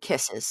giving you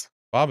kisses.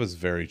 Bob is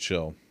very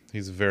chill.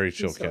 He's a very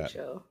chill cat. So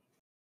chill.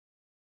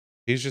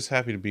 He's just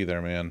happy to be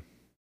there, man.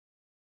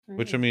 Right.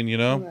 Which, I mean, you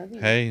know,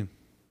 hey.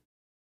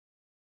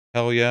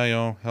 Hell yeah,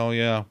 yo. Hell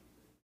yeah.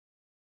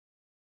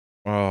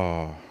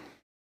 Oh.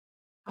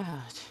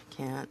 Oh,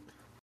 can't.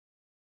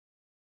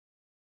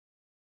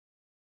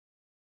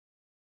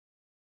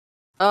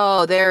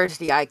 Oh, there's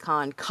the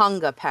icon.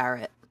 Conga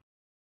parrot.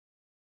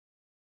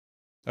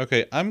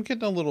 Okay, I'm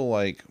getting a little,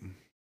 like...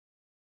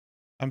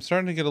 I'm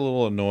starting to get a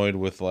little annoyed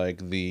with, like,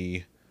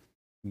 the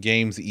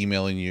games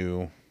emailing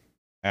you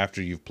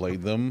after you've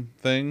played them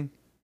thing.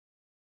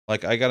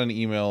 Like, I got an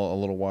email a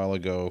little while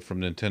ago from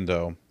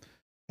Nintendo.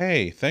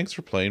 Hey, thanks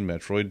for playing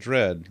Metroid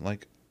Dread.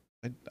 Like,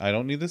 I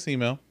don't need this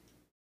email.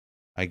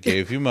 I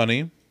gave you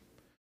money.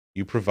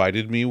 You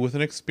provided me with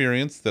an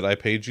experience that I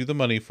paid you the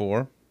money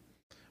for.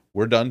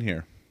 We're done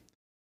here.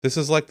 This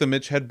is like the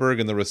Mitch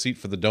Hedberg and the receipt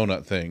for the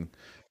donut thing.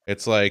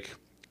 It's like,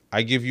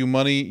 I give you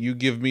money, you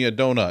give me a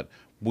donut.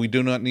 We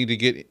do not need to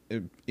get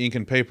ink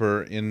and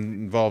paper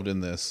involved in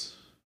this.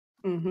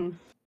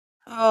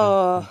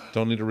 Oh.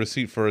 Don't need a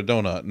receipt for a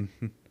donut. I'm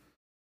going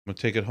to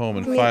take it home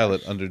and file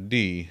it under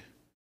D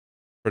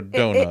for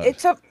donut.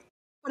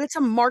 But it's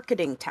a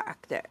marketing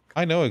tactic.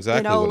 I know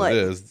exactly what it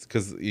is,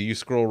 because you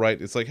scroll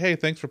right. It's like, hey,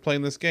 thanks for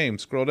playing this game.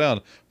 Scroll down.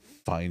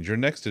 Find your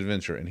next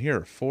adventure. And here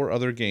are 4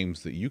 other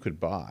games that you could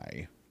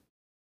buy.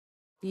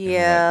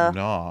 Yeah. Like,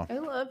 nah. I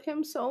love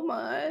him so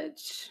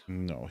much.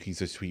 No,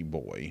 he's a sweet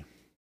boy.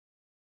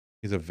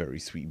 He's a very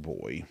sweet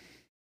boy.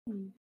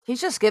 He's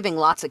just giving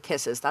lots of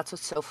kisses. That's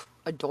what's so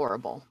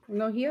adorable.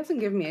 No, he hasn't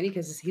given me any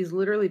kisses. He's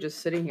literally just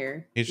sitting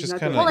here. He's just not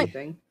kind doing of.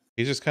 anything.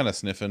 He's just kind of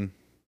sniffing.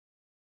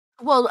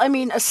 Well, I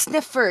mean, a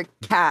sniffer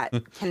cat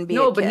can be.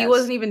 No, a but kiss. he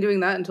wasn't even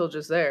doing that until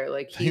just there.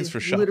 Like, Thanks for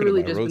he's shopping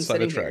literally at my just roadside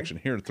been sitting attraction.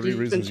 Here are 3 He's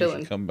reasons been you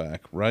should come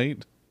back.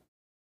 Right?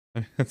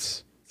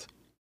 That's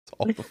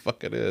all the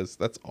fuck it is.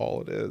 That's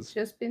all it is.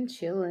 Just been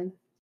chilling.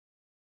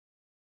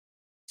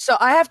 So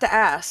I have to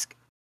ask.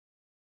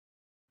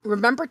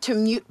 Remember to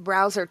mute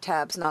browser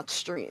tabs, not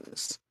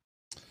streams.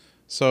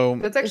 So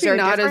that's actually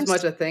not as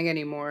much a thing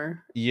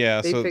anymore.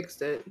 Yeah, they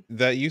fixed it.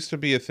 That used to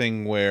be a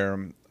thing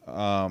where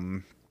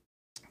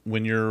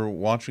when you're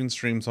watching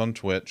streams on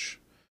Twitch,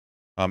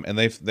 And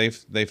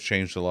they've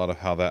changed a lot of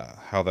how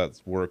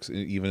that works,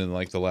 even in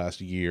like the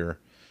last year.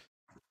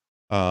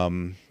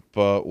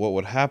 But what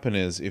would happen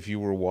is if you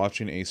were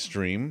watching a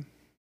stream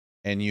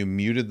and you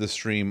muted the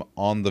stream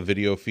on the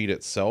video feed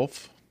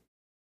itself,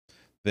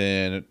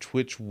 then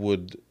Twitch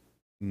would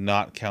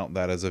not count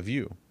that as a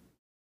view.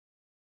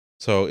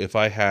 So if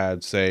I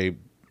had, say,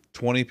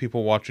 20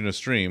 people watching a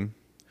stream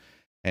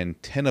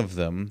and 10 of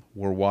them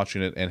were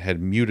watching it and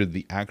had muted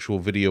the actual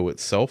video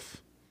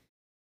itself,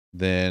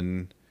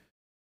 then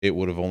it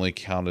would have only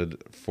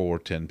counted for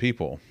 10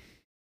 people.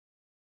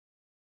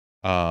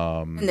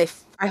 And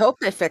I hope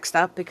they fixed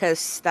that,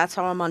 because that's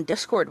how I'm on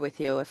Discord with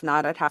you. If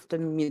not, I'd have to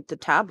mute the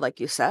tab like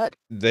you said.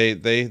 They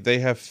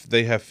have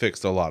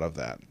fixed a lot of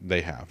that.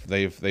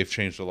 They've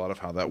changed a lot of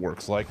how that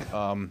works. Like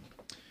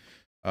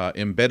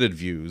embedded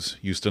views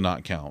used to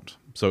not count.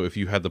 So if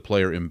you had the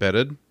player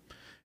embedded,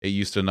 it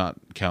used to not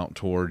count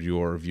toward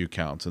your view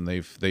counts, and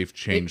they've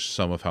changed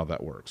some of how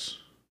that works.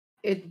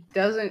 It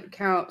doesn't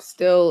count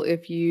still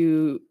if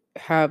you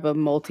have a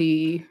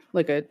multi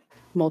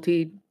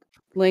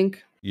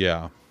link.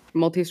 Yeah.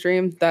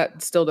 Multi-stream,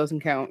 that still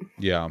doesn't count.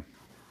 Yeah.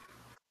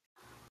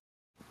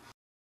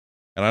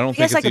 And I don't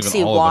guess think I it's could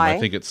even see all of them. why. I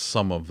think it's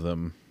some of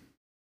them.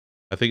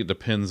 I think it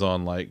depends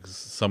on like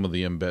some of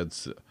the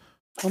embeds.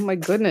 Oh my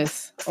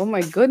goodness. Oh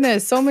my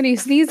goodness. So many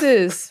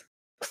sneezes.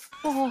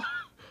 Oh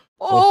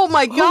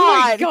my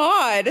god. Oh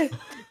my god.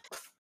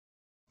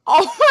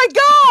 Oh my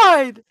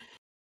god.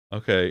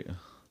 Okay.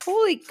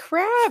 Holy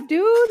crap,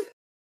 dude.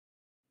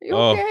 Are you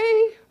Oh.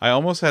 okay? I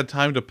almost had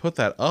time to put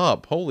that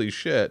up. Holy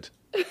shit.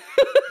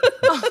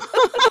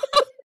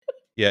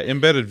 Yeah,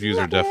 embedded views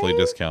are definitely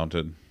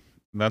discounted.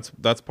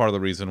 That's part of the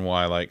reason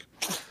why, like,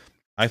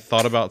 I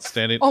thought about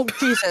standing. Oh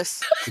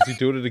Jesus! Is he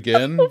doing it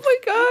again? Oh my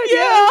god! Yeah.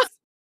 Yes.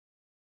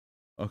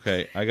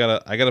 Okay, I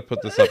gotta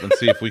put this up and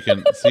see if we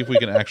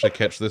can actually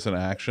catch this in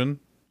action.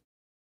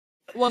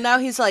 Well, now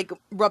he's like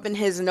rubbing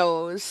his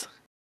nose.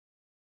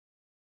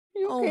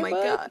 You Oh okay, my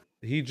bud? god!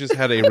 He just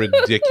had a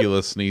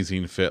ridiculous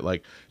sneezing fit,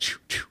 like.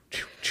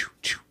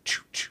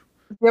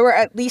 There were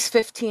at least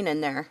 15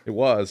 in there. It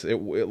was.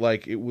 It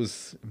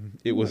was.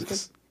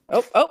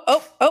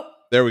 Oh.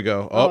 There we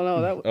go. Oh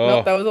no,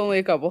 nope, that was only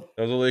a couple.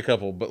 That was only a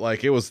couple, but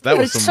like that was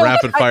some so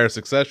rapid fire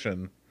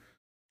succession.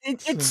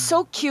 It's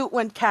so cute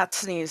when cats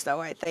sneeze,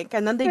 though, I think,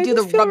 and then they I do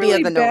the just feel rubby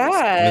really of the nose.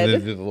 bad. And then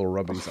they did the little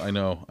rubbies. I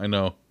know.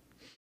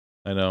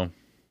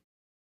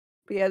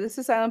 But yeah, this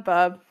is Silent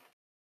Bob.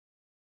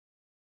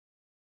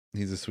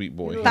 He's a sweet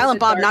boy.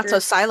 Silent Bob, not darker. so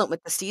silent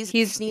with the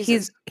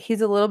sneezes.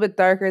 He's a little bit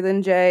darker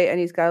than Jay, and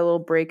he's got a little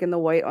break in the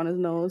white on his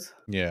nose.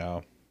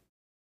 Yeah.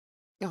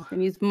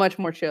 And he's much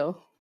more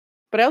chill.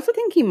 But I also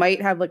think he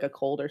might have like a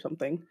cold or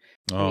something.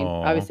 Oh. I mean,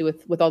 obviously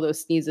with all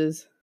those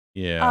sneezes.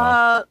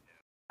 Yeah.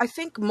 I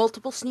think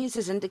multiple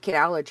sneezes indicate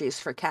allergies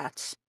for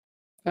cats.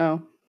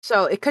 Oh.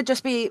 So it could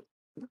just be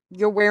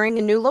you're wearing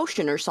a new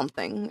lotion or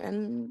something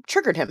and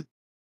triggered him.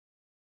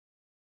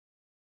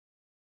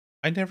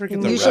 I never get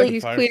And the usually rapid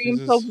he's fire cleaning sneezes.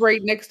 himself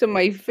right next to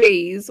my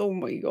face. Oh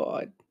my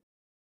god.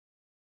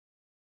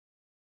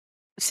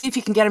 See if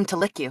you can get him to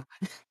lick you.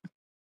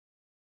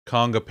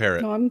 Conga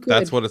parrot. No, I'm good.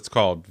 That's what it's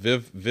called.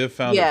 Viv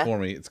found Yeah. it for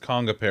me. It's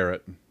conga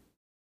parrot.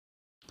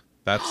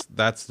 That's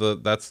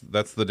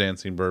the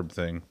dancing bird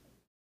thing.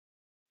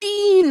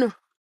 Bean!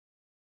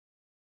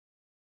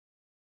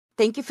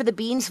 Thank you for the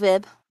beans,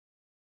 Vib.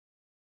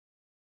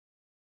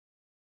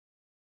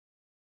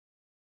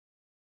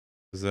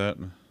 Is that?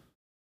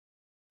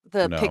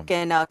 The No.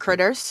 pickin'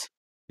 critters.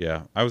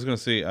 Yeah, I was gonna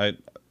say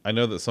I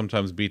know that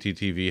sometimes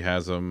BTTV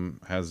has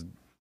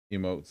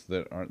emotes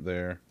that aren't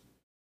there,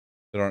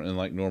 that aren't in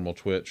like normal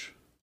Twitch.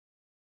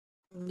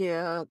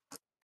 Yeah.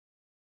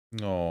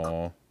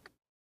 Aw.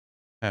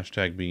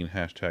 Hashtag bean,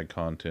 hashtag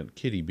content.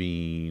 Kitty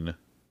bean.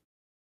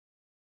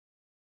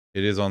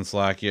 It is on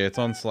Slack. Yeah, it's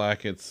on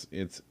Slack. It's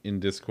in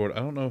Discord. I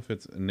don't know if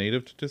it's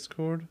native to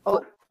Discord.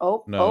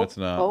 Oh. No, it's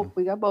not. Oh,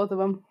 we got both of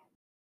them.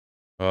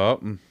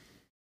 Oh.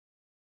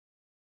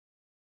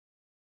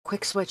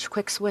 Quick switch,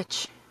 quick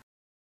switch.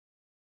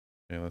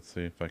 Okay, let's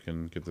see if I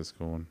can get this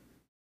going.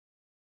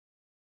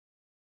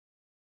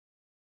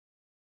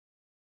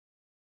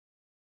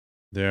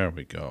 There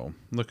we go.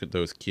 Look at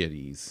those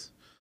kitties.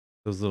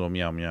 Those little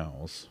meow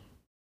meows.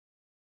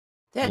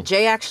 Yeah, Well-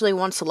 Jay actually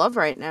wants love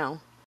right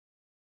now.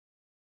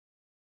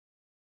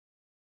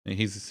 And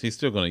he's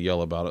still going to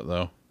yell about it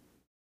though.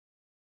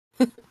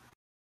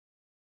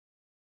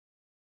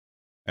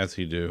 As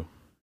he do.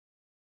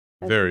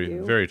 As Very, he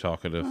do. very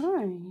talkative.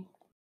 Hi.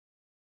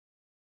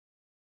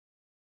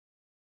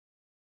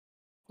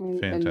 And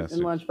Fantastic.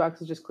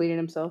 Lunchbox is just cleaning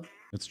himself.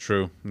 It's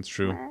true. It's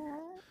true.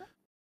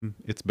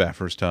 It's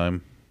Baffer's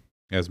time,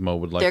 as Mo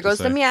would like There to goes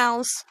say. the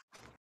meows.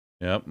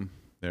 Yep.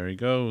 There he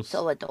goes.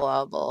 So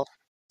adorable.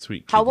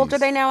 Sweet How old are kitties.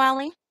 they now,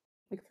 Allie?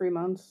 Like 3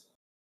 months.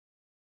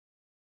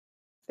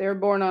 They were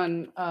born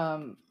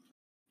on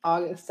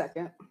August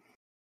 2nd.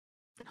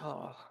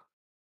 Oh.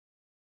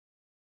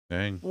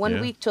 Dang. 1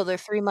 yeah. week till their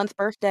 3-month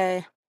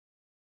birthday.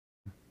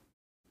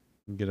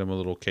 Get him a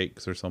little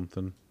cakes or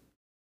something.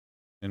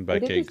 And I by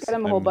did just cakes, get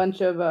him a whole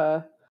bunch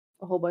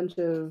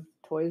of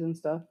toys and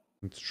stuff.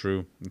 It's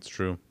true. It's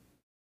true.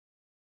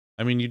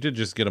 I mean, you did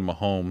just get them a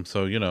home,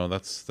 so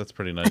that's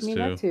pretty nice I mean,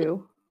 too. that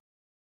too.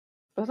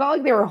 But it's not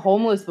like they were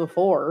homeless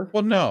before.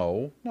 Well,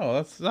 no,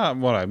 that's not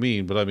what I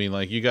mean. But I mean,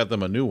 like, you got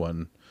them a new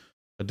one,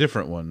 a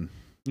different one.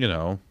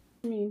 I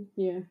mean,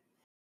 yeah.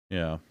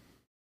 Yeah.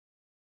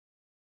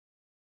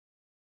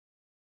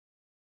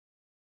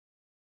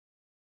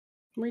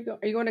 Where you go?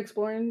 Are you going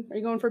exploring? Are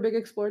you going for a big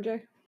explore,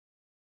 Jay?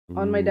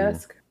 On my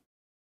desk,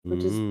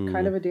 which is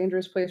kind of a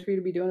dangerous place for you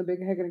to be doing a big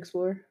heckin'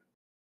 explore.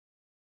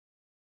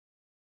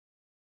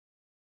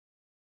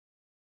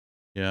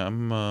 Yeah,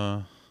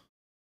 I'm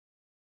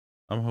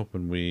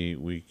hoping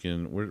we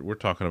can. We're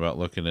talking about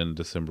looking in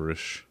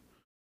Decemberish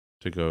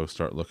to go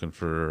start looking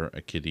for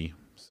a kitty.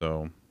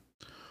 So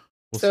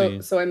we'll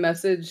see. So I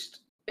messaged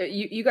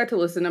you. You got to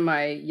listen to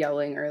my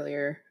yelling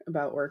earlier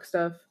about work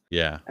stuff.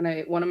 Yeah.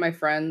 And one of my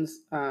friends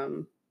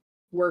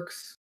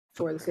works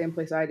for the same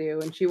place I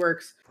do, and she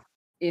works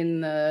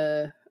in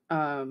the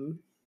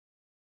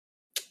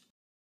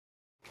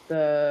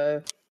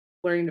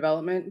learning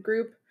development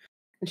group.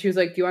 And she was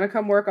like, "Do you want to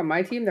come work on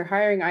my team? They're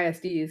hiring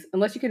ISDs,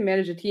 unless you can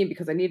manage a team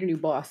because I need a new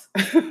boss."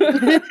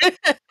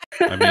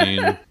 I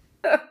mean,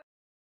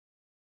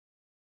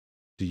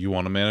 do you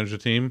want to manage a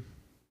team?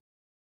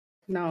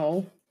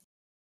 No.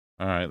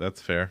 All right, that's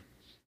fair.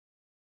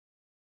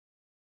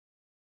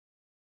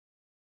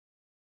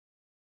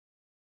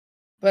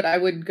 But I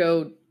would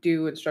go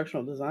do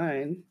instructional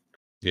design.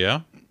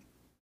 Yeah.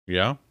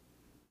 Yeah.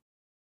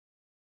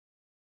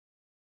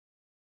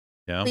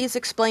 Yeah. Please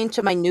explain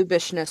to my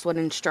noobishness what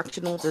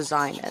instructional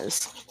design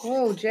is.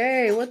 Whoa,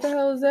 Jay, what the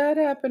hell is that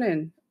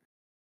happening?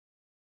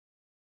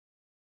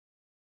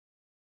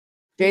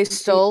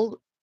 Is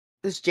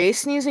Jay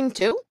sneezing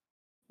too?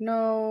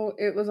 No,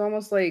 it was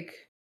almost like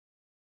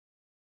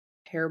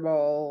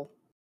hairball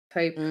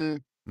type.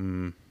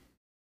 Mm.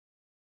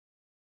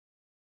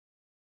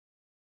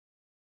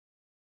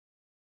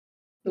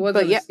 It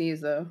wasn't a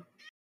sneeze though.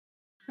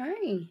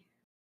 Hi.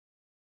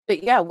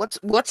 But yeah,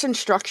 what's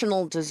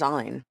instructional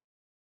design?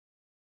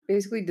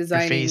 Basically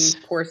designing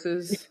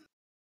courses.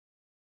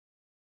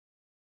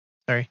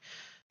 Sorry.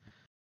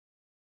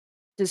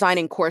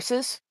 Designing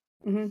courses?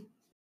 Mm-hmm.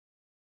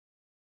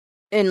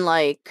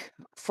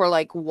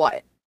 For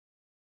what?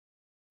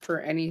 For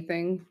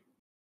anything.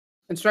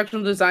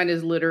 Instructional design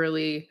is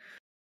literally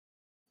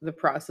the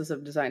process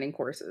of designing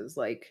courses,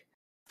 like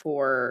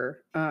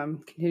for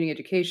continuing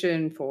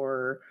education,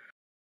 for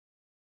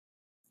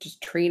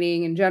just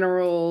training in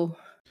general.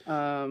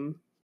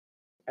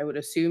 I would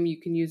assume you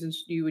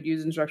would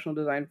use instructional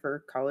design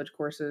for college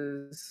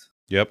courses.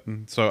 Yep.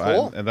 So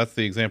Cool. and that's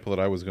the example that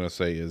I was going to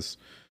say is,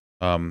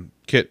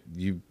 Kit,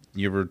 you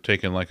ever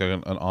taken like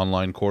an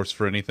online course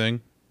for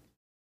anything?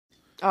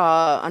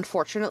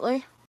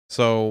 Unfortunately.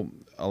 So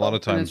a lot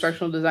of times, an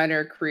instructional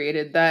designer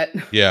created that.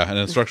 Yeah, an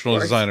instructional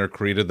designer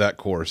created that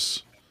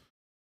course.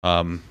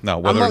 Now whether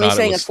I'm only or not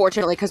saying it was,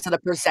 unfortunately because of the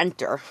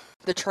presenter,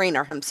 the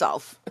trainer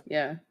himself.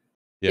 Yeah.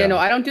 No,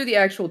 I don't do the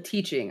actual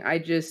teaching. I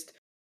just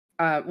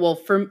well,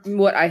 from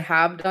what I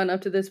have done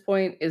up to this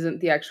point isn't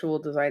the actual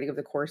designing of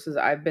the courses.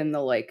 I've been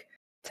the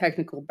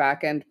technical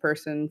back-end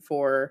person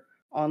for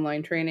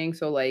online training.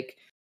 So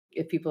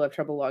if people have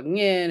trouble logging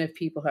in, if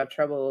people have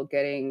trouble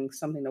getting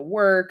something to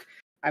work,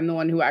 I'm the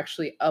one who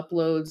actually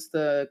uploads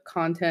the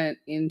content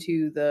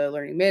into the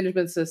learning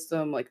management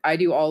system. Like I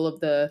do all of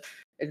the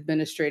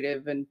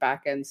administrative and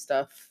back-end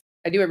stuff.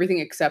 I do everything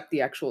except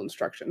the actual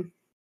instruction.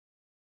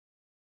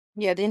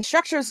 Yeah, the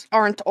instructors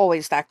aren't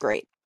always that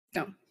great.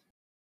 No.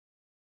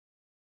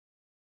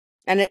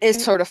 And it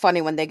is sort of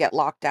funny when they get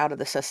locked out of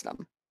the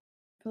system.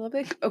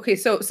 Okay,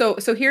 so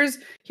here's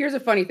a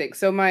funny thing.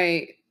 So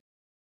my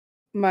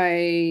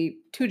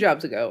 2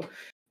 jobs ago,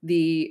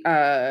 the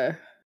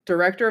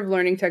director of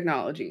learning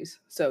technologies,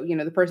 so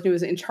the person who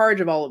was in charge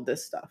of all of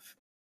this stuff,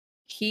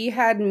 he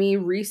had me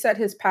reset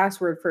his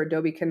password for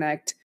Adobe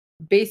Connect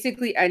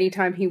basically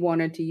anytime he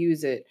wanted to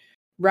use it,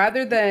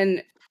 rather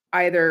than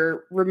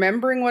either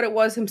remembering what it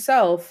was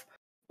himself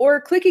or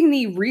clicking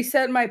the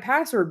reset my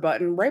password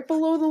button right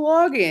below the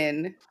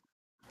login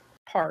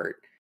part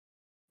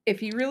if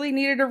he really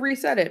needed to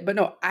reset it. But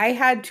no, I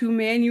had to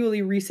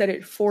manually reset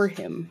it for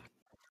him.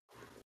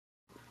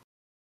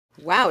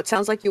 Wow, it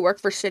sounds like you work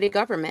for city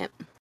government.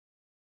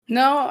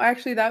 No,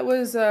 actually that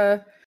was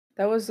a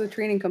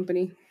training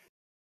company.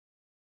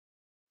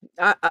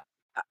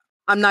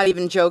 I'm not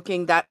even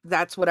joking.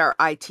 That's what our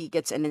IT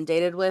gets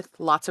inundated with.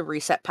 Lots of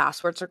reset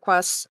passwords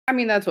requests. I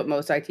mean, that's what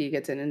most IT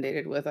gets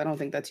inundated with. I don't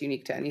think that's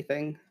unique to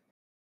anything.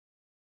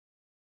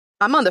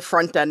 I'm on the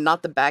front end,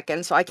 not the back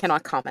end, so I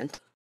cannot comment.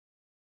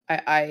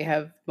 I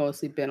have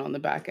mostly been on the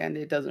back end.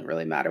 It doesn't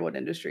really matter what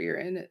industry you're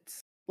in.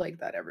 It's like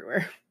that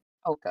everywhere.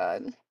 Oh,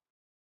 God.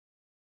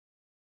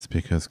 It's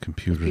because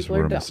computers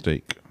were a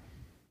mistake.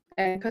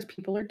 And because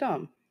people are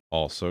dumb.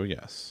 Also,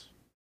 yes.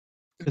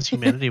 Because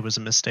humanity was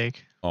a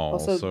mistake.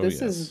 Also,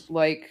 this is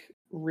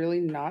really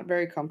not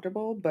very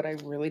comfortable, but I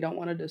really don't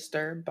want to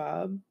disturb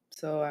Bob,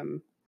 so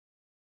I'm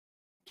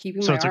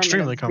keeping So my it's arm in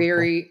extremely a comfortable.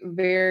 very,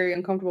 very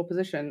uncomfortable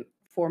position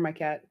for my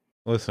cat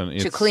Listen,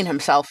 it's To clean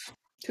himself.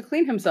 to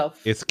clean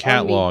himself. It's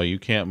cat on me. law. You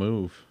can't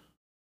move.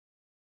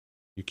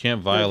 You can't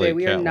Okay, violate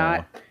we are cat not.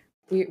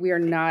 law. We are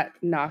not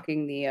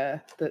knocking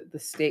the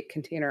steak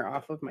container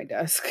off of my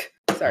desk.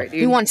 Sorry, dude.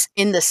 He wants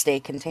in the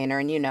steak container,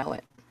 and you know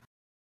it.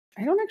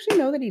 I don't actually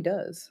know that he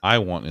does. I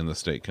want in the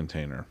steak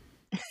container.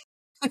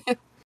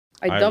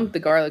 I dumped the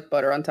garlic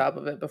butter on top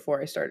of it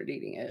before I started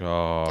eating it.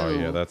 Oh,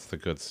 yeah, Ooh. that's the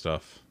good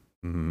stuff.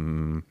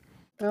 Mm.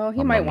 Oh, he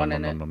Nom, might nom, want nom,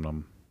 in nom, it. nom,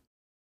 nom.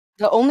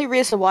 The only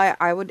reason why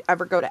I would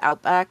ever go to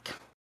Outback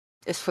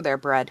is for their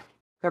bread.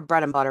 Their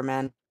bread and butter,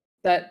 man.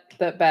 That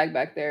bag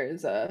back there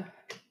is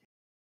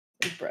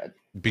bread.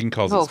 Bean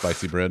calls Oh. it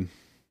spicy bread.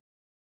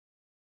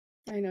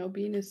 I know,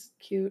 Bean is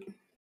cute.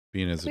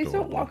 Bean is Please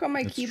adorable. don't walk on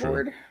my It's true.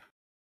 keyboard.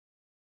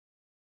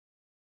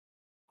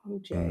 Oh,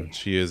 Jay.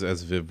 She is,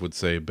 as Viv would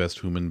say, best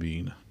human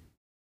being.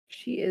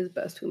 She is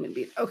best human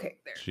being. Okay,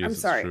 there. She I'm is,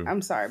 it's sorry. true.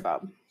 I'm sorry,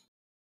 Bob.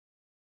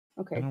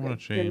 Okay, I don't wanna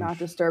good. You're not change.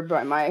 disturbed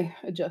by my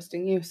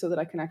adjusting you so that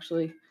I can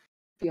actually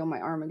feel my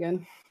arm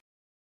again.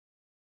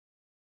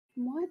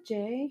 What,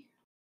 Jay?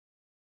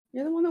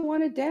 You're the one that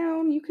wanted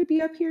down. You could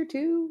be up here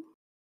too.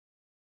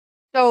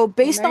 So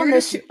based Now on you're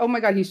this, oh my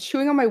god, he's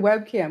chewing on my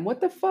webcam. What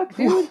the fuck,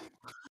 dude?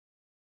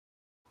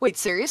 wait,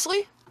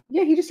 seriously?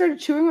 Yeah, he just started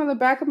chewing on the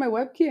back of my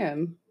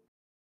webcam.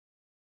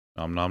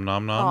 Nom nom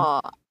nom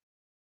nom.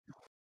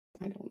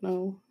 I don't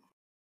know.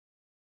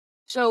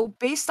 So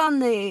based on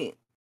the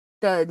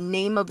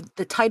name of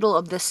the title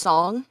of this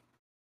song,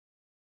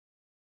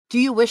 do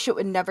you wish it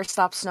would never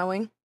stop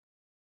snowing?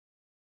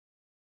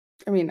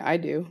 I mean, I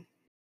do.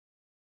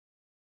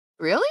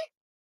 Really?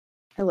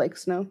 I like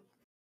snow.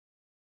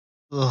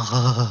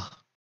 Ugh.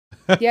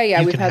 Yeah,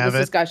 You we've can had have this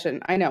it.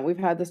 discussion. I know, we've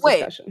had this Wait.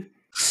 discussion.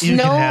 You can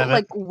Snow, have it.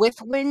 like with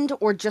wind,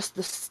 or just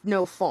the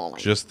snow falling?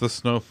 Just the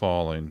snow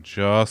falling.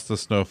 Just the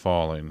snow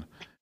falling.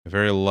 A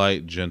very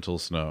light, gentle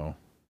snow.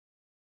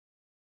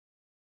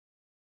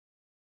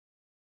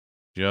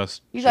 You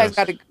guys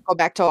got to go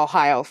back to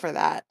Ohio for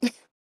that.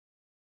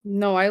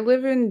 No, I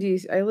live in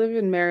DC. I live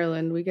in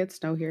Maryland. We get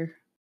snow here.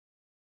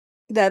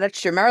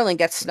 That's true. Maryland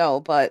gets snow,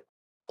 but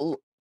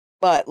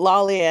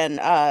Lolly and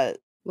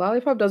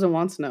Lollipop doesn't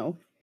want snow.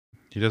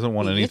 He doesn't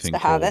want He used anything to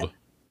have cold. it.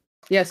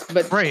 Yes,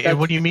 but Right. And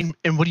what do you mean?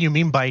 And what do you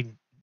mean by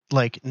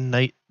like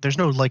night? There's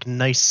no like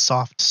nice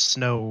soft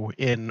snow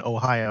in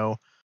Ohio.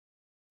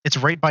 It's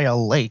right by a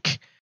lake.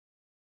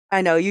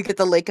 I know you get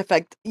the lake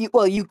effect. You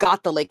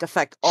got the lake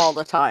effect all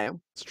the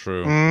time. It's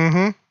true.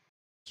 Mm-hmm.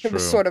 It's It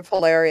was true. sort of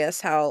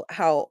hilarious how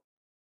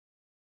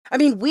I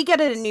mean, we get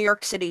it in New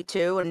York City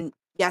too, and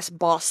yes,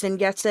 Boston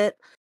gets it,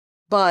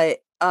 but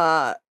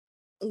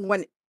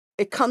when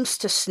it comes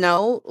to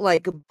snow,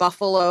 like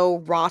Buffalo,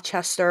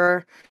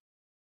 Rochester,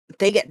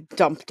 they get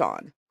dumped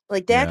on.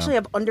 Like they Yeah. actually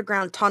have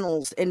underground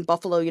tunnels in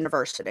Buffalo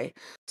University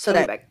so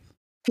Tell me that back.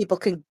 people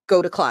can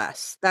go to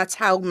class. That's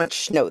how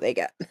much snow they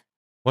get.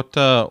 What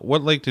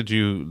lake did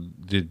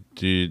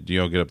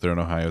y'all get up there in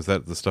Ohio? Is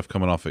that the stuff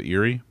coming off of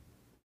Erie?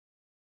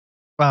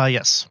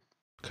 Yes.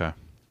 Okay.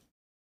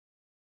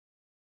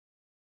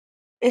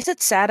 Is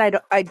it sad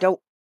I don't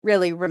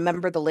really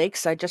remember the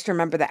lakes? I just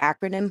remember the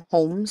acronym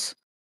HOMES.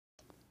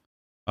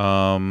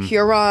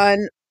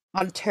 Huron,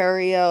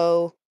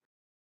 Ontario,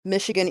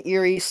 Michigan,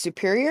 Erie,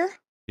 Superior.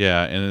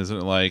 Yeah, and isn't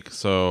it like,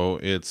 so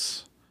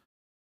it's,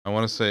 I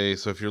want to say,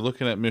 so if you're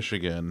looking at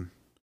Michigan,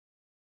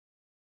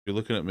 I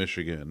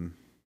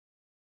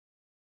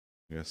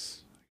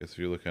guess if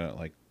you're looking at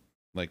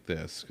like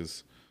this,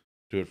 because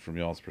do it from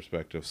y'all's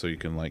perspective so you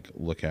can like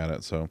look at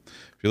it. So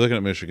if you're looking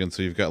at Michigan,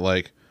 so you've got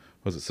like,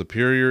 was it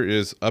Superior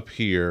is up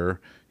here,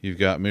 you've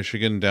got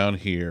Michigan down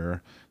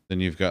here, then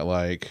you've got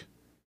like,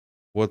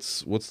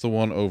 what's the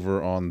one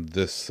over on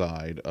this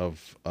side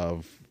of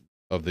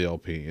the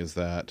LP? Is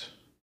that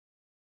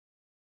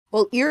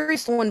Well,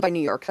 Erie's the one by New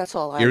York. That's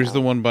all I know. Erie's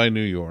the one by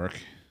New York.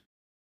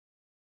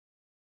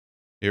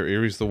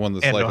 Erie's the one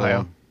that's And like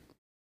Ohio.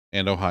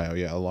 and Ohio,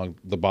 yeah, along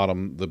the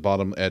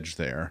bottom edge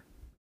there.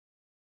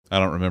 I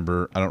don't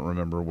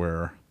remember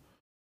where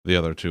the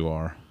other two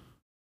are.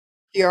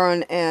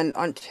 Huron and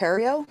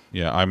Ontario.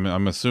 Yeah,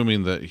 I'm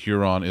assuming that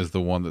Huron is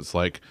the one that's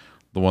like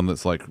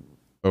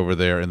over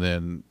there, and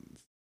then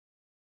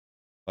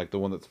like the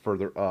one that's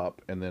further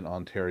up, and then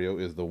Ontario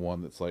is the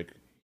one that's like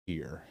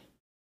here.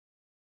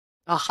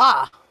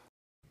 Aha.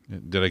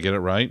 Did I get it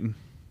right?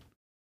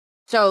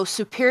 So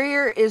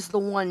Superior is the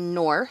one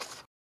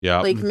north.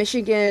 Yeah. Lake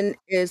Michigan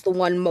is the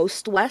one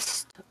most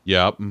west.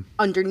 Yep.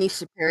 Underneath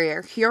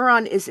Superior.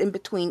 Huron is in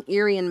between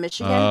Erie and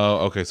Michigan. Oh,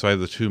 okay. So I had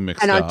the two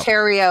mixed and up.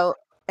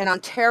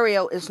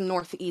 Ontario is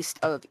northeast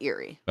of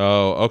Erie.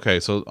 Oh, okay.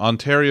 So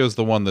Ontario is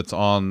the one that's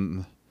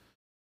on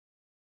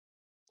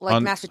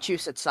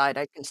Massachusetts side,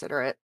 I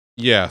consider it.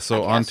 Yeah,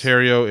 so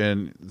Ontario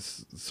and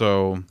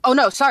so. Oh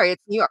no, sorry,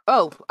 it's New York.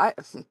 Oh,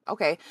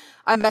 okay,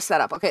 I messed that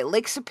up. Okay,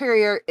 Lake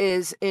Superior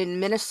is in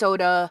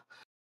Minnesota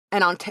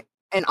and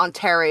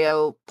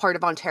Ontario, part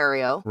of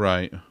Ontario.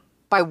 Right.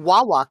 By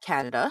Wawa,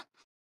 Canada.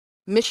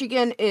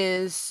 Michigan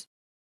is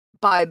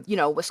by,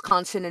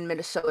 Wisconsin and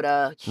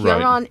Minnesota. Right.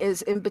 Huron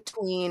is in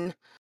between,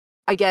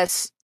 I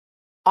guess,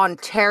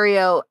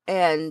 Ontario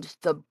and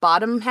the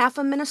bottom half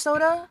of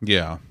Minnesota.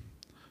 Yeah.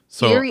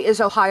 So Erie is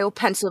Ohio,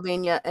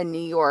 Pennsylvania, and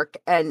New York,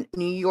 and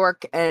New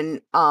York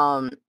and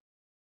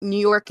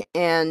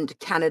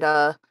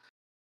Canada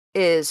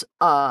is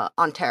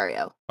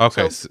Ontario.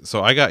 okay,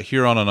 so I got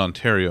Huron and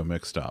Ontario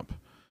mixed up.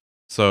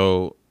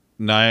 So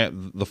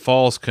the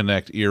falls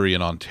connect Erie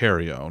and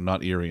Ontario,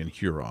 not Erie and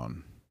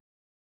Huron.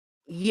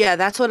 Yeah,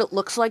 that's what it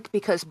looks like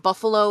because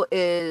Buffalo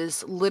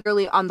is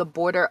literally on the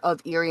border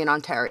of Erie and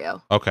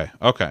Ontario. Okay.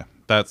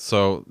 That's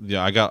so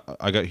yeah, I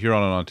got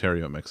Huron and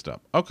Ontario mixed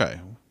up.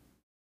 Okay.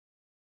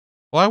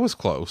 Well, I was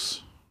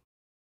close.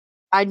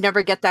 I'd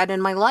never get that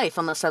in my life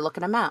unless I look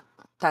at a map.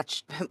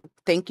 That's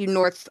thank you,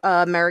 North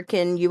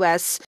American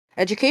U.S.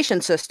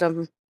 education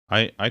system.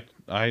 I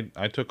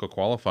took a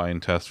qualifying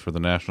test for the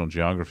National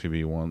Geography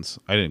bee once.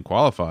 I didn't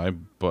qualify,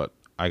 but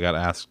I got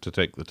asked to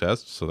take the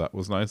test, so that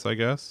was nice, I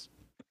guess.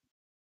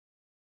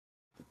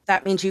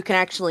 That means you can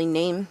actually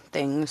name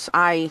things.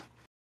 I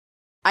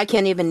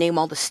can't even name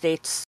all the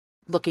states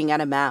looking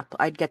at a map.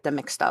 I'd get them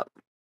mixed up.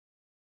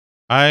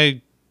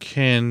 I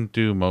can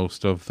do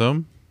most of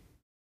them.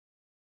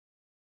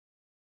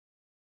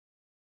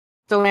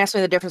 Don't ask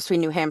me the difference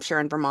between New Hampshire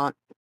and Vermont.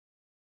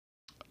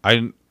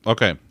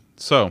 Okay,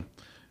 so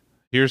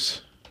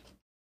here's.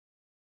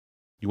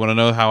 You want to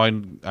know how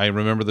I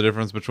remember the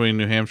difference between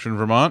New Hampshire and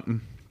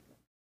Vermont?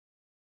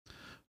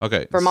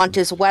 Okay. Vermont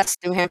is west,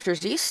 New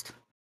Hampshire's east.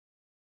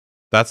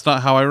 That's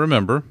not how I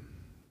remember,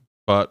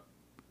 but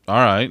all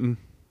right.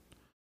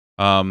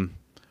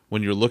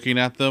 When you're looking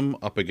at them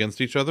up against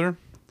each other,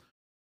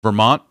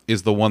 Vermont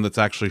is the one that's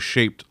actually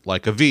shaped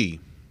like a V.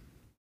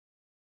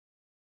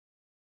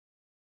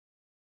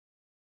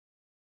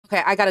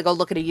 Okay, I gotta go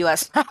look at a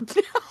U.S. map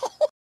now.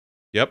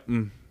 Yep.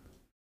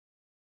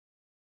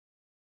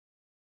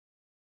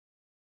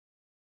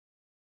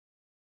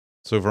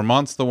 So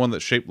Vermont's the one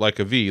that's shaped like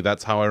a V.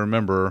 That's how I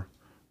remember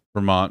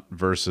Vermont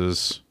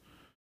versus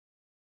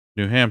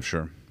New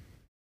Hampshire.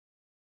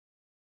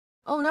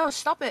 Oh no,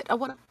 stop it. I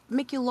want to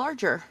make you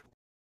larger.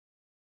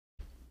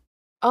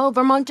 Oh,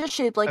 Vermont is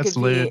shaped like That's a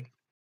V. lewd.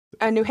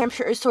 And New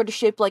Hampshire is sort of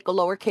shaped like a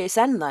lowercase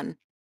n then.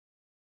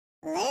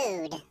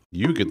 Lewd.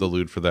 You get the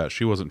lewd for that.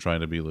 She wasn't trying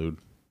to be lewd.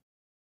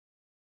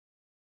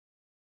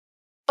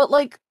 But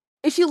like,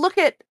 if you look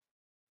at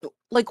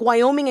like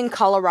Wyoming and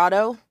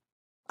Colorado,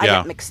 I Yeah.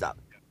 get mixed up.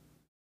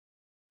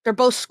 They're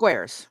both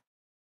squares.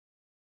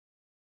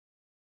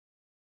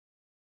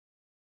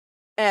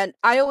 And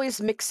I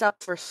always mix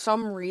up, for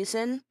some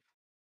reason,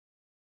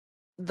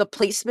 the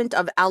placement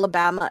of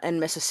Alabama and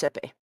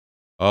Mississippi.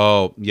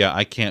 Oh, yeah,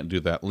 I can't do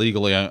that.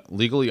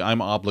 Legally,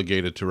 I'm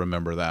obligated to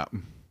remember that.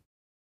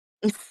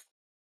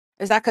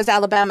 Is that because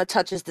Alabama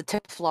touches the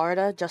tip of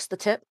Florida, just the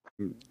tip?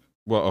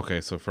 Well,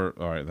 okay, so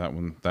all right,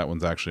 that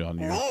one's actually on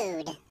you.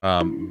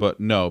 Lewd. But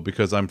no,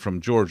 because I'm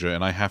from Georgia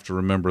and I have to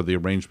remember the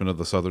arrangement of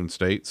the southern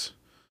states.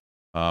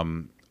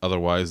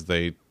 Otherwise,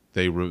 they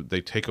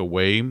take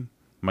away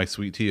my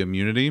sweet tea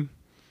immunity,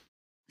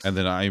 and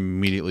then I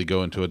immediately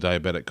go into a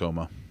diabetic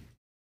coma.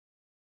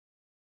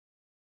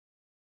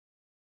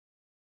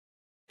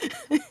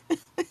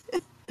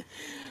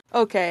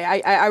 Okay,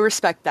 I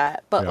respect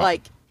that. But Yeah.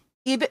 like,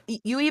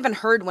 you even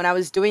heard when I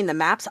was doing the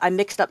maps, I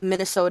mixed up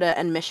Minnesota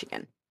and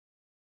Michigan.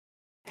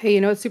 Hey,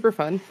 you know what's super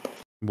fun?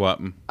 What?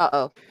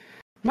 Uh-oh.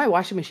 My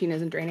washing machine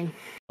isn't draining.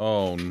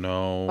 Oh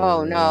no.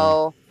 Oh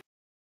no.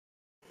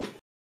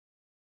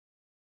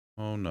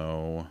 Oh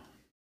no.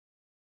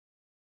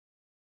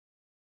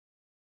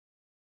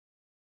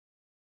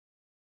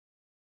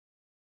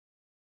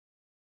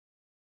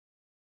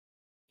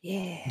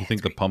 Yeah. You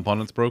think the pump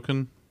on it's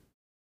broken?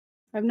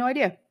 I have no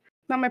idea.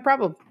 Not my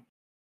problem.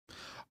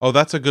 Oh,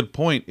 that's a good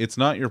point. It's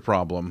not your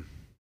problem.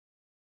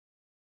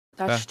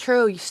 That's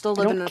true. You still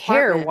I live in don't an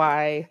care apartment.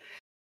 why.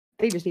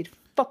 They just need to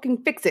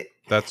fucking fix it.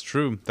 That's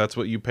true. That's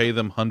what you pay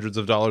them hundreds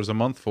of dollars a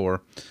month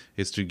for,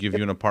 is to give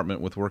you an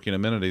apartment with working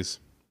amenities.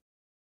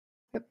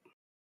 Yep.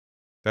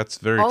 That's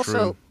very Also,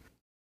 true.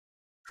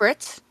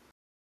 Fritz,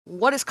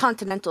 what is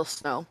continental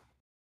snow?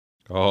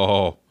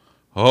 Oh,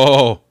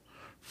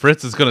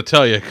 Fritz is gonna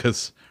tell you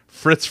because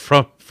Fritz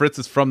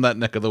is from that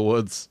neck of the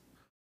woods.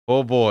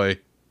 Oh boy.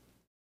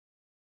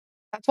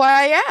 That's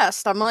why I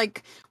asked. I'm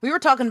like, we were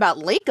talking about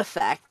lake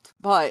effect,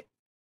 but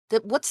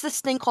what's this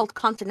thing called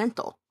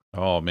continental?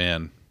 Oh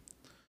man,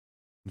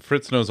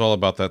 Fritz knows all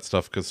about that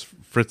stuff because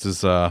Fritz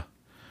is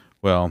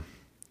well.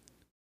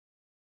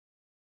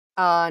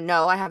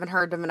 No, I haven't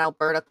heard of an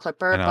Alberta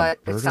clipper, but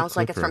it Alberta sounds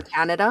like it's from clipper.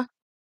 Canada.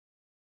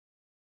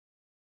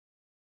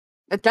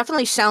 It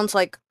definitely sounds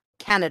like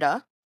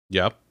Canada.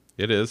 Yep,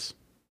 it is.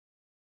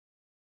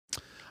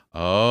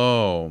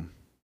 Oh.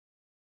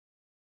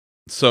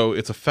 So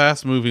it's a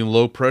fast-moving,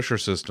 low-pressure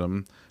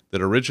system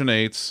that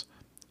originates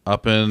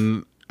up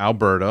in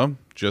Alberta,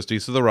 just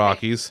east of the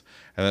Rockies,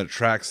 and then it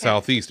tracks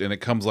southeast, and it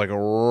comes like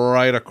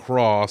right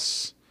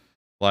across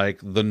like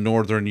the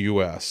northern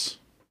U.S.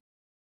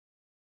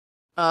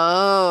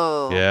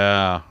 Oh.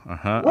 Yeah.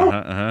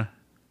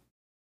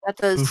 That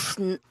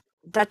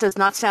does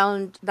not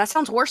sound. That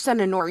sounds worse than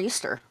a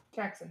nor'easter.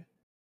 Jackson.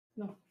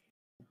 No.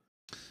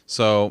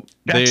 So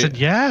Jackson,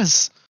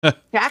 yes.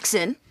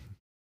 Jackson.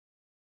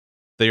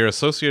 They are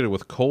associated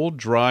with cold,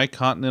 dry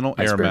continental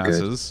air Iceberg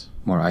good. masses.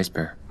 More ice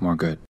bear, more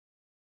good.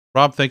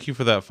 Rob, thank you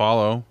for that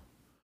follow.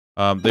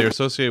 They are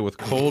associated with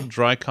cold,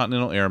 dry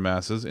continental air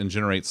masses and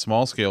generate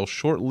small-scale,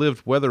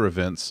 short-lived weather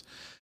events,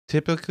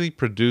 typically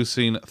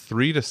producing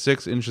 3 to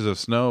 6 inches of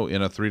snow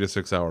in a 3 to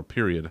 6 hour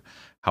period.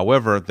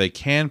 However, they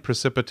can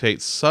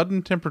precipitate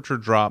sudden temperature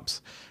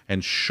drops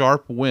and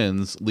sharp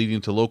winds, leading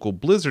to local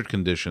blizzard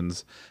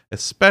conditions,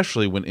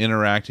 especially when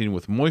interacting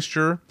with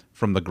moisture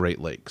from the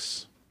Great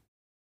Lakes.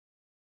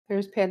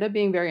 There's Panda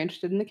being very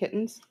interested in the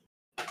kittens.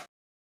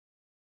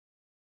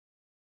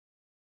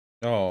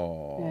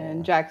 Oh.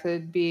 And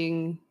Jackson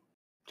being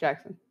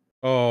Jackson.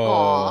 Oh.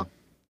 Aw.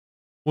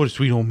 What a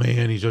sweet old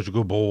man. He's such a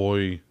good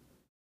boy.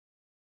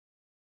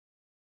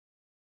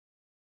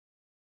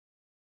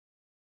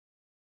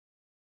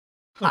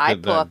 Hi,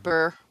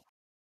 Pupper.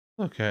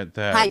 Look at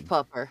that. Hi,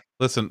 Pupper.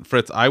 Listen,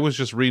 Fritz, I was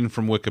just reading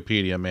from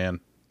Wikipedia, man.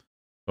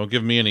 Don't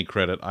give me any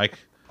credit.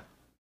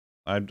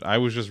 I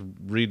was just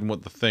reading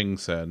what the thing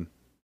said.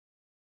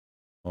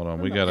 Hold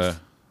on, we gotta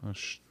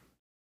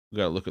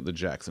look at the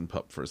Jackson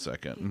pup for a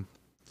second.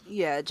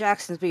 Yeah,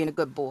 Jackson's being a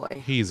good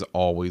boy. He's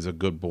always a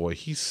good boy.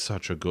 He's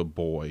such a good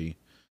boy.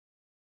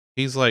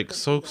 He's like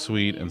so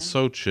sweet and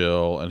so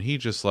chill, and he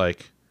just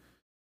like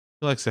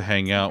he likes to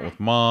hang out with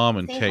mom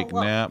and take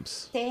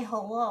naps. Say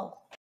hello.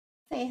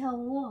 Say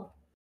hello.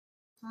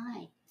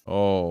 Hi.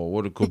 Oh,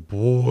 what a good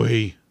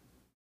boy.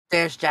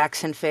 There's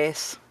Jackson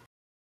face.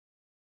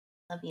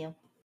 Love you.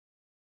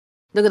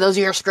 Look at those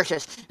ear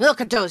scritches.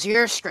 Look at those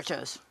ear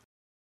scritches.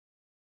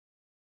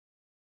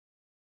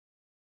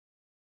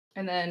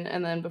 And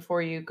then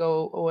before you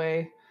go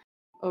away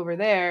over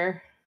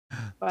there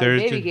by the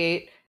There's baby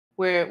gate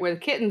where the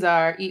kittens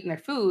are eating their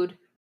food,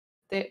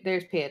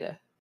 there's Panda.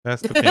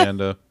 That's the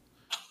Panda.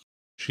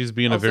 She's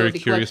being Also, a very the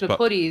curious collection pup.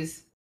 of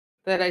hoodies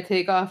that I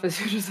take off as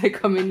soon as I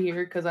come in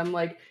here because I'm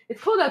like,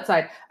 it's cold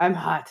outside. I'm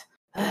hot.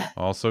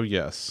 Also,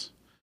 yes.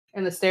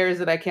 And the stairs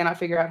that I cannot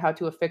figure out how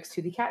to affix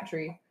to the cat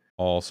tree.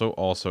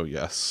 Also,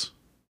 yes.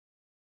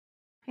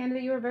 Panda,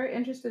 you are very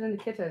interested in the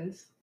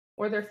kittens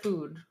or their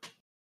food.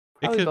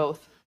 Probably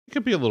both. It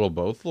could be a little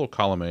both. A little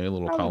column A, a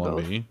little Probably column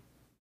both. B.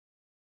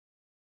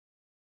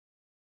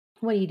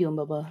 What are you doing,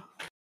 Bubba?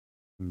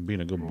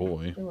 Being a good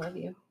boy. I love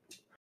you.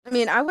 I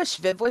mean, I wish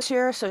Viv was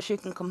here so she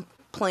can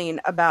complain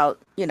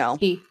about, you know.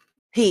 He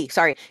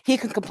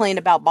can complain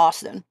about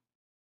Boston.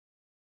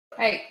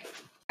 Hey.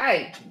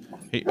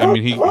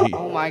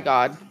 Oh my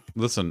God.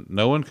 Listen,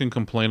 no one can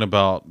complain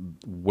about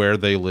where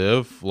they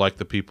live like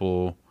the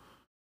people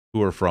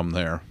who are from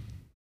there.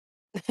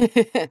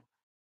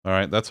 All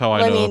right, that's how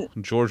I know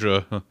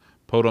Georgia,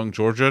 Podunk,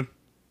 Georgia.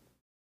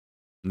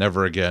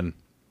 Never again.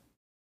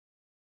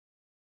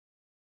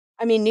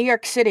 I mean, New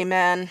York City,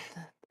 man.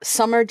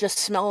 Summer just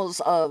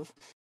smells of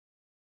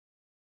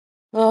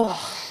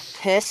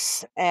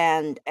piss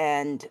and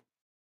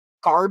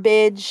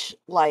garbage.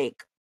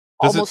 Like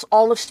almost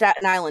all of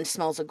Staten Island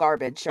smells of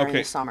garbage during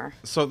the summer.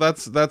 So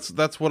that's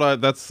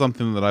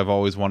something that I've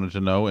always wanted to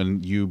know,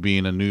 and you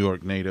being a New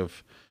York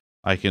native,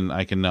 I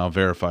can now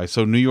verify.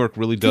 So New York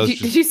really does.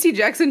 Did you see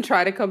Jackson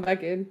try to come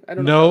back in? I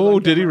don't know. No,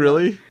 did he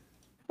really?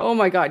 Oh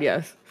my God,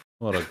 yes.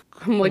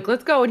 I'm like,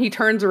 let's go, and he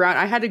turns around.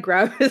 I had to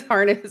grab his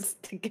harness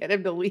to get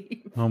him to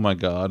leave. Oh my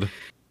God.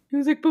 He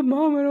was like, but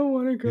Mom, I don't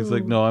want to go. He's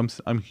like, no,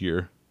 I'm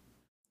here.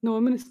 No,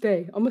 I'm gonna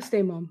stay. I'm gonna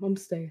stay, Mom. I'm gonna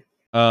stay.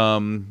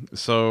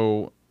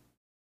 So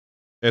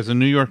as a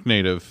New York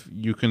native,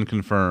 you can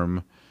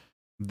confirm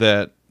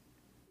that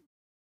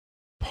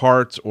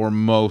parts or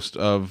most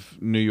of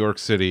New York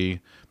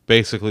City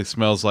basically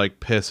smells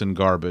like piss and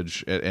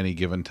garbage at any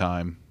given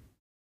time.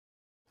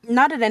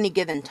 Not at any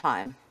given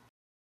time.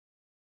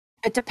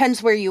 It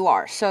depends where you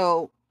are.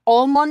 So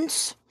all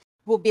months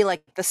will be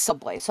like the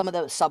subway, some of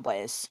those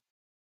subways.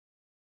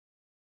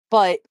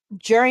 But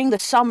during the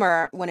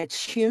summer, when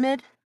it's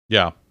humid,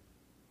 yeah,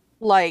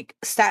 like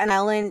Staten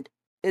Island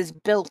is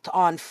built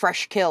on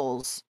Fresh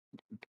Kills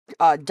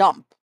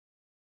dump.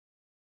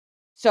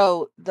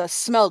 So the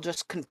smell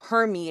just can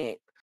permeate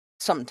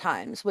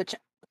sometimes, which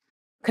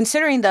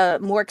considering the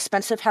more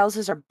expensive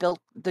houses are built,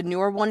 the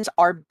newer ones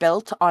are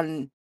built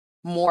on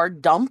more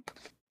dump.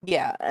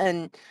 Yeah,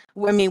 and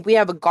I mean, we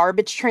have a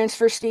garbage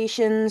transfer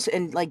stations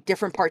in like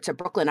different parts of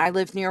Brooklyn. I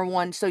live near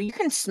one, so you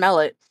can smell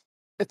it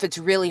if it's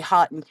really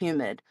hot and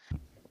humid.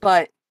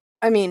 But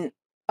I mean,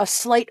 a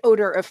slight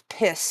odor of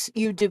piss,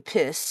 you do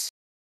piss,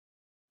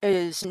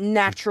 is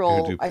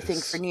natural, I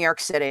think, for New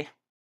York City.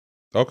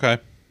 Okay.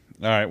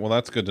 All right. Well,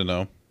 that's good to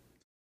know.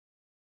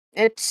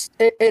 It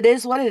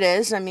is what it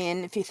is. I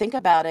mean, if you think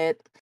about it,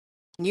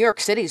 New York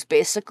City is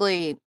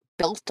basically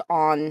built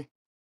on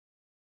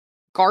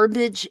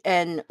garbage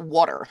and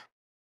water,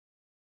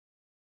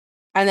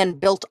 and then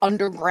built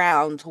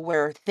underground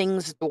where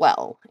things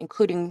dwell,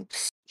 including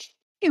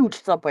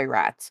huge subway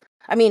rats.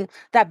 I mean,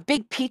 that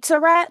big pizza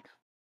rat,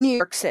 New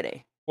York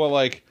City. Well,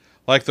 like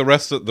the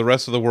rest of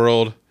the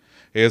world,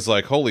 is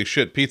like, holy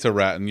shit, pizza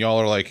rat, and y'all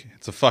are like,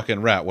 it's a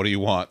fucking rat. What do you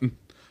want?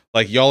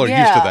 Like, y'all are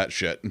used to that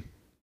shit.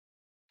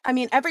 I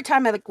mean, every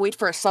time I like wait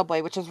for a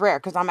subway, which is rare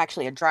because I'm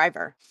actually a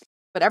driver,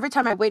 but every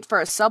time I wait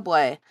for a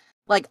subway,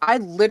 like I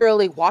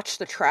literally watch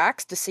the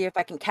tracks to see if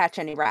I can catch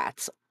any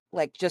rats,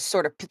 like just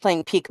sort of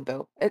playing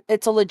peekaboo.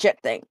 It's a legit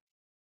thing.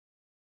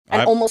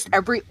 And almost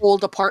every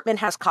old apartment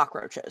has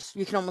cockroaches.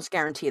 You can almost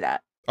guarantee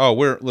that. Oh,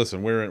 we're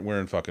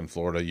in fucking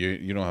Florida.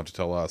 You don't have to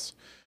tell us.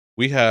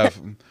 We have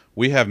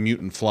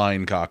mutant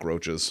flying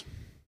cockroaches.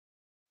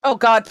 Oh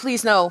God,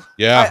 please no.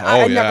 Yeah.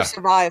 I'd never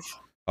survive.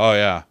 Oh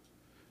yeah.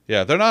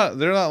 Yeah, they're not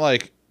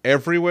like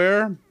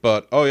everywhere,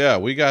 but oh yeah,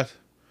 we got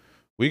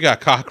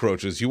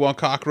cockroaches. You want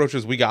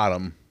cockroaches? We got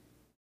them.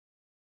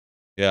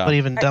 Yeah. But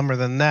even dumber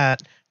than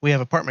that, we have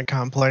apartment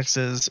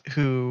complexes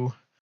who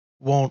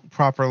won't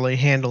properly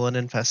handle an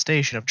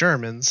infestation of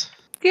Germans.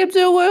 Gibbs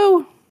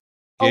woo.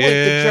 Oh wait,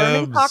 the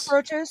German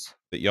cockroaches?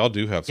 Y'all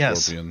do have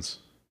scorpions.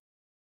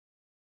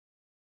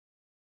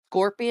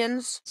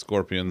 Scorpions?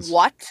 Scorpions.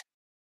 What?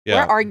 Yeah.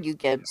 Where are you,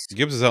 Gibbs?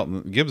 Gibbs is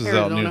out. Gibbs is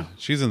out.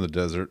 She's in the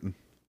desert.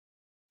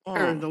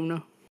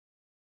 Arizona.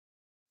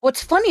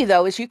 What's funny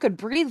though is you could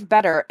breathe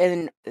better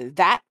in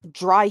that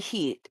dry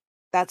heat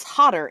that's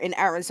hotter in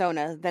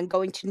Arizona than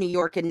going to New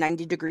York in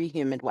 90-degree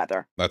humid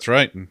weather. That's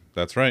right.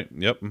 That's right.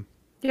 Yep.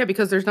 Yeah,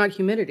 because there's not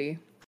humidity.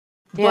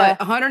 Yeah. But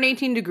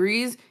 118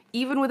 degrees,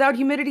 even without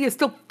humidity, is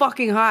still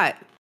fucking hot.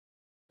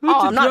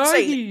 I'm not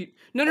saying.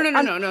 No.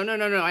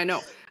 I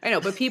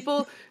know. But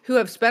people who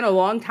have spent a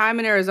long time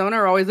in Arizona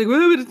are always like,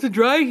 "Oh, but it's a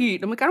dry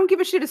heat." I'm like, I don't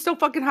give a shit. It's still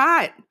fucking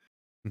hot.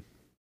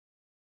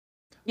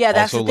 Yeah,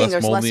 that's also the thing.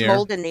 There's less in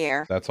mold in the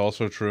air. That's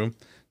also true.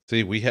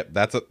 See, we have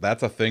that's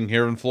a thing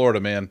here in Florida,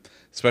 man.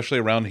 Especially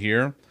around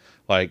here,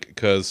 like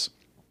because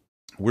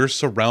we're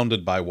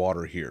surrounded by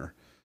water here.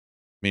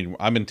 I mean,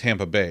 I'm in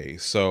Tampa Bay,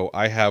 so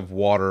I have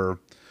water.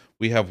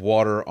 We have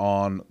water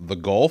on the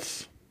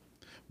Gulf.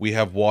 We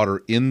have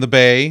water in the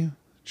bay,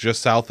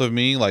 just south of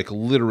me, like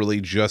literally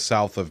just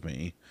south of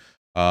me.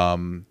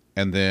 And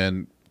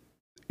then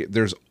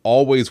there's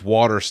always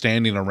water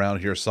standing around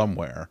here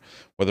somewhere.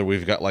 Whether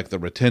we've got like the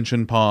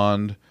retention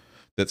pond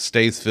that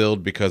stays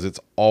filled because it's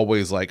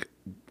always like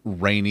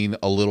raining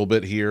a little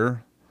bit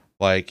here.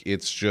 Like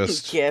it's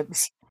just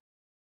Gibbs.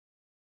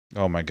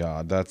 Oh my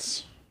God,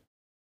 that's.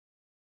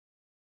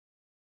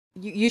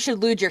 You should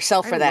lewd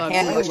yourself for that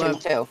hand motion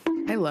too.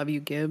 I love you,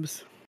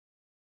 Gibbs.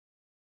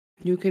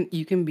 You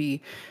can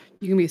be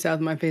south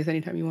of my face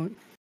anytime you want.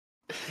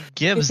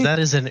 Gibbs, that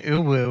is an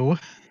uwu.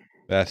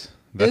 That's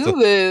a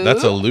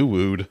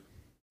luwud.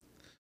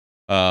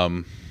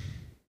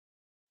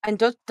 And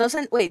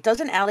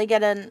doesn't Allie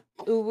get an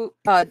uwu?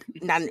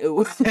 Not an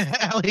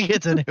uwu. Allie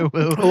gets an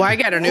uwu. Oh, I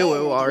got an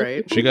uwu, all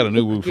right. She got an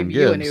uwu from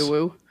Give Gibbs. you an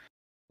uwu.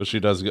 But she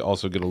does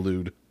also get a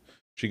lewd.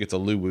 She gets a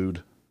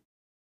luwud.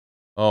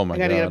 Oh my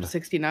God. I gotta get up to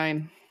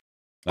 69.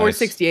 Nice. Or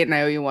 68 and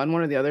I owe you one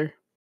or the other.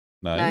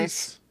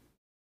 Nice.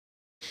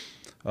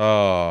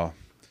 Oh.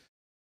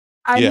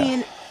 I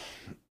mean,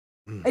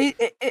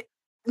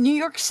 New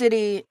York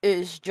City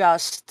is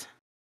just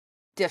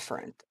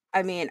different.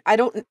 I mean, I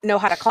don't know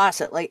how to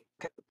class it. Like,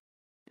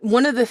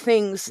 one of the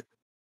things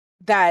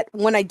that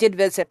when I did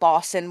visit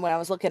Boston, when I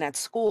was looking at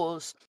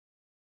schools,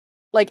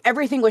 like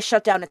everything was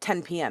shut down at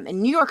 10 p.m.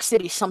 In New York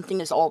City,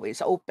 something is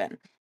always open.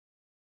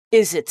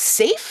 Is it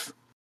safe?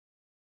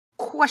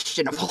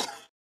 Questionable.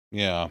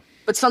 Yeah.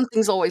 But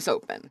something's always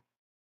open.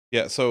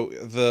 Yeah, so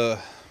the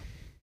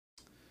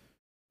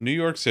New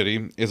York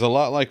City is a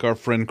lot like our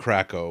friend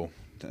Krakow,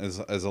 as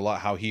a lot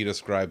how he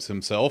describes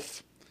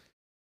himself.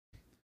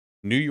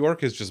 New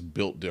York is just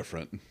built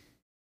different.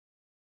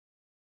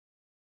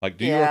 Like,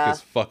 New York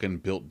is fucking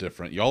built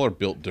different. Y'all are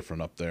built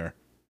different up there.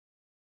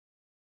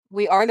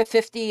 We are the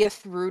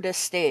 50th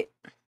rudest state.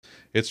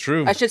 It's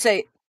true. I should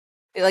say,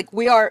 like,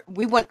 we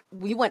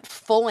went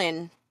full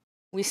in.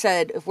 We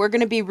said, if we're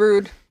going to be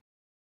rude,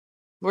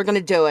 we're going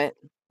to do it.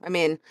 I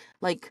mean,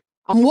 like,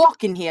 I'm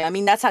walking here. I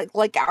mean, that's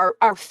like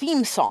our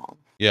theme song.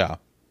 Yeah.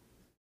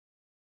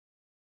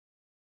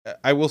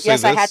 I will say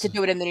yes, this. I had to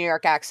do it in the New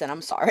York accent.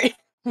 I'm sorry.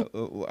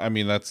 I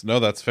mean, that's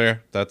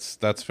fair.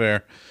 That's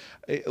fair.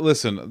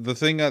 Listen, the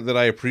thing that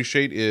I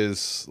appreciate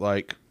is,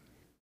 like,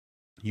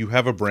 you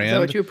have a brand. Is that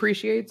what you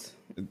appreciate?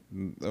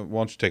 Why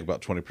don't you take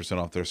about 20%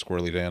 off there,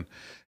 Squirrely Dan?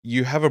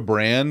 You have a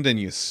brand and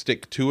you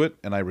stick to it,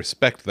 and I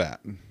respect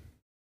that.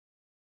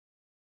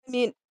 I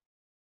mean,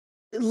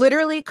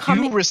 literally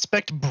coming. You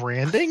respect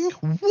branding?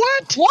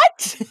 What?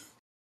 What?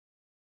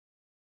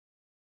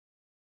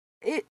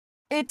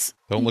 It's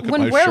don't look at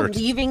when my we're shirt.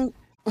 leaving.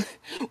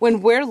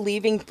 When we're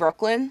leaving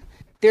Brooklyn,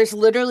 there's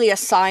literally a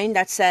sign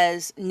that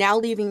says, "Now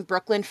leaving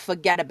Brooklyn,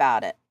 forget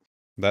about it."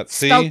 That's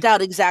spelled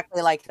out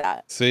exactly like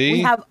that. See,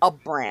 we have a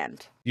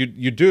brand.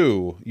 You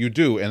do,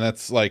 and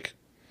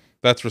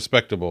that's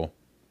respectable.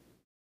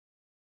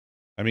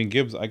 I mean,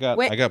 Gibbs, I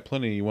got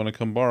plenty. You want to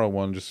come borrow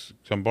one? Just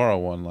come borrow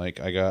one. Like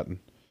I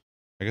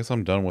guess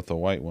I'm done with the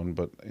white one,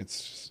 but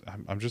it's just,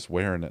 I'm just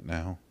wearing it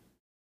now.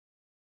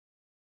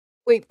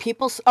 Wait, you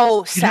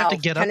have to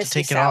get up to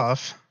take it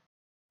off.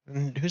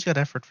 And who's got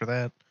effort for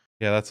that?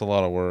 Yeah, that's a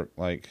lot of work.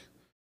 Like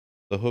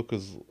the hook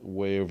is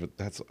way over.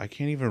 I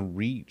can't even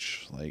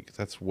reach. Like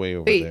that's way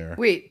over there.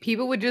 Wait,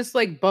 people would just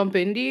like bump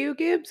into you,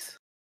 Gibbs?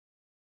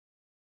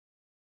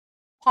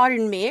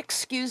 Pardon me,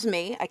 excuse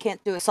me. I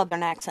can't do a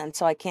southern accent,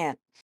 so I can't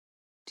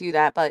do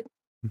that, but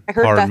I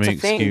heard Pardon that's me, a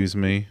thing. excuse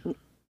me.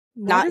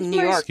 Not in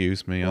New York.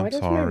 Excuse me, Why I'm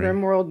does my sorry.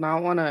 RimWorld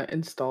not want to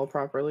install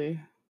properly?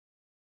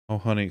 Oh,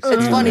 honey, excuse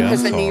It's funny me, I'm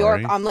because in New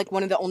York, sorry. I'm like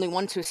one of the only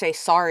ones who say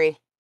sorry.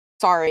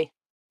 Sorry.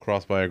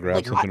 Cross by or grab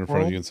Like, something in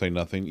front of you and say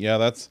nothing. Yeah,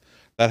 that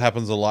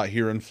happens a lot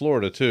here in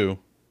Florida too.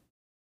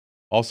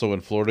 Also in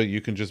Florida,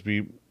 you can just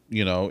be,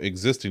 you know,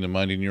 existing and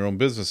minding your own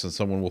business, and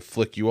someone will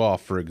flick you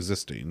off for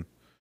existing.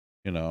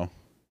 You know.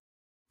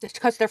 Just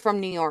because they're from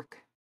New York.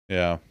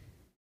 Yeah.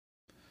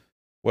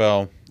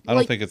 Well, I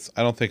don't Like- think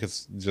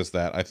it's just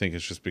that. I think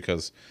it's just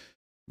because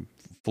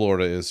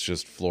Florida is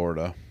just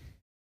Florida.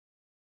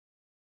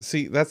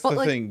 See, that's But, the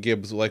like, thing,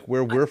 Gibbs. Like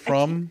where we're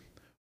from,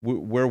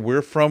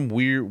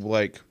 we're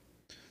like,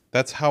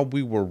 that's how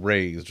we were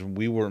raised.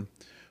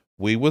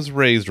 We was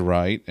raised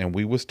right, and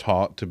we was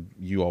taught to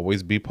you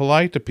always be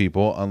polite to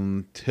people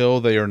until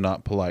they are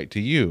not polite to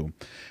you.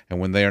 And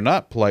when they are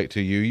not polite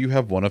to you, you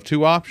have one of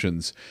two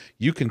options.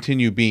 You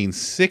continue being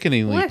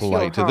sickeningly Bless your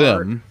polite to heart.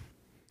 them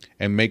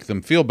and make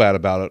them feel bad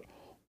about it,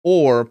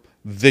 or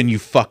then you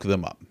fuck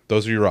them up.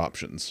 Those are your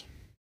options.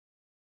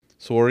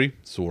 Sorry.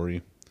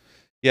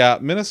 Yeah,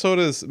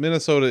 Minnesota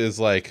is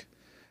like,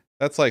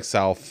 that's like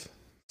South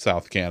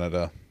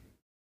Canada.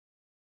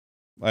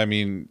 I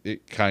mean,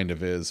 it kind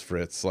of is,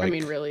 Fritz. Like, I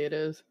mean, really, it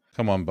is.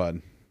 come on,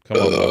 bud. Come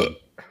on, bud.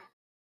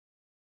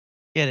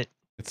 Get it?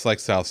 It's like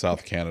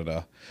South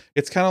Canada.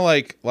 It's kind of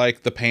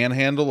like the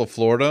Panhandle of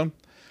Florida.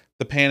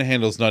 The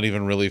Panhandle's not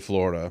even really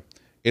Florida.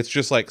 It's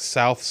just like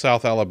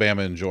South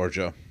Alabama and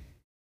Georgia.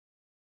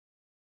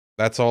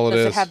 That's all it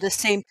is. Does it have the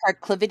same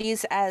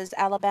proclivities as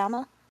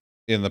Alabama?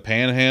 In the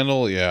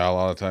Panhandle, yeah, a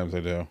lot of times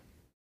they do.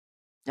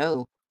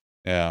 No.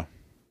 Yeah.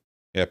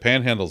 Yeah,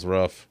 Panhandle's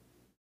rough.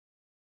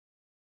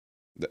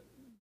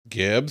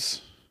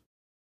 Gibbs?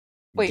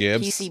 Wait,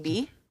 Gibbs?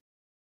 PCB?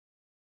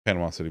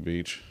 Panama City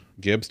Beach.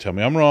 Gibbs, tell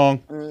me I'm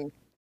wrong.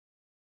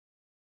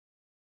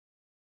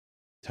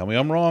 Tell me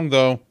I'm wrong,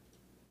 though.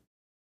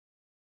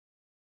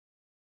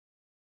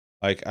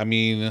 Like, I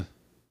mean,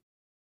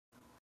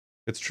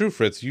 it's true,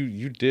 Fritz.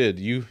 You did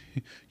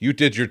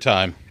your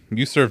time.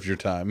 You served your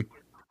time.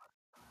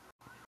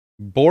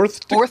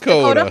 North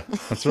Dakota.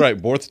 That's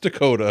right, North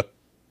Dakota.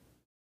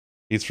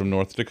 He's from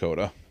North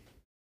Dakota.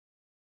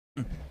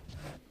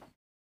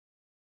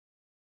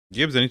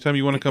 Gibbs, anytime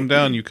you want to come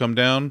down, you come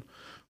down.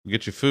 We'll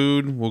get you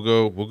food. We'll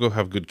go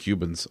have good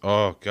Cubans.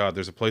 Oh God,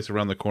 there's a place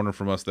around the corner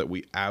from us that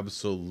we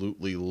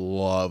absolutely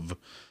love.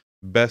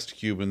 Best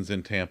Cubans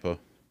in Tampa.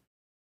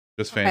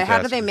 Just fantastic. Okay,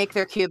 how do they make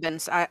their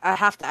Cubans? I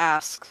have to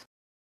ask.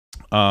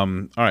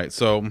 All right,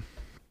 so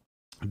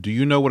do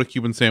you know what a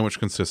Cuban sandwich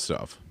consists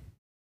of?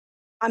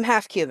 I'm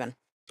half Cuban.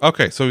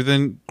 Okay, so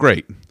then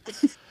great.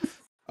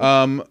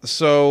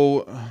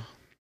 So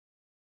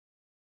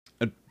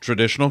a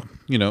traditional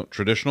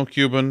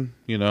Cuban,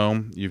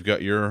 you've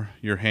got your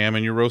ham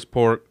and your roast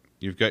pork,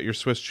 you've got your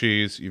Swiss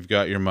cheese, you've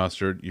got your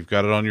mustard, you've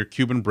got it on your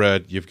Cuban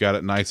bread, you've got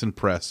it nice and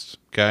pressed,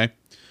 okay?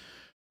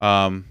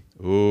 Ropa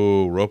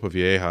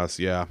Viejas,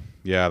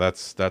 yeah,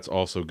 that's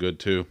also good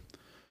too.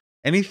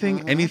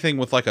 Anything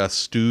with like a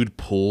stewed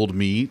pulled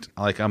meat,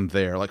 like I'm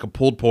there. Like a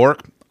pulled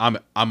pork, I'm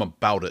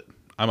about it.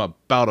 I'm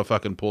about a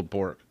fucking pulled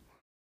pork.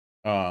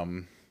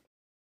 But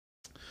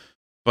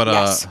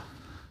Yes.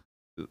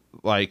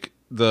 like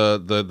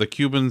the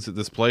Cubans at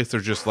this place, they're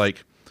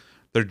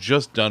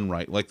just done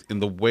right. Like in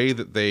the way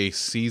that they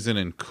season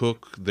and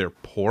cook their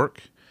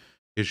pork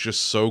is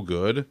just so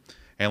good.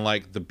 And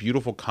like the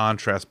beautiful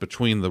contrast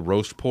between the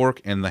roast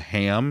pork and the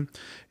ham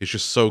is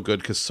just so good,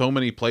 because so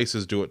many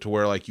places do it to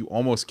where like you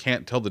almost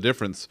can't tell the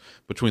difference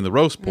between the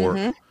roast pork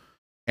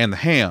and the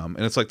ham.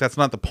 And it's like, that's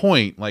not the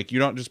point. Like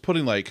you're not just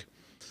putting like,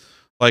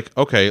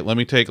 okay, let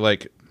me take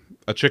like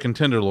a chicken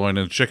tenderloin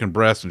and a chicken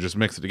breast and just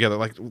mix it together.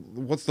 Like,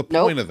 what's the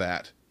point of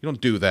that? You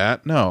don't do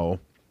that. No.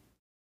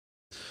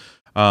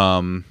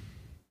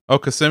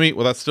 Kissimmee,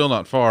 well, that's still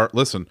not far.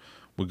 Listen,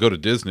 we go to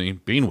Disney.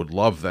 Bean would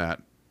love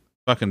that.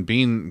 Fucking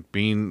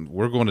Bean,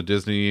 we're going to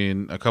Disney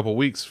in a couple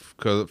weeks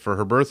for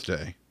her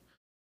birthday.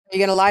 Are you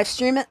gonna live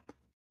stream it?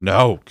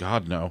 No,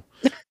 God, no.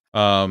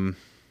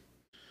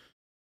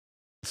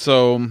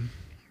 So,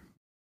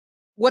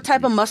 What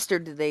type of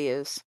mustard do they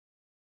use?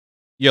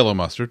 yellow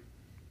mustard.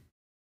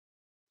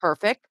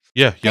 Perfect.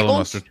 Yeah, yellow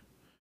Pickles? mustard.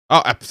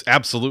 Oh,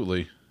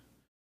 absolutely.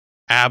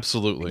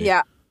 Absolutely.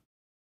 Yeah.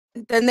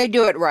 Then they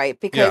do it right,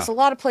 because Yeah. a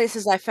lot of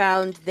places I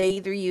found they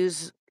either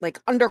use like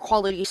under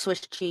quality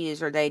Swiss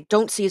cheese, or they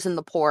don't season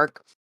the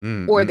pork,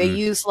 or they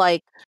use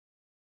like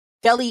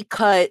deli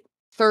cut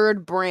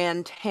third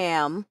brand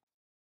ham.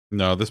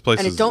 No, this place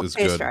and is it don't is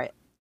taste good. right.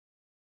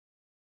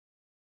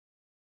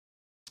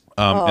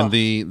 And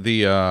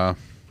the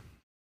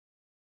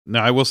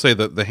now I will say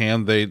that the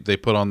ham they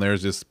put on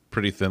theirs is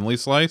pretty thinly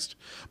sliced,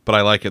 but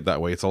I like it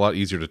that way. It's a lot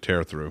easier to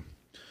tear through.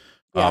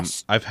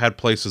 Yes. I've had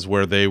places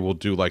where they will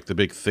do like the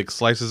big thick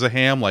slices of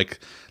ham, like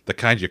the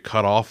kind you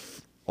cut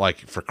off like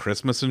for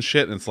Christmas and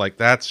shit. And it's like,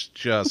 that's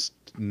just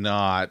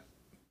not,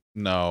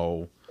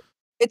 no.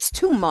 It's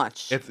too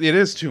much. It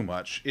is too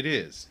much. It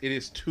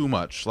is too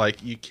much.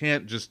 Like, you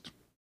can't just,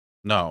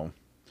 no.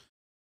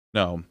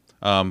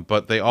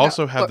 But they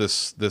also have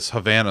this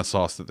Havana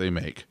sauce that they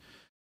make.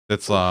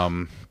 That's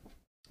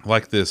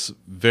like this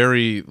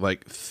very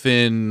like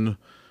thin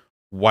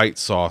white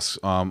sauce.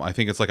 I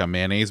think it's like a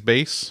mayonnaise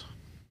base.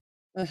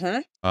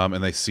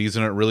 And they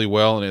season it really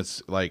well, and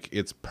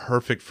it's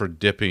perfect for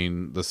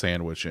dipping the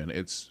sandwich in.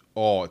 It's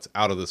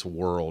out of this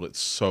world. It's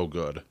so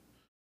good.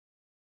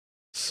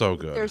 So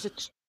good.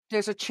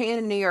 There's a chain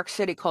in New York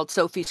City called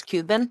Sophie's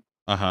Cuban.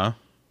 Uh-huh.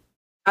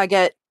 I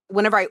get,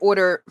 whenever I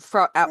order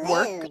at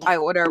work, I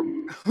order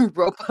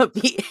ropa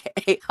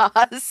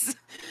viejas.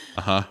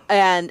 Uh-huh.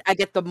 And I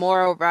get the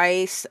moro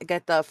rice, I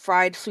get the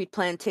fried sweet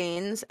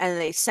plantains, and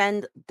they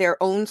send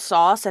their own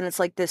sauce, and it's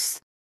like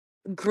this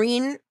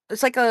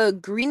it's like a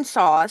green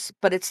sauce,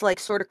 but it's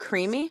like sort of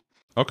creamy.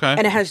 Okay.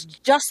 And it has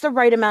just the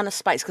right amount of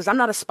spice, because I'm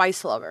not a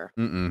spice lover.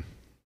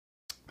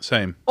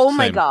 Same. Oh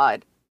my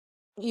God.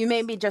 You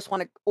made me just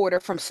want to order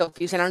from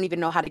Sophie's, and I don't even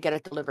know how to get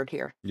it delivered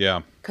here.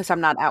 Yeah. Because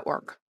I'm not at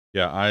work.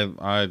 Yeah,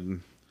 I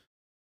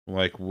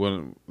like,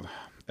 when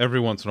every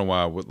once in a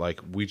while,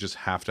 we just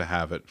have to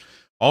have it.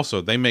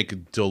 Also, they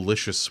make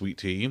delicious sweet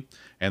tea,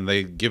 and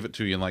they give it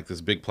to you in like this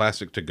big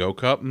plastic to-go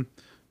cup.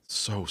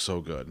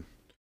 So good.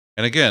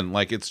 And again,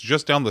 like, it's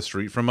just down the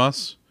street from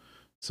us,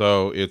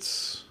 so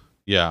it's,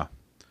 yeah.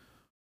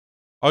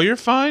 Oh, you're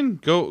fine.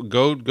 Go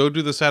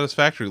do the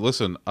Satisfactory.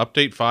 Listen,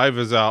 update 5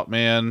 is out,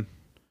 man.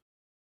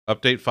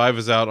 Update 5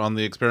 is out on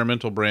the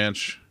experimental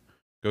branch.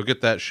 Go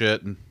get that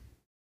shit.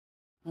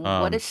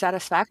 What is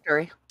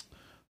Satisfactory?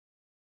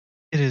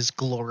 It is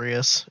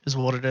glorious, is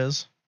what it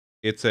is.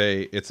 It's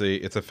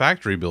a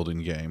factory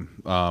building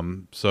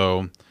game.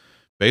 So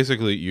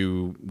basically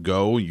you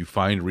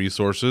find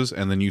resources,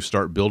 and then you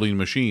start building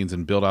machines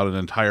and build out an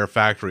entire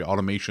factory,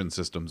 automation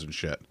systems and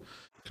shit.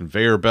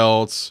 Conveyor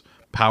belts,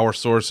 power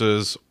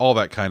sources, all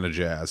that kind of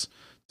jazz.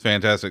 It's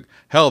fantastic.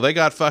 Hell, they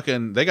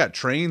got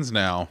trains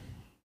now.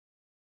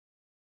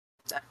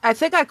 I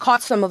think I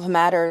caught some of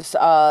Matters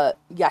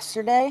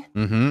yesterday.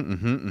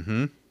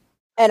 Mm-hmm.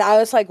 And I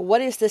was like,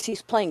 what is this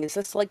he's playing? Is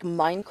this like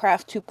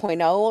Minecraft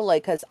 2.0?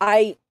 Like, because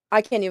I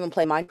can't even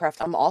play Minecraft.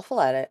 I'm awful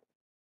at it.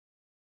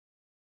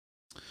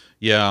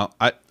 Yeah,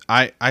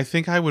 I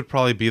think I would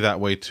probably be that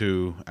way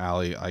too,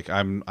 Allie. Like,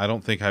 I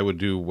don't think I would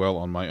do well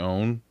on my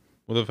own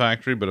with a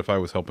factory, but if I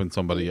was helping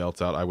somebody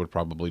else out, I would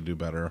probably do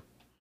better.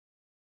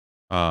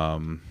 But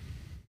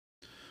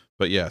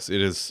yes,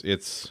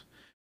 it's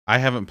I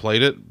haven't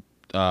played it,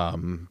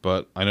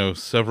 but I know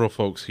several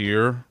folks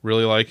here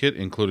really like it,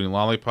 including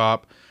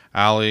Lollipop,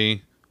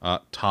 Allie,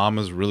 Tom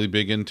is really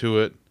big into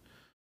it.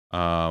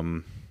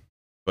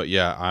 But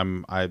yeah,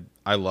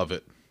 I love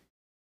it.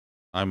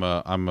 I'm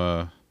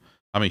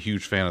a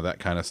huge fan of that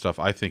kind of stuff.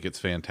 I think it's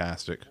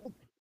fantastic.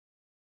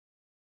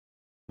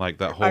 Like,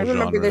 that whole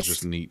genre is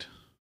just neat.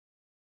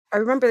 I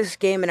remember this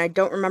game, and I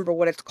don't remember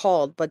what it's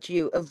called, but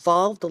you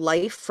evolved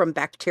life from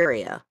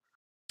bacteria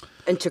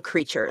into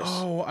creatures.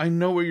 Oh, I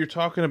know what you're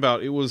talking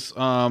about. It was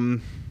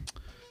the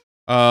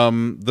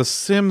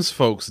Sims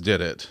folks did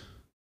it.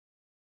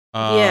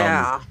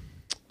 Yeah.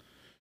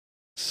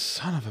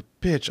 Son of a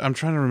bitch. I'm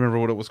trying to remember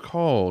what it was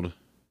called.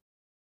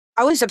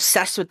 I was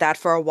obsessed with that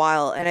for a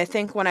while, and I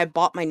think when I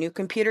bought my new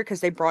computer,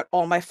 because they brought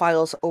all my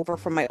files over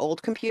from my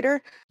old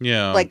computer,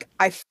 yeah, like,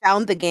 I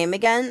found the game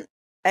again,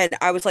 and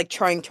I was like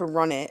trying to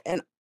run it,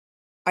 and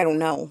I don't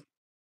know.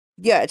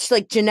 Yeah, it's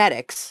like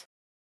genetics.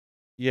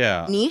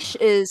 Yeah. Niche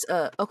is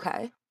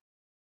okay.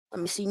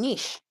 Let me see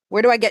Niche.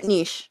 Where do I get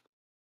Niche?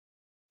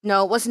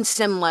 No, it wasn't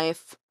Sim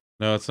Life.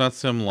 No, it's not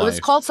Sim Life. It was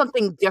called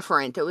something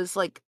different. It was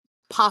like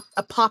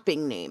a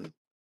popping name.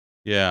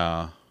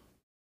 Yeah.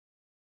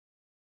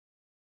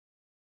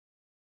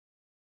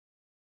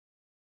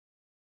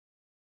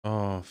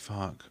 Oh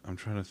fuck. I'm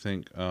trying to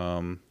think.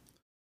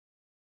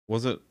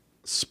 Was it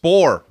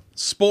Spore?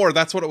 Spore,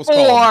 that's what it was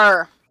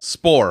called.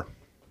 Spore.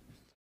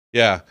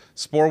 Yeah.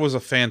 Spore was a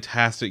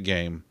fantastic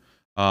game.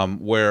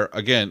 Where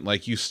again,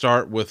 like, you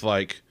start with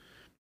like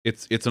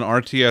it's an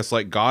RTS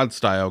like God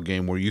style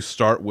game where you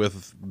start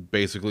with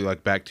basically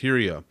like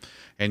bacteria,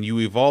 and you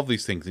evolve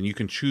these things, and you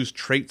can choose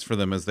traits for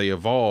them as they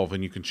evolve,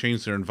 and you can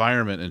change their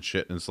environment and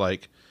shit. And it's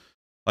like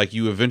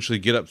you eventually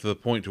get up to the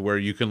point to where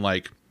you can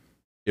like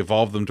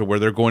evolve them to where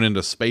they're going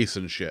into space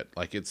and shit.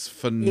 Like, it's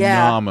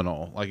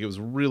phenomenal. Yeah. Like, it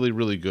was really,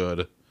 really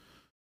good.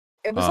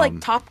 It was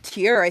like top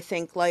tier, I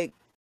think. Like,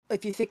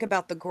 if you think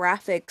about the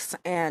graphics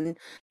and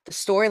the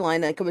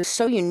storyline, like, it was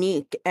so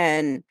unique,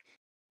 and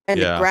the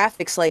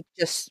graphics like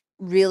just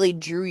really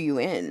drew you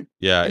in.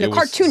 Yeah, in a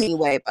cartoony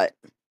way, but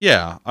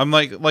yeah, I'm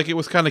like it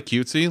was kind of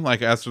cutesy,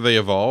 like, after they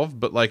evolved,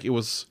 but like it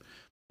was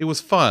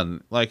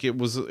fun. Like, it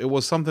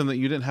was something that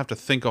you didn't have to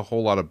think a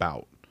whole lot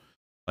about.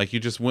 Like, you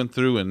just went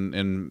through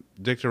and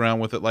dicked around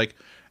with it. Like,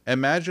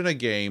 imagine a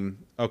game.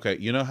 Okay,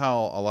 you know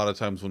how a lot of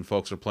times when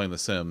folks are playing The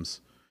Sims,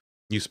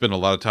 You spend a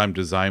lot of time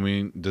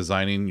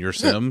designing your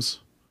Sims.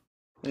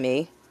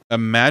 Me.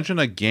 Imagine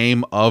a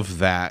game of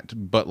that,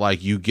 but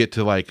like you get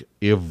to like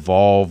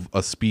evolve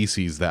a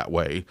species that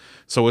way.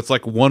 So it's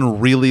like one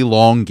really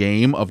long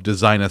game of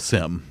design a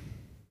sim.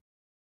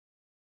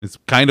 It's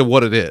kind of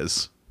what it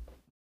is.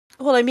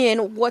 Well, I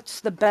mean, what's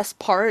the best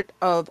part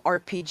of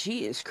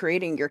RPG is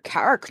creating your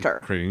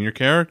character. Creating your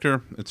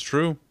character. It's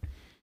true.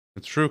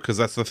 It's true, because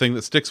that's the thing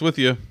that sticks with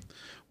you.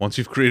 Once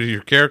you've created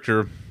your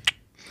character,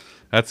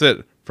 that's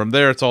it. From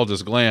there, it's all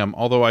just glam.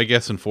 Although I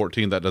guess in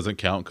 14 that doesn't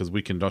count because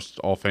we can just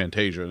all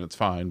Fantasia and it's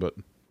fine. But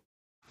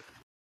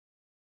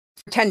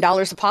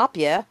 $10 a pop,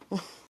 yeah.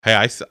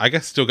 hey, I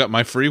guess still got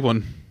my free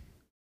one.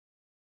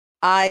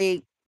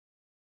 I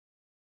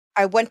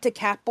went to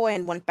Catboy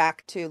and went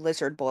back to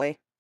Lizard Boy.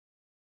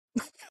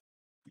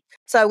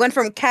 So I went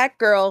from Cat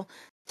Girl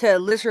to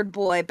Lizard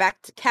Boy,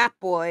 back to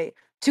Catboy,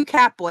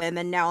 and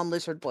then now I'm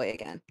Lizard Boy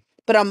again.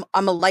 But I'm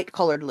a light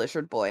colored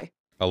Lizard Boy.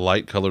 A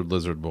light colored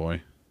Lizard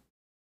Boy.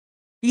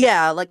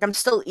 Yeah, like I'm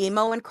still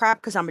emo and crap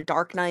because I'm a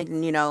Dark Knight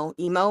and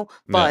emo.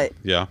 But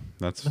yeah,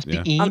 that's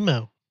yeah.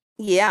 Emo.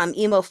 I'm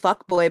emo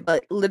fuckboy.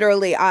 But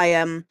literally,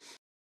 I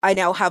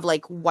now have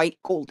like white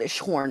goldish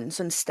horns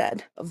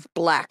instead of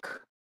black.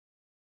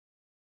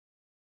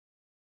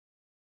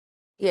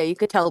 Yeah, you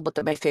could tell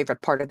what my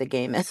favorite part of the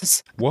game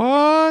is.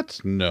 What?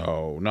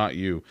 No, not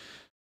you.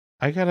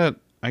 I gotta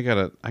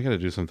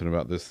do something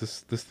about this.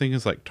 This thing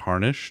is like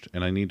tarnished,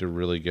 and I need to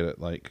really get it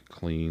like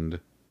cleaned.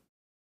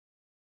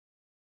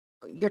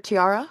 Your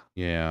tiara?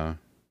 Yeah.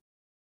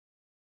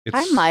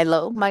 Hi,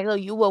 Milo. Milo,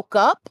 you woke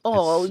up?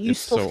 Oh, you it's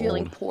still so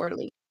feeling old.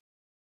 poorly.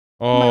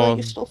 Oh, Milo,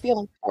 you're still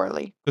feeling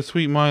poorly. the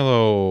sweet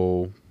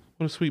Milo.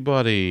 What a sweet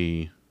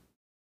buddy.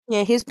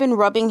 Yeah, he's been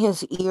rubbing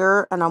his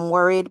ear, and I'm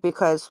worried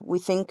because we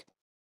think,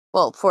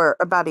 well, for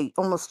about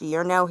almost a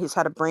year now, he's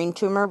had a brain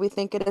tumor, we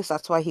think it is.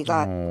 That's why he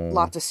got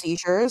lots of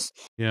seizures.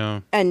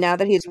 Yeah. And now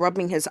that he's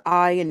rubbing his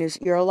eye and his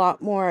ear a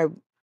lot more,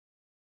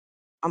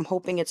 I'm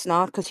hoping it's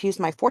not, because he's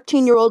my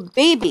 14-year-old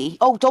baby.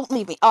 Oh, don't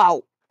leave me.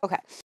 Oh, okay.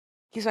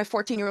 He's my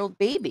 14-year-old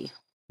baby.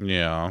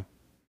 Yeah.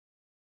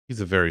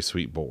 He's a very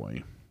sweet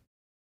boy.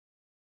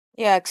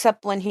 Yeah,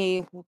 except when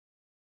he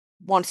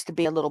wants to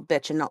be a little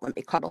bitch and not let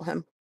me cuddle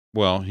him.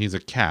 Well, he's a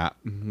cat.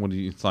 What do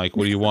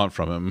you want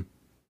from him?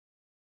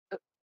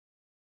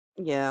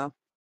 Yeah.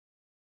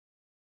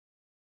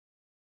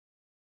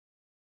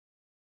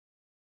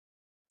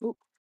 Oop.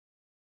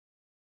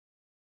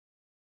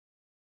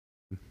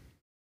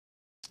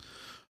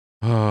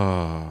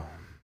 Oh.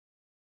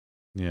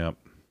 Yep.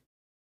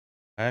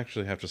 I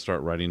actually have to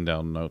start writing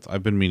down notes.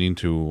 I've been meaning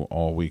to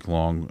all week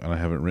long, and I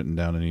haven't written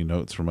down any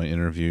notes for my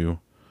interview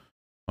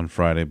on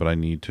Friday, but I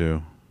need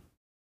to.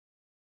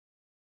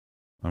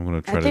 I'm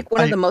going to try I think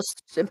one of the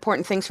most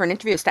important things for an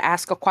interview is to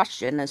ask a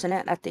question, isn't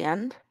it, at the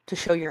end, to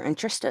show you're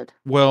interested?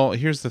 Well,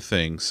 here's the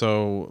thing.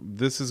 So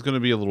this is going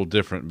to be a little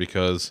different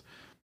because,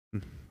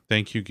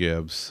 thank you,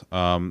 Gibbs.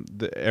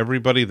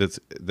 Everybody that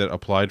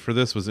applied for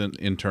this was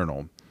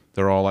internal.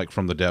 They're all like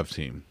from the dev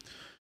team.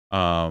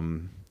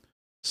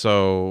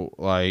 So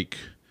like,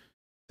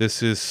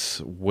 this is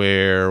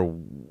where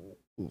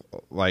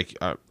like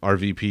our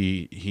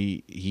VP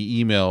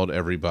he emailed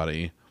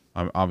everybody.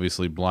 I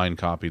obviously blind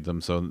copied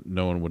them so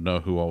no one would know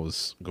who I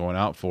was going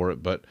out for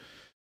it, but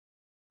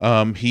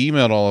he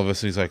emailed all of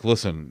us and he's like,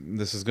 listen,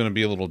 this is going to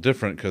be a little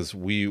different because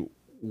we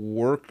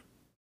work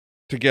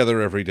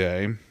together every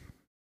day.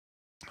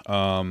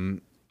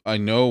 I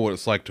know what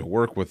it's like to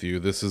work with you.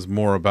 This is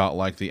more about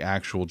like the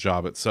actual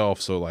job itself.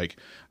 So like,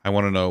 I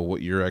want to know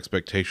what your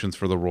expectations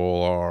for the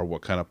role are.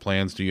 What kind of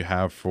plans do you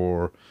have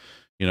for,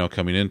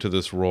 coming into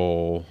this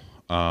role?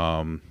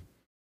 Things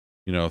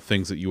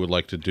that you would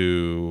like to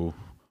do,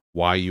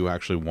 why you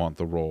actually want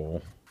the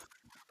role.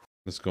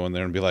 Just go in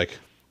there and be like,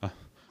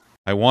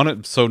 I want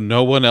it so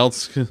no one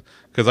else,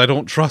 because I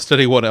don't trust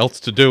anyone else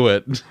to do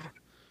it.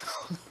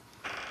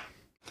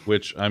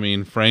 Which, I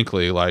mean,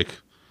 frankly,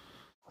 like,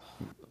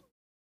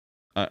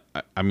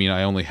 I mean,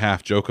 I only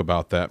half joke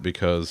about that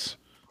because,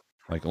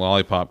 like,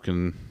 Lollipop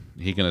can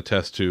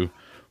attest to,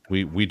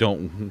 we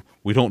don't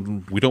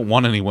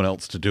want anyone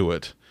else to do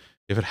it.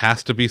 If it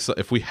has to be,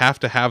 if we have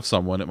to have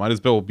someone, it might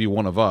as well be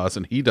one of us,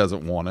 and he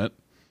doesn't want it.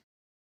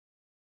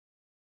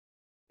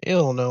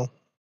 Hell no.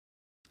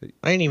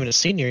 I ain't even a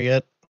senior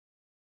yet.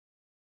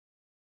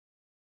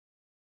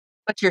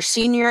 But you're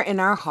senior in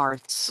our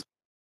hearts.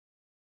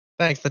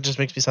 Thanks, that just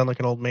makes me sound like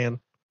an old man.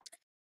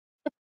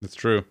 It's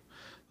true.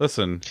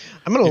 Listen,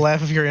 I'm gonna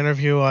laugh if your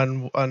interview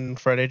on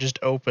Friday just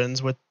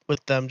opens with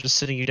them just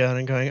sitting you down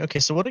and going, okay,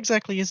 so what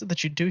exactly is it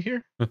that you do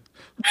here?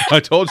 I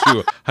told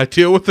you, I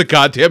deal with the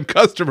goddamn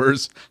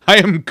customers. I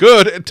am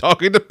good at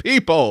talking to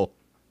people.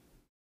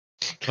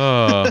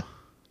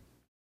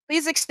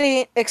 Please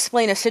explain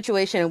a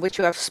situation in which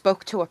you have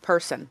spoke to a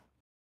person.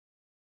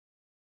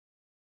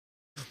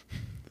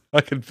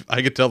 I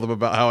could tell them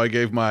about how I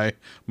gave my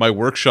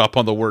workshop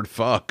on the word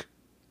fuck.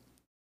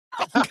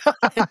 Wait,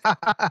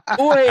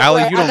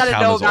 Allie, you don't I gotta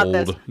count know as about old.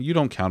 this. You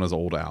don't count as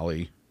old,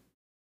 Allie.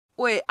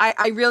 Wait,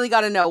 I really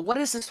got to know. What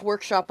is this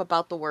workshop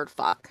about the word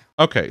fuck?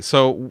 Okay,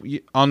 so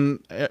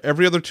on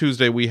every other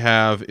Tuesday we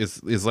have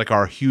is like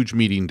our huge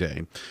meeting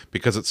day,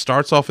 because it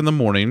starts off in the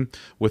morning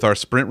with our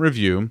sprint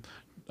review,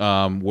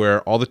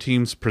 where all the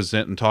teams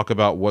present and talk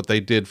about what they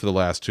did for the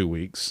last 2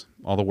 weeks,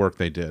 all the work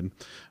they did,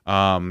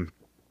 to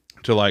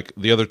like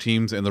the other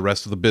teams and the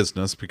rest of the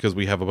business, because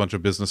we have a bunch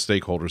of business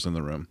stakeholders in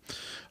the room.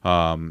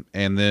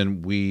 And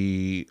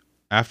then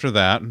after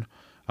that,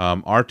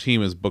 our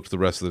team is booked the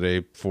rest of the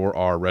day for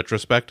our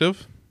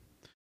retrospective,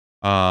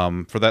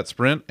 for that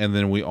sprint. And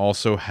then we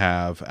also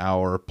have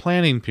our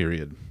planning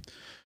period.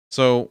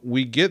 So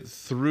we get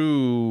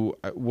through,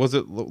 was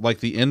it like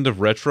the end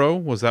of retro?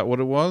 Was that what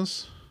it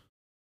was?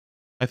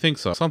 I think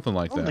so. Something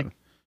like that.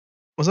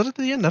 Was it at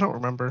the end? I don't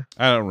remember.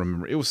 I don't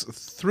remember. It was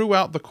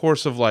throughout the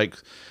course of like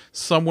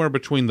somewhere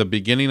between the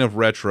beginning of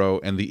retro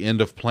and the end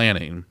of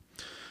planning.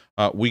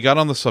 We got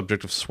on the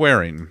subject of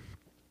swearing.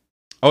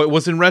 Oh, it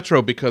was in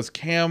retro because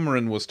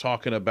Cameron was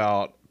talking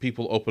about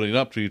people opening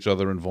up to each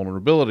other and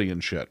vulnerability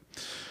and shit.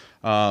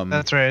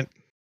 That's right.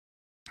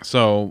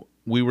 So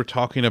we were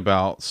talking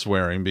about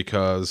swearing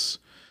because,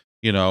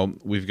 you know,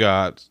 we've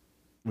got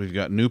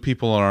new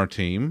people on our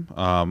team.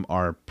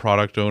 Our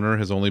product owner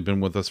has only been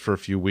with us for a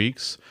few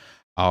weeks.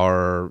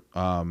 Our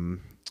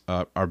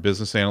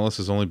business analyst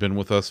has only been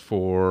with us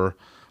for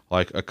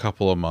like a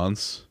couple of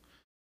months.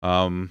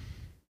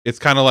 It's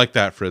kind of like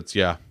that, Fritz.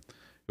 Yeah.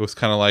 It was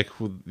kind of like,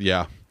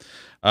 yeah.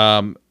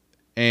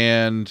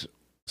 And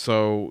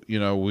so, you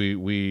know,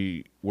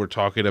 we were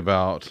talking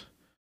about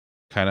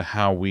kind of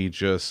how we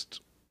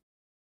just,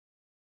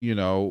 you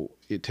know,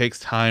 it takes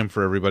time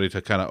for everybody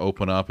to kind of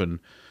open up and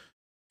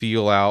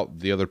feel out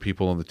the other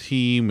people on the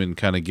team and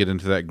kind of get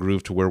into that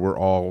groove to where we're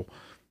all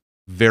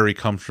very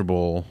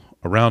comfortable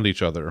around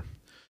each other.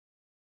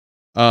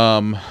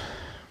 And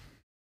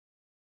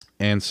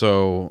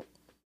so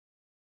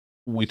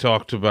we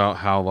talked about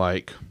how,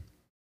 like,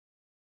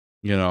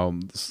 you know,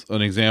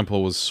 an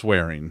example was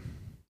swearing.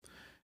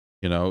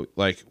 You know,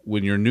 like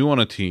when you're new on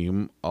a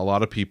team, a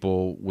lot of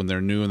people, when they're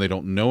new and they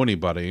don't know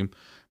anybody,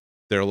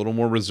 they're a little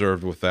more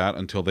reserved with that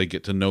until they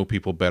get to know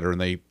people better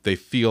and they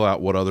feel out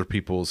what other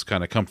people's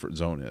kind of comfort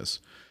zone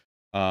is.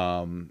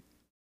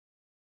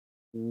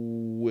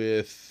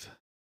 With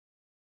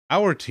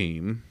our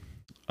team,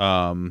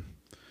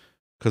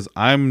 because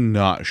I'm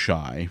not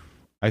shy,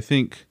 I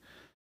think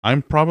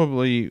I'm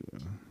probably,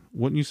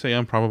 wouldn't you say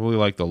I'm probably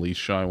like the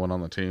least shy one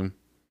on the team?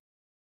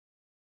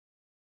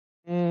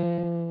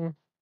 I'll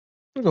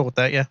go with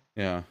that, yeah.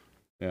 Yeah,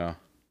 yeah.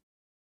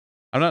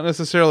 I'm not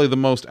necessarily the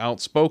most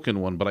outspoken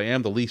one, but I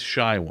am the least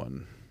shy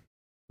one.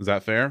 Is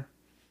that fair?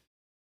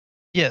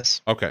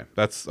 Yes. Okay,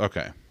 that's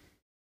okay.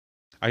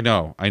 I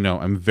know.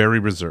 I'm very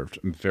reserved.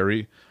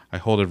 I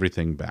hold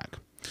everything back.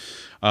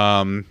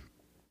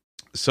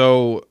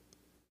 So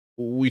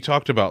we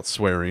talked about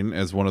swearing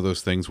as one of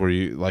those things where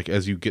you, like,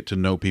 as you get to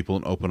know people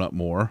and open up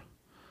more.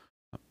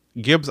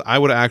 Gibbs, I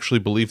would actually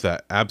believe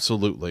that.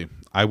 Absolutely.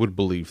 I would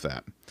believe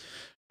that.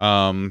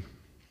 And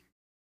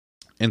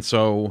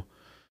so,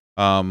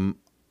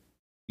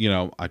 you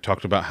know, I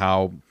talked about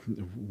how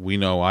we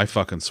know I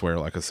fucking swear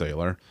like a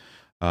sailor.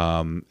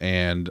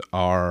 And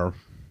our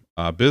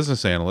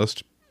business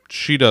analyst,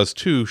 she does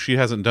too. She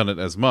hasn't done it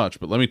as much,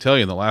 but let me tell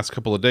you, in the last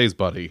couple of days,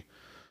 buddy,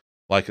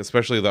 like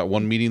especially that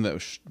one meeting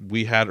that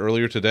we had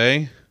earlier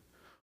today.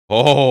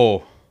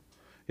 Oh,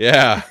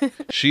 yeah,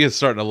 she is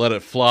starting to let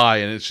it fly,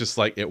 and it's just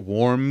like it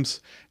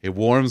warms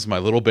my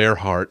little bear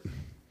heart.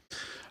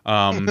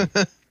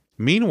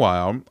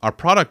 Meanwhile, our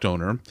product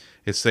owner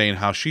is saying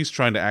how she's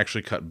trying to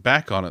actually cut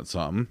back on it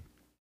some.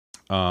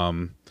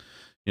 You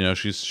know,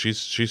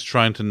 she's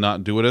trying to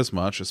not do it as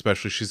much,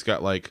 especially she's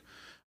got like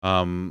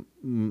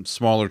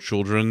smaller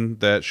children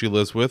that she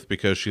lives with,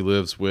 because she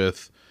lives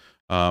with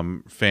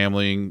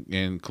family,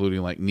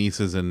 including like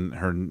nieces and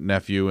her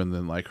nephew, and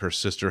then like her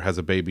sister has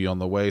a baby on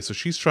the way. So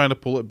she's trying to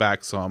pull it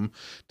back some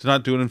to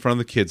not do it in front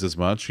of the kids as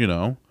much, you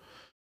know,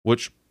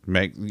 which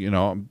make, you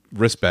know,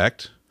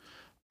 respect.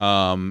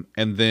 And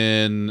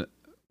then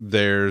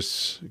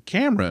there's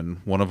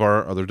Cameron, one of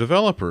our other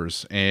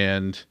developers,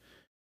 and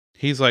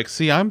he's like,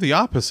 see, I'm the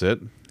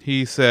opposite.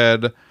 He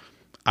said,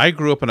 I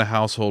grew up in a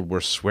household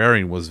where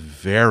swearing was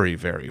very,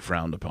 very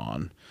frowned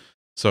upon.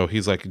 So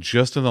he's like,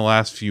 just in the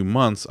last few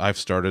months, I've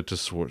started to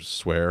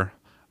swear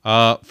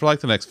for like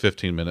the next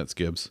 15 minutes,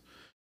 Gibbs.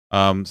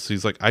 So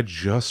he's like, I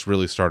just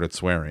really started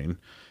swearing.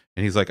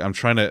 And he's like, I'm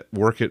trying to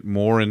work it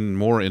more and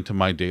more into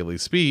my daily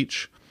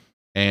speech,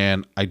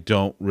 and I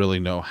don't really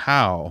know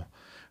how.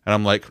 And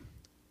I'm like,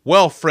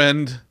 well,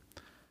 friend,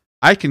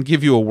 I can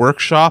give you a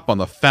workshop on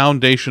the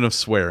foundation of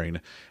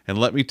swearing. And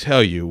let me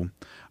tell you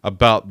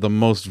about the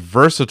most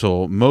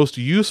versatile, most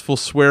useful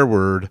swear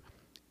word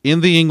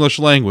in the English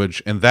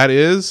language, and that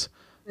is...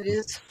 It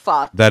is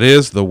fuck. That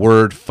is the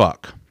word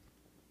fuck.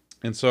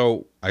 And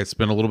so I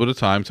spent a little bit of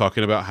time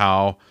talking about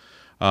how,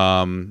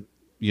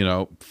 you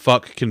know,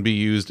 fuck can be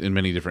used in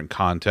many different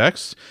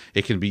contexts.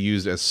 It can be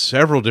used as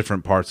several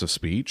different parts of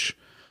speech.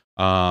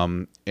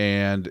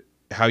 And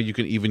how you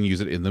can even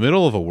use it in the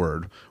middle of a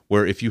word,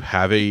 where if you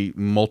have a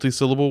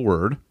multi-syllable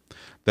word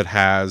that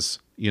has,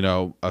 you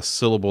know, a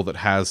syllable that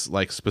has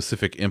like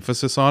specific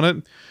emphasis on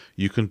it,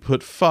 you can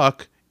put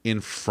fuck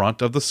in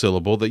front of the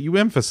syllable that you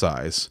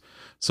emphasize.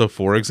 So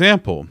for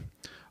example,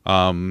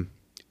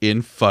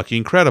 in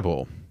fucking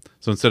credible.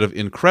 So instead of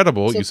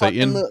incredible, you say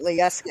in Absolutely,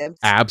 yes, Gibbs.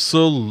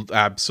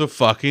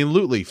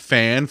 Abso-fucking-lutely.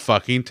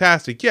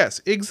 Fan-fucking-tastic. Yes,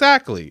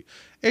 exactly.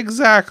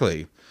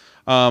 Exactly.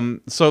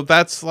 So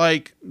that's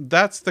like,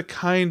 that's the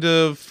kind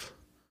of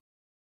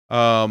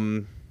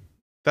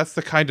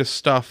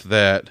stuff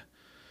that,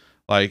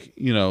 like,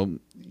 you know,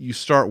 you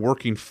start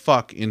working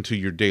fuck into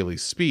your daily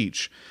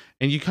speech,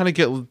 and you kind of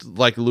get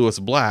like Lewis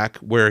Black,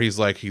 where he's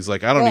like, he's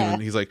like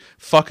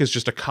fuck is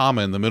just a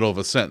comma in the middle of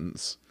a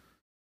sentence.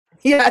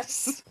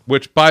 Yes.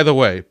 Which, by the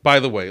way,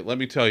 let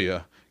me tell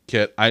you,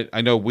 Kit,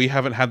 I know we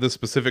haven't had this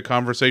specific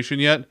conversation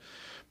yet,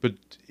 but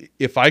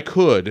if I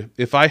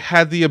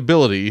had the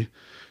ability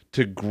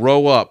to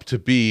grow up to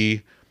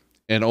be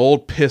an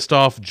old pissed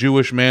off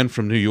Jewish man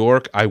from New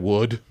York, I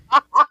would.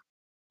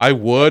 I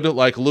would,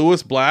 like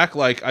Lewis Black,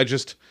 like I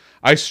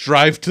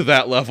strive to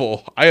that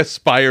level. I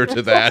aspire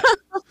to that.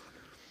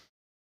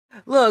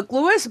 Look,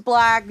 Lewis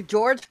Black,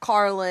 George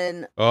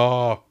Carlin,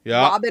 Oh,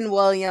 yeah. Robin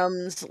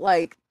Williams,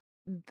 like,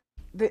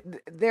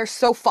 they're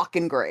so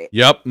fucking great.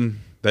 Yep,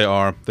 they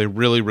are. They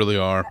really, really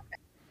are.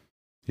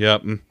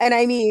 Yep. And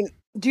I mean,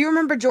 do you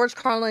remember George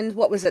Carlin?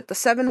 What was it? The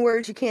 7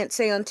 words you can't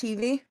say on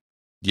TV?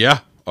 Yeah.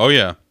 Oh,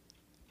 yeah.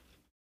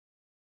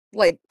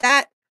 Like,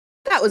 that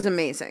was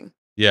amazing.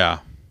 Yeah.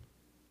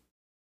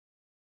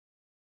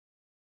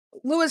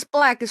 Lewis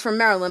Black is from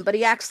Maryland, but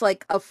he acts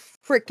like a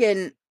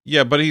freaking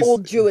but he's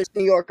old Jewish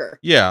New Yorker.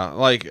 Yeah,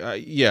 like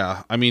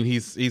yeah. I mean, he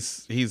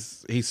spends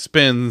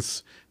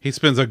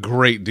a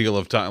great deal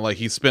of time. Like,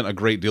 he spent a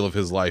great deal of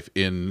his life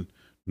in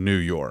New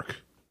York.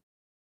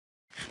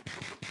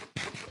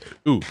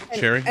 Ooh,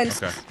 cherry.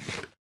 Okay.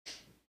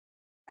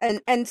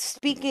 And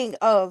speaking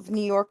of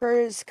New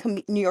Yorkers,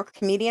 New York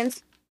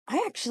comedians,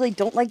 I actually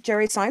don't like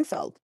Jerry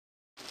Seinfeld.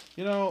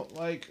 You know,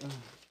 like,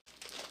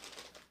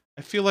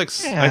 I feel like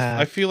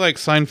I feel like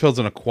Seinfeld's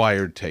an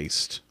acquired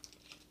taste.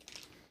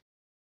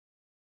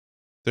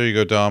 There you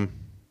go, Dom.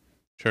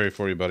 Cherry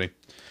for you, buddy.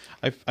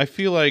 I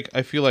feel like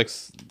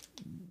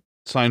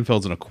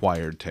Seinfeld's an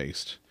acquired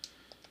taste.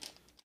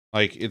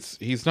 Like,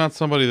 he's not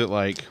somebody that,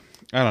 like,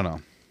 I don't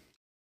know.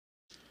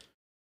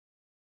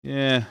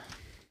 Yeah.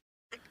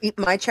 Eat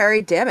my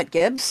cherry, damn it,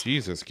 Gibbs.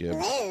 Jesus, Gibbs.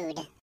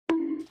 Rude.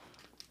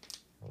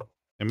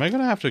 Am I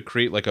gonna have to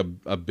create like a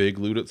big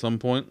loot at some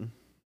point?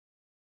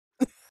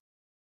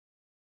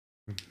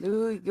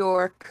 New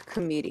York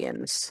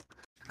comedians,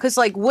 because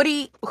like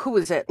Woody, who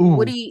was it?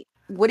 Ooh.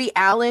 Woody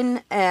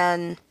Allen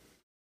and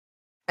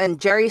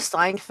Jerry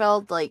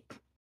Seinfeld. Like,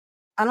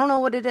 I don't know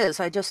what it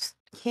is. I just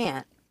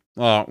can't.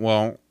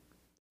 Well,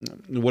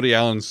 Woody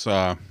Allen's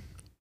kind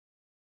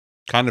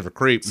of a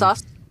creep.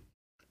 Sus.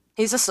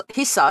 He's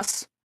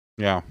sus.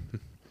 Yeah.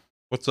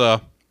 What's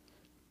a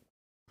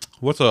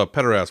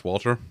pederast,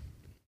 Walter?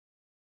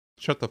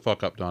 Shut the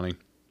fuck up, Donnie.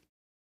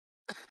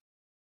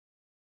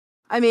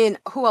 I mean,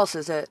 who else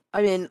is it?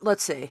 I mean,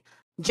 let's see.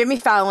 Jimmy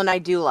Fallon, I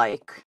do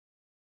like.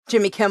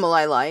 Jimmy Kimmel,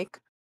 I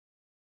like.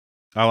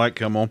 I like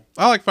Kimmel.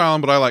 I like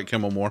Fallon, but I like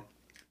Kimmel more.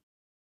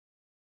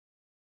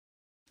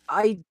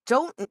 I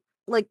don't,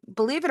 like,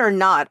 believe it or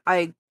not,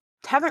 I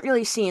haven't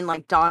really seen,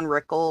 like, Don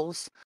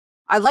Rickles.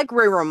 I like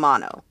Ray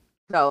Romano,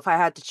 though, if I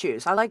had to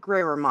choose. I like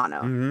Ray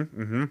Romano.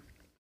 Mm-hmm.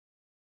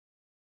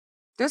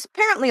 There's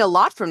apparently a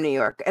lot from New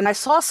York, and I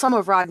saw some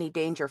of Rodney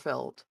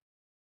Dangerfield.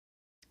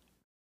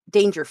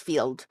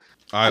 And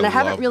I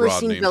haven't really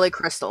seen Billy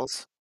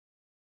Crystal's.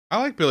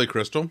 I like Billy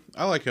Crystal.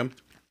 I like him.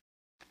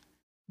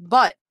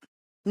 But,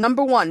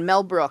 number 1,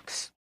 Mel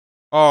Brooks.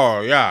 Oh,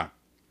 yeah.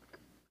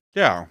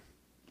 Yeah.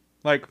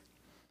 Like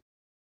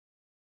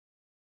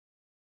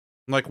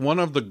one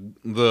of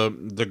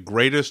the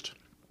greatest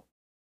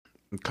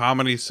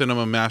comedy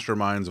cinema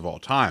masterminds of all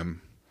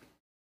time.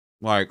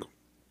 Like,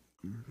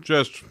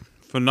 just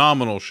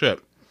phenomenal shit.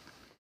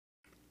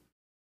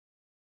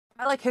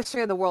 I like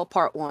History of the World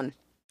Part 1.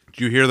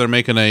 Do you hear they're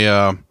making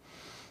a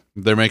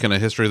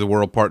History of the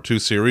World Part 2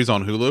 series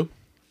on Hulu?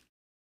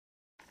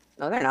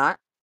 No, they're not.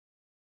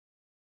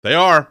 They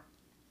are.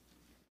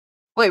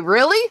 Wait,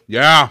 really?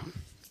 Yeah.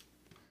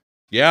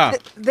 Yeah.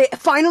 They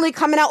finally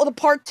coming out with a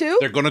part 2?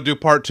 They're going to do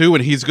part 2,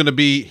 and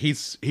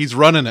he's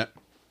running it.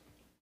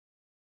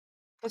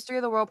 History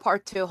of the World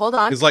Part 2. Hold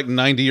on. His like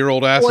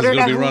 90-year-old ass is going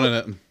to be running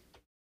it.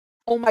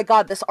 Oh my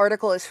god, this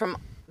article is from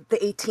the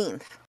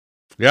 18th.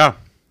 Yeah.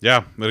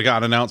 Yeah. It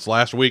got announced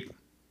last week.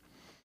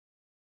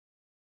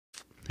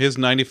 His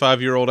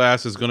 95-year-old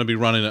ass is going to be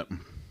running it.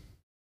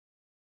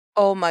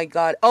 Oh my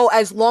god. Oh,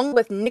 as long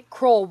with Nick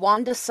Kroll,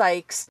 Wanda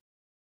Sykes,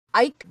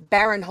 Ike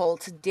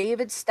Barinholtz,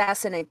 David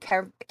Stassen, and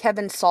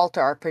Kevin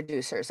Salter are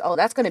producers. Oh,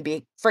 that's going to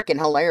be freaking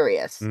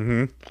hilarious.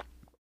 Mm-hmm.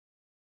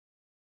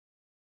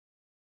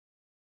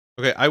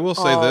 Okay, I will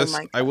say this.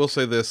 I will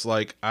say this.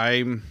 Like,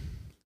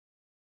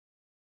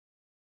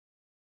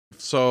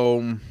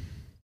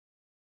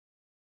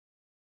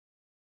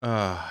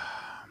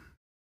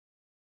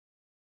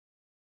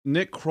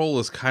 Nick Kroll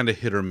is kind of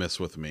hit or miss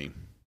with me.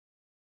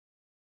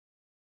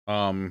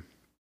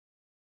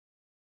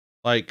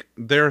 Like,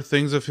 there are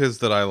things of his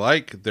that I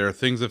like. There are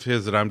things of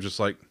his that I'm just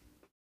like,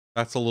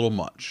 that's a little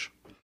much.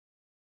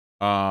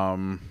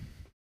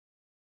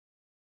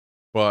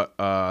 But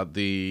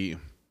did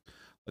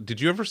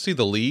you ever see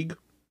The League?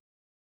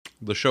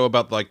 The show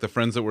about like the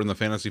friends that were in the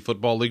fantasy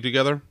football league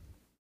together?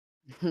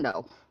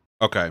 No.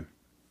 Okay.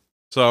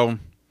 So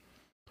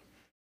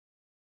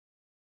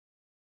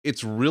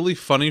it's really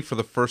funny for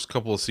the first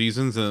couple of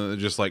seasons and it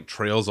just like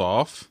trails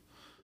off.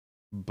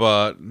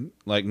 But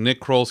like Nick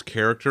Kroll's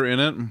character in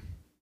it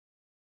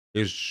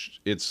is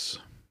it's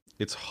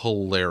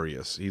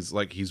hilarious.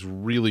 He's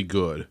really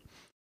good.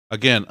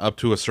 Again, up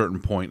to a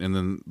certain point, and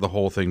then the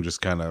whole thing just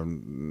kind of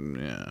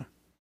yeah.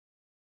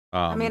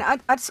 I mean,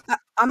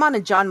 I'm on a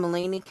John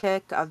Mulaney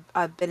kick.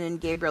 I've been in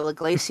Gabriel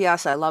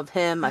Iglesias. I love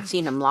him. I've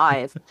seen him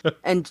live,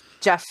 and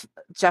Jeff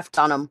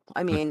Dunham.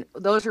 I mean,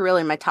 those are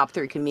really my top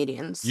 3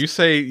 comedians. You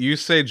say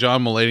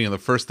John Mulaney, and the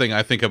first thing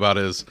I think about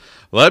is,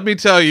 let me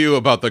tell you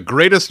about the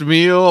greatest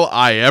meal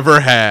I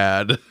ever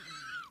had.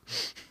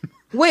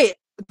 Wait,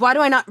 why do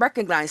I not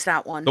recognize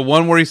that one? The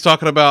one where he's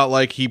talking about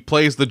like he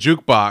plays the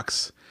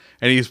jukebox,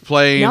 and he's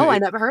playing. No, I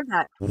never heard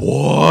that.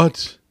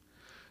 What?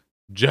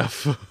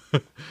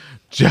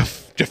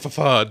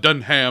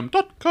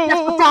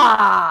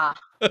 JeffFaffa.Dunham.com.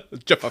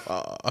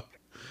 Jeffaffa.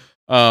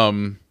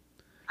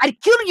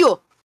 I'd kill you.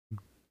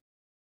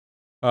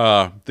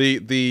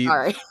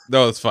 Sorry.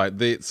 No, it's fine.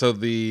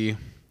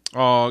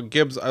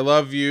 Gibbs, I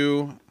love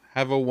you.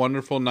 Have a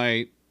wonderful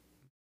night.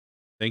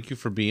 Thank you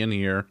for being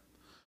here.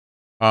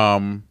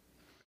 So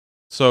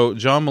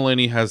John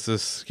Mulaney has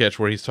this sketch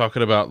where he's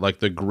talking about like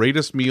the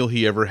greatest meal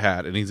he ever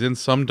had, and he's in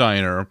some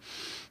diner,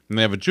 and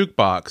they have a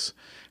jukebox,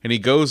 and he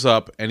goes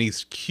up and he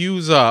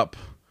queues up,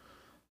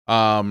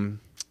 Salt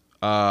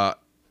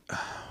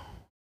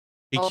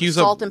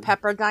and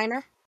Pepper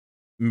Diner.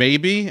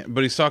 Maybe,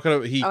 but he's talking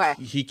about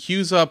he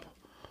queues up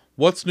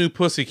What's New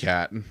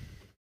Pussycat, and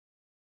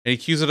he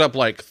queues it up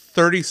like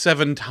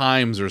 37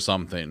 times or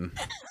something.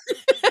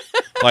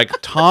 Like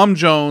Tom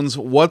Jones,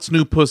 What's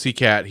New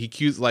Pussycat, he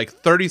cues like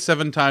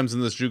 37 times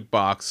in this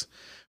jukebox,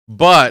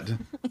 but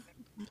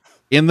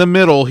in the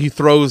middle he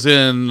throws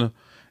in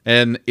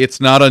and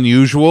It's Not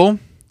Unusual,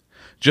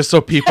 just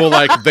so people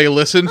like they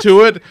listen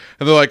to it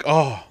and they're like,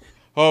 oh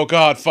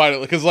God,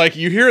 finally, because like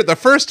you hear it the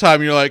first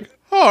time you're like,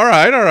 oh, all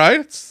right,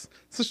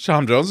 this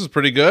Tom Jones is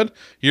pretty good.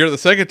 You hear it the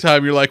second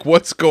time you're like,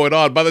 what's going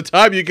on? By the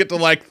time you get to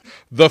like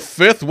the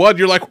 5th one,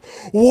 you're like,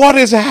 what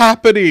is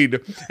happening?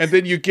 And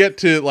then you get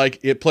to like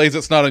it plays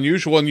It's Not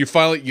Unusual, and you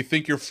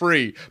think you're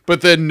free,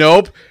 but then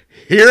nope,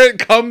 here it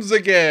comes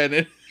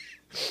again.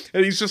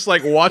 And he's just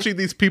like watching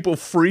these people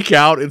freak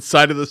out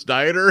inside of this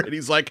diner, and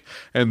he's like,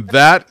 and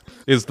that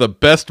is the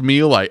best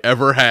meal I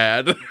ever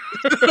had.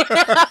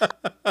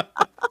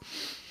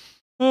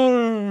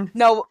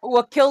 No,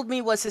 what killed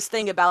me was his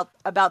thing about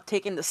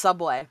taking the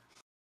subway.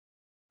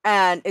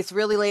 And it's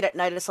really late at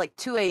night. It's like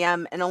 2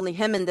 a.m. and only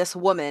him and this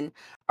woman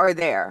are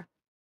there.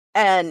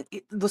 And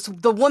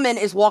the woman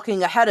is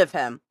walking ahead of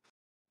him.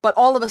 But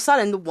all of a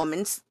sudden, the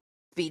woman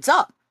speeds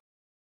up.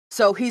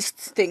 So he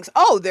thinks,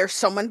 oh, there's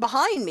someone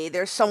behind me.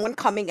 There's someone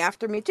coming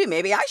after me too.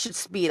 Maybe I should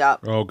speed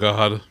up. Oh,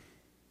 God.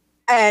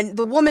 And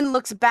the woman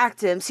looks back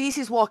to him, sees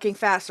he's walking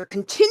faster,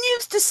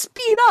 continues to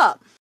speed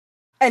up.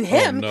 And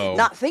him,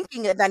 not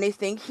thinking of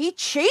anything, he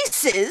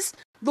chases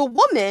the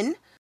woman,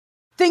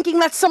 thinking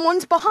that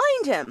someone's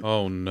behind him.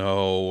 Oh,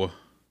 no.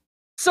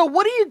 So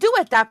what do you do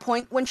at that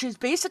point when she's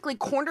basically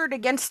cornered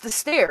against the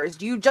stairs?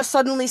 Do you just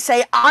suddenly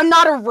say, I'm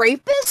not a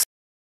rapist?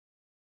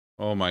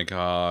 Oh, my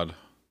God.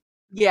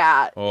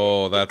 Yeah.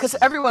 Oh, that's... Because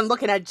everyone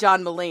looking at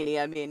John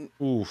Mulaney, I mean...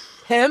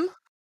 Oof. Him?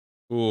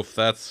 Oof,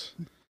 that's...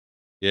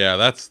 Yeah,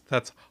 that's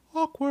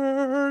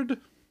awkward.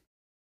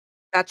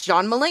 That's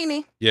John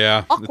Mulaney.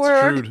 Yeah,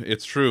 awkward.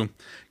 It's true.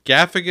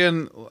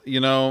 Gaffigan, you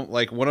know,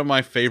 like one of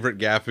my favorite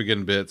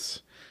Gaffigan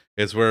bits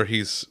is where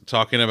he's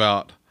talking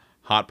about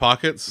Hot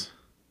Pockets.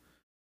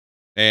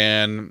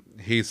 And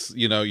he's,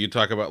 you know, you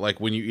talk about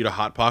like when you eat a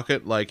Hot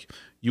Pocket, like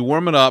you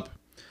warm it up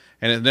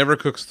and it never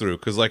cooks through.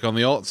 Because like on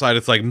the outside,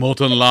 it's like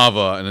molten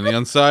lava. And on the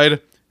inside,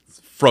 it's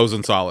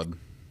frozen solid.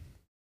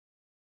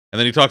 And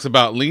then he talks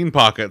about Lean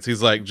Pockets.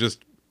 He's like,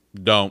 just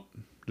don't.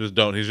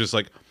 He's just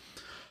like,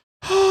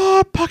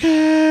 Hot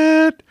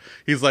Pocket.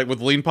 He's like,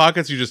 with Lean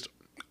Pockets, you just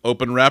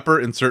open wrapper,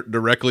 insert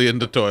directly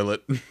into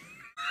toilet.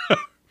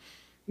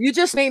 You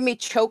just made me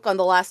choke on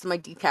the last of my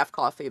decaf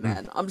coffee,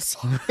 man. I'm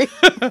sorry.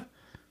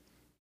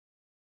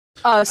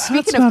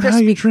 Speaking of Krispy Kreme, how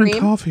you drink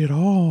coffee at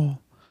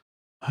all.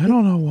 I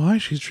don't know why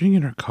she's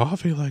drinking her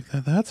coffee like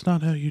that. That's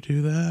not how you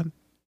do that.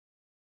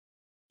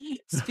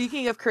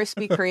 Speaking of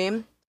Krispy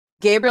Kreme,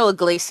 Gabriel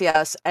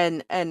Iglesias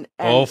and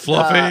oh,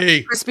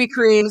 Fluffy. Krispy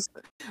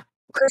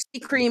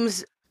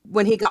Kreme's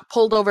when he got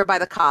pulled over by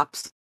the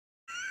cops.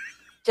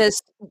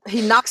 Just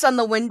he knocks on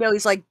the window,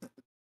 he's like,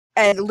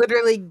 and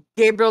literally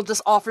Gabriel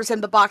just offers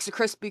him the box of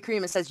Krispy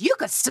Kreme and says, "You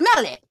could smell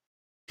it."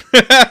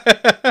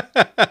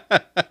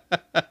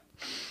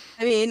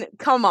 I mean,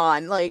 come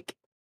on, like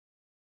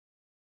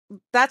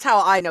that's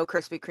how I know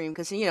Krispy Kreme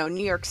because you know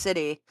New York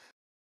City,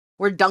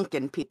 we're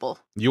Dunkin' people.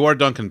 You are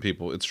Dunkin'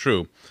 people. It's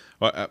true.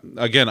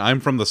 Again, I'm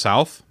from the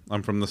South.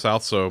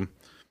 So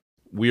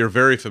we are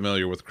very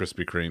familiar with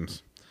Krispy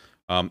Kremes.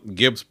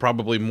 Gibbs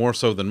probably more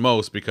so than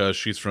most because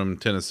she's from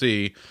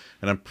Tennessee,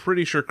 and I'm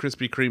pretty sure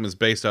Krispy Kreme is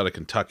based out of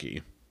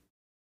Kentucky.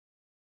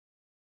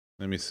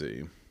 Let me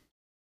see.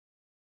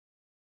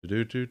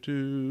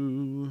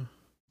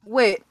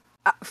 Wait,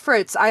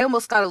 Fritz, I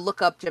almost got to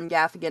look up Jim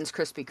Gaffigan's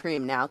Krispy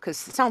Kreme now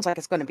because it sounds like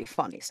it's going to be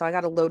funny. So I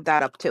got to load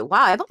that up too.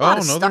 Wow, I have a lot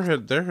of stuff.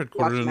 They're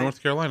headquartered in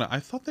North Carolina. I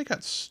thought they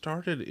got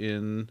started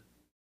in.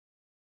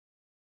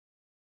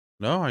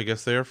 No, I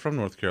guess they are from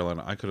North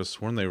Carolina. I could have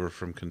sworn they were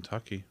from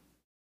Kentucky.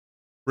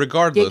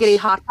 Regardless. Giggity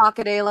Hot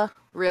Pocket, Ayla.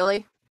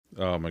 Really?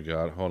 Oh my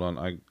God! Hold on,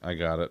 I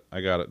got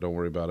it. Don't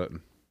worry about it.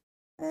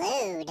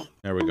 Load.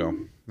 There we go.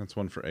 That's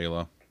one for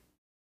Ayla.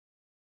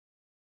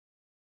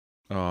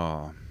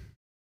 Oh.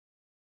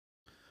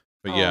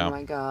 But yeah. Oh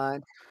my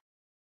God.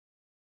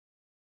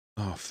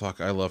 Oh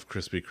fuck! I love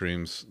Krispy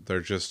Kremes. They're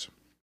just.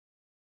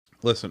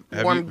 Listen,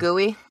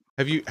 gooey.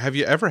 Have you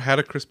ever had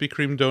a Krispy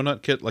Kreme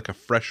donut kit, like a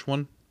fresh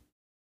one?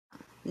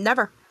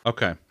 Never.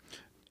 Okay.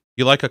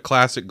 You like a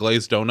classic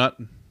glazed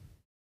donut?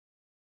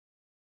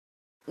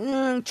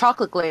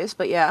 Chocolate glaze,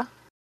 but yeah.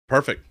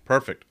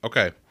 Perfect.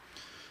 Okay.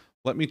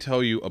 Let me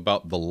tell you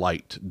about the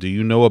light. Do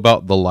you know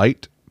about the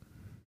light?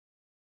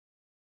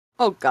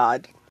 Oh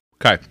God.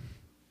 Okay.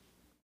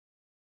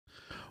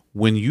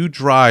 When you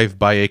drive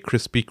by a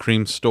Krispy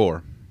Kreme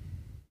store,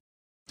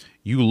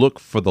 you look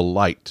for the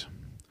light.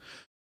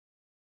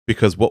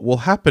 Because what will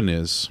happen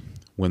is,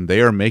 when they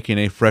are making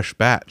a fresh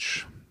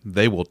batch,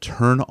 they will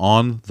turn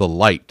on the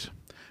light.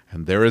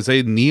 And there is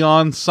a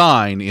neon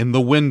sign in the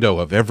window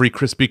of every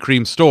Krispy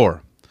Kreme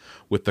store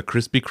with the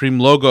Krispy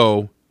Kreme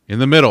logo in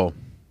the middle.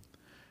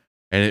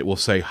 And it will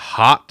say,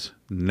 hot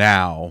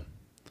now.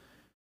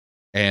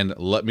 And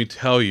let me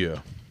tell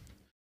you,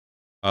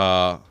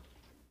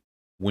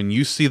 when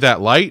you see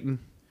that light,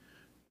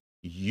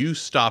 you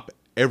stop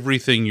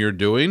everything you're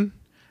doing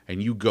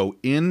and you go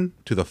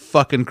into the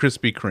fucking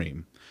Krispy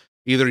Kreme.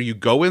 Either you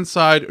go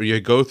inside or you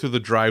go through the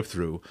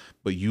drive-thru,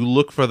 but you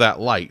look for that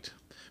light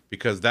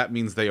because that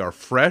means they are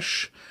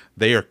fresh.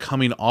 They are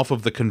coming off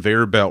of the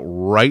conveyor belt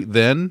right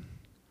then,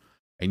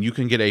 and you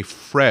can get a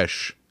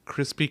fresh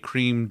Krispy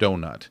Kreme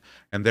donut.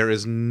 And there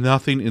is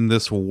nothing in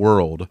this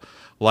world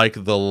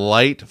like the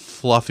light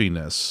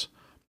fluffiness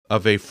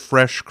of a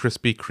fresh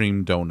Krispy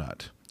Kreme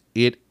donut.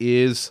 It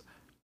is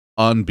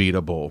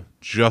unbeatable,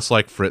 just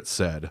like Fritz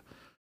said.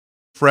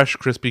 Fresh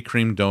Krispy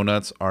Kreme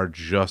donuts are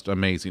just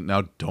amazing.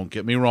 Now, don't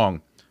get me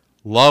wrong.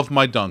 Love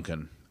my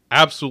Dunkin'.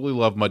 Absolutely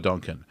love my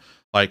Dunkin'.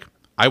 Like,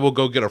 I will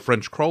go get a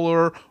French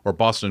cruller or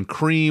Boston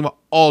cream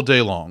all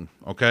day long,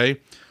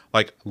 okay?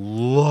 Like,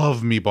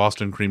 love me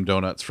Boston cream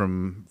donuts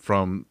from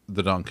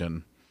the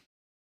Dunkin'.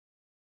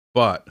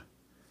 But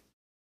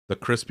the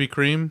Krispy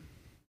Kreme,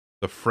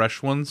 the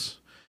fresh ones,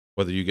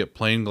 whether you get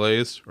plain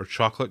glazed or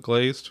chocolate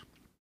glazed,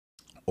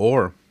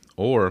 or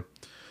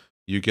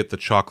you get the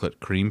chocolate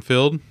cream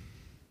filled.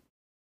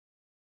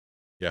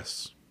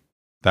 Yes,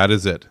 that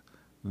is it.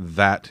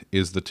 That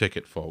is the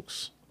ticket,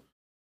 folks.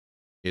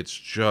 It's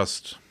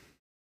just...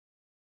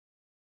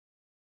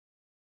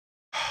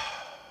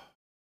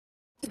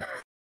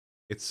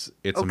 It's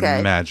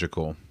okay.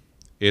 Magical.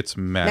 It's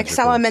magical. Next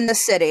time I'm in the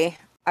city,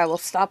 I will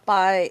stop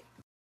by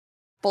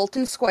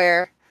Bolton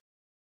Square,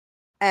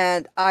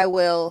 and I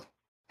will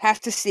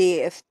have to see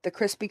if the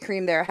Krispy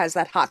Kreme there has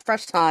that hot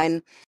fresh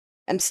sign,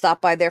 and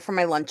stop by there for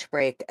my lunch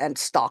break and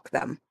stalk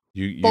them.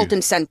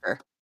 Bolton Center.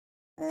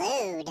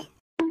 Load.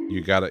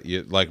 You gotta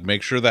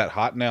make sure that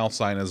hot now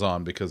sign is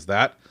on, because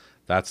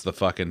that's the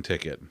fucking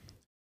ticket.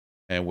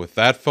 And with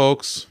that,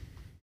 folks,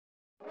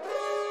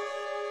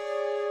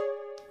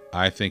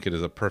 I think it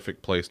is a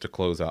perfect place to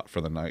close out for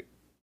the night.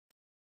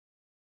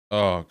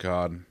 Oh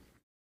God.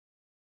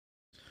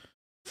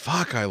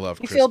 Fuck, I love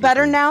Krispy You feel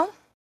better Kreme. now?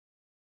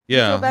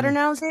 Yeah. You feel better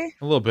now, Z?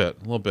 A little bit.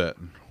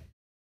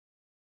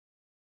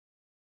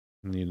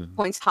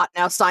 Points hot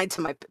now sign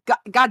to my...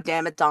 God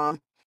damn it,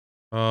 Dom.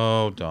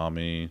 Oh,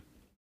 Dommy.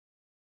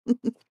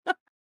 Don't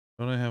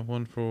I have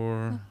one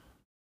for...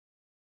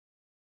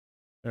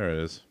 There it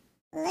is.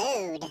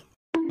 Load.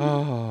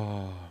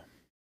 Oh.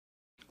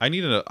 I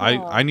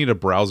need a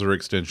browser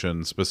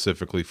extension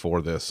specifically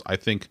for this. I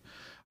think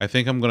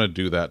I'm gonna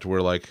do that to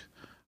where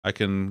I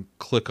can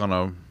click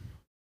on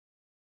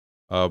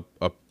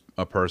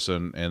a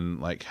person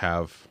and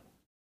have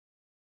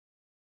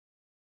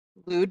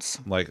Ludes.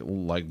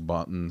 like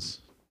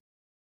buttons.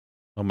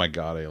 Oh my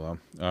God, Ayla.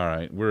 All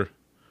right, we're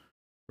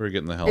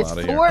getting the hell out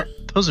of here.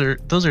 Those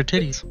are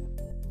titties.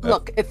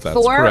 Look, if that's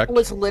Thor correct.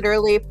 was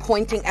literally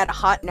pointing at a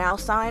hot now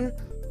sign,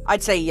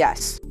 I'd say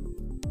yes.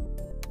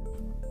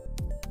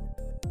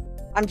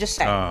 I'm just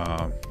saying.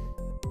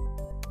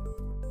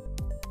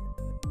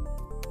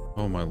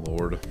 Oh my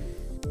Lord.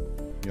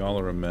 Y'all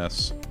are a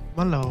mess.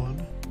 My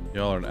Lord.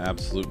 Y'all are an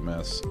absolute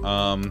mess.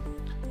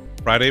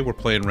 Friday, we're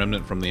playing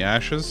Remnant from the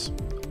Ashes.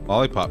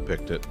 Lollipop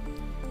picked it.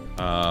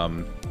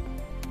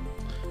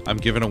 I'm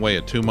giving away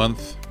a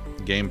 2-month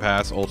Game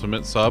Pass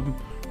Ultimate sub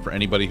for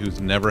anybody who's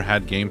never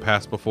had Game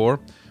Pass before.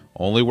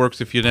 Only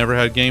works if you never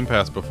had Game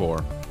Pass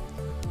before.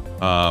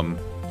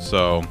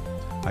 So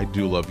I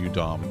do love you,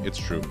 Dom. It's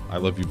true. I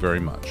love you very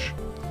much.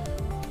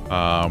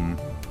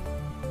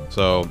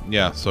 So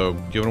yeah, so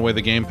giving away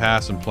the Game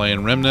Pass and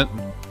playing Remnant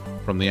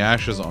from the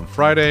Ashes on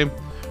Friday.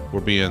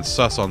 We're being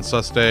sus on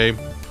Sus Day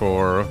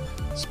for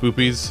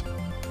Spoopies.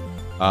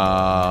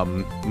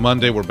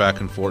 Monday we're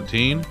back in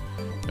 14,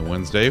 and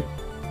Wednesday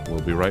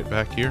we'll be right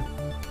back here.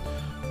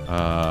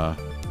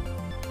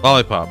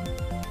 Lollipop,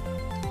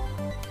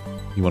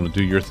 you want to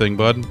do your thing,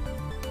 bud?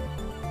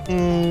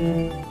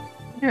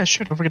 Yeah,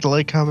 sure. Don't forget to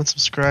like, comment,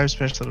 subscribe,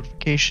 smash the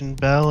notification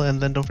bell, and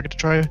then don't forget to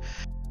try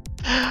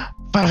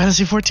Final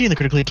Fantasy XIV, the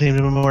critically acclaimed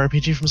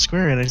MMORPG from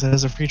Square Enix that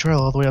has a free trial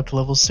all the way up to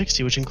level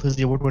 60, which includes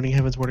the award-winning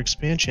Heavensward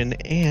expansion,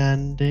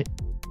 and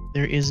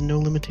there is no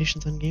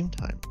limitations on game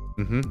time.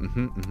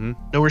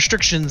 No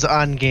restrictions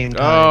on game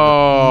time.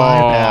 Oh,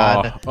 my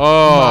bad.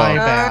 My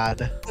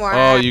bad.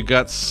 Oh, you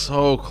got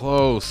so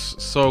close,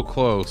 so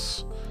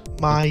close.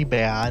 My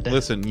bad.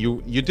 Listen,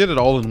 you did it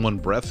all in one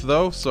breath,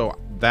 though, so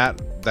that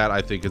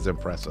I think is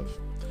impressive.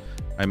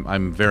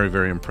 I'm very,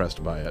 very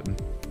impressed by it.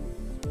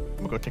 I'm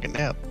gonna go take a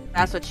nap.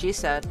 That's what she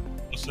said.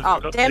 Oh,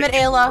 damn it,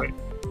 Ayla.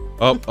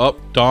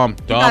 Dom.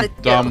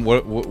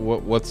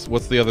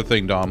 What's the other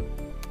thing, Dom?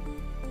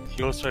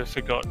 He also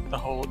forgot the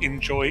whole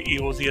enjoy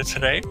Eorzea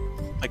today.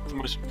 Like the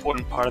most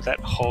important part of that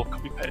whole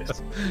copy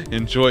paste.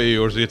 Enjoy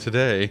Eorzea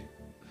today.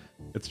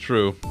 It's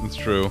true. It's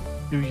true.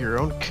 Do your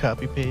own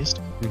copy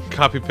paste.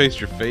 Copy paste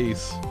your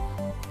face.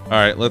 All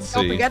right, let's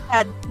see. Don't forget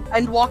that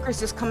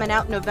Endwalkers is coming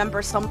out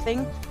November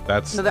something.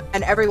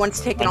 And everyone's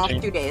taking off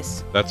 2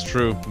 days. That's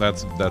true.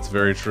 That's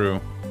very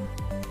true.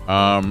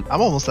 I'm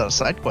almost out of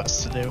side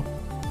quests to do.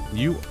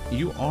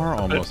 You are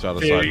almost out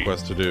of side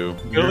quests to do.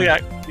 The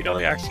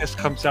early access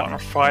comes out on a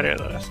Friday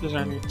though, so there's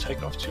only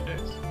take off 2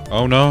 days.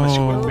 Oh no!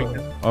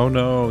 Oh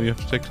no! You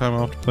have to take time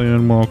off to play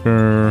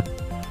Endwalker.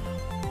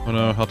 Oh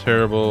no! How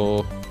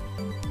terrible!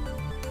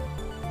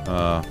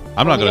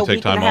 I'm not going to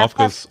take time off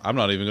because I'm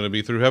not even going to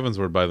be through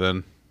Heavensward by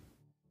then.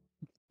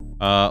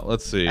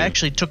 Let's see. I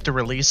actually took the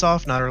release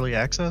off, not early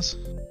access.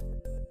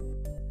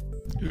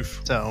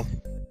 Oof. So.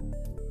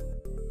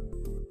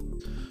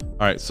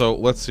 All right, so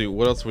let's see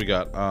what else we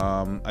got.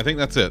 I think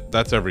that's it.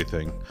 That's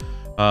everything.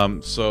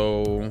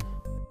 So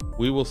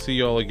we will see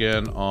y'all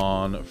again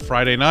on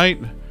Friday night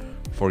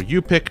for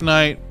You Pick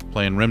Night,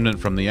 playing Remnant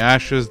from the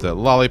Ashes that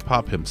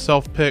Lollipop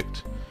himself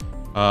picked.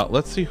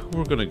 Let's see who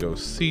we're gonna go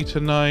see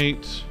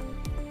tonight.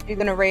 You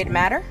gonna raid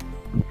Matter?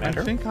 I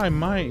think I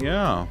might,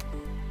 yeah.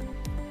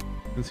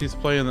 Since he's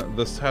playing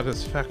the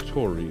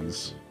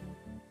Satisfactories.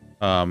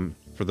 For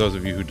those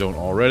of you who don't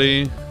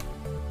already,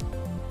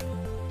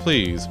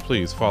 please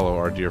follow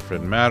our dear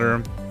friend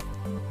Matter.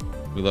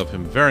 We love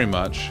him very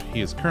much.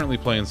 He is currently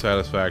playing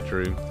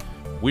Satisfactory.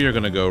 We are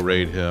going to go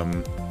raid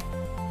him.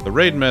 The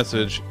raid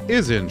message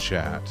is in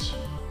chat.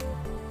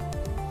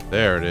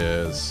 There it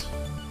is.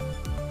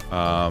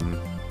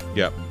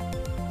 Yep.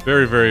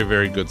 Very, very,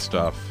 very good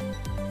stuff.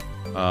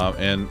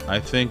 And I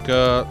think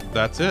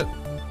that's it.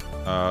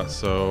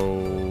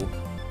 So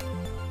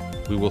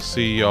we will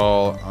see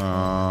y'all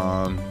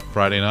on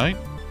Friday night.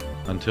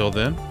 Until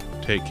then,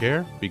 take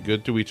care, be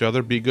good to each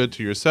other, be good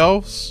to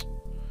yourselves,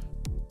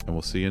 and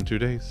we'll see you in 2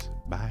 days.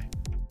 Bye.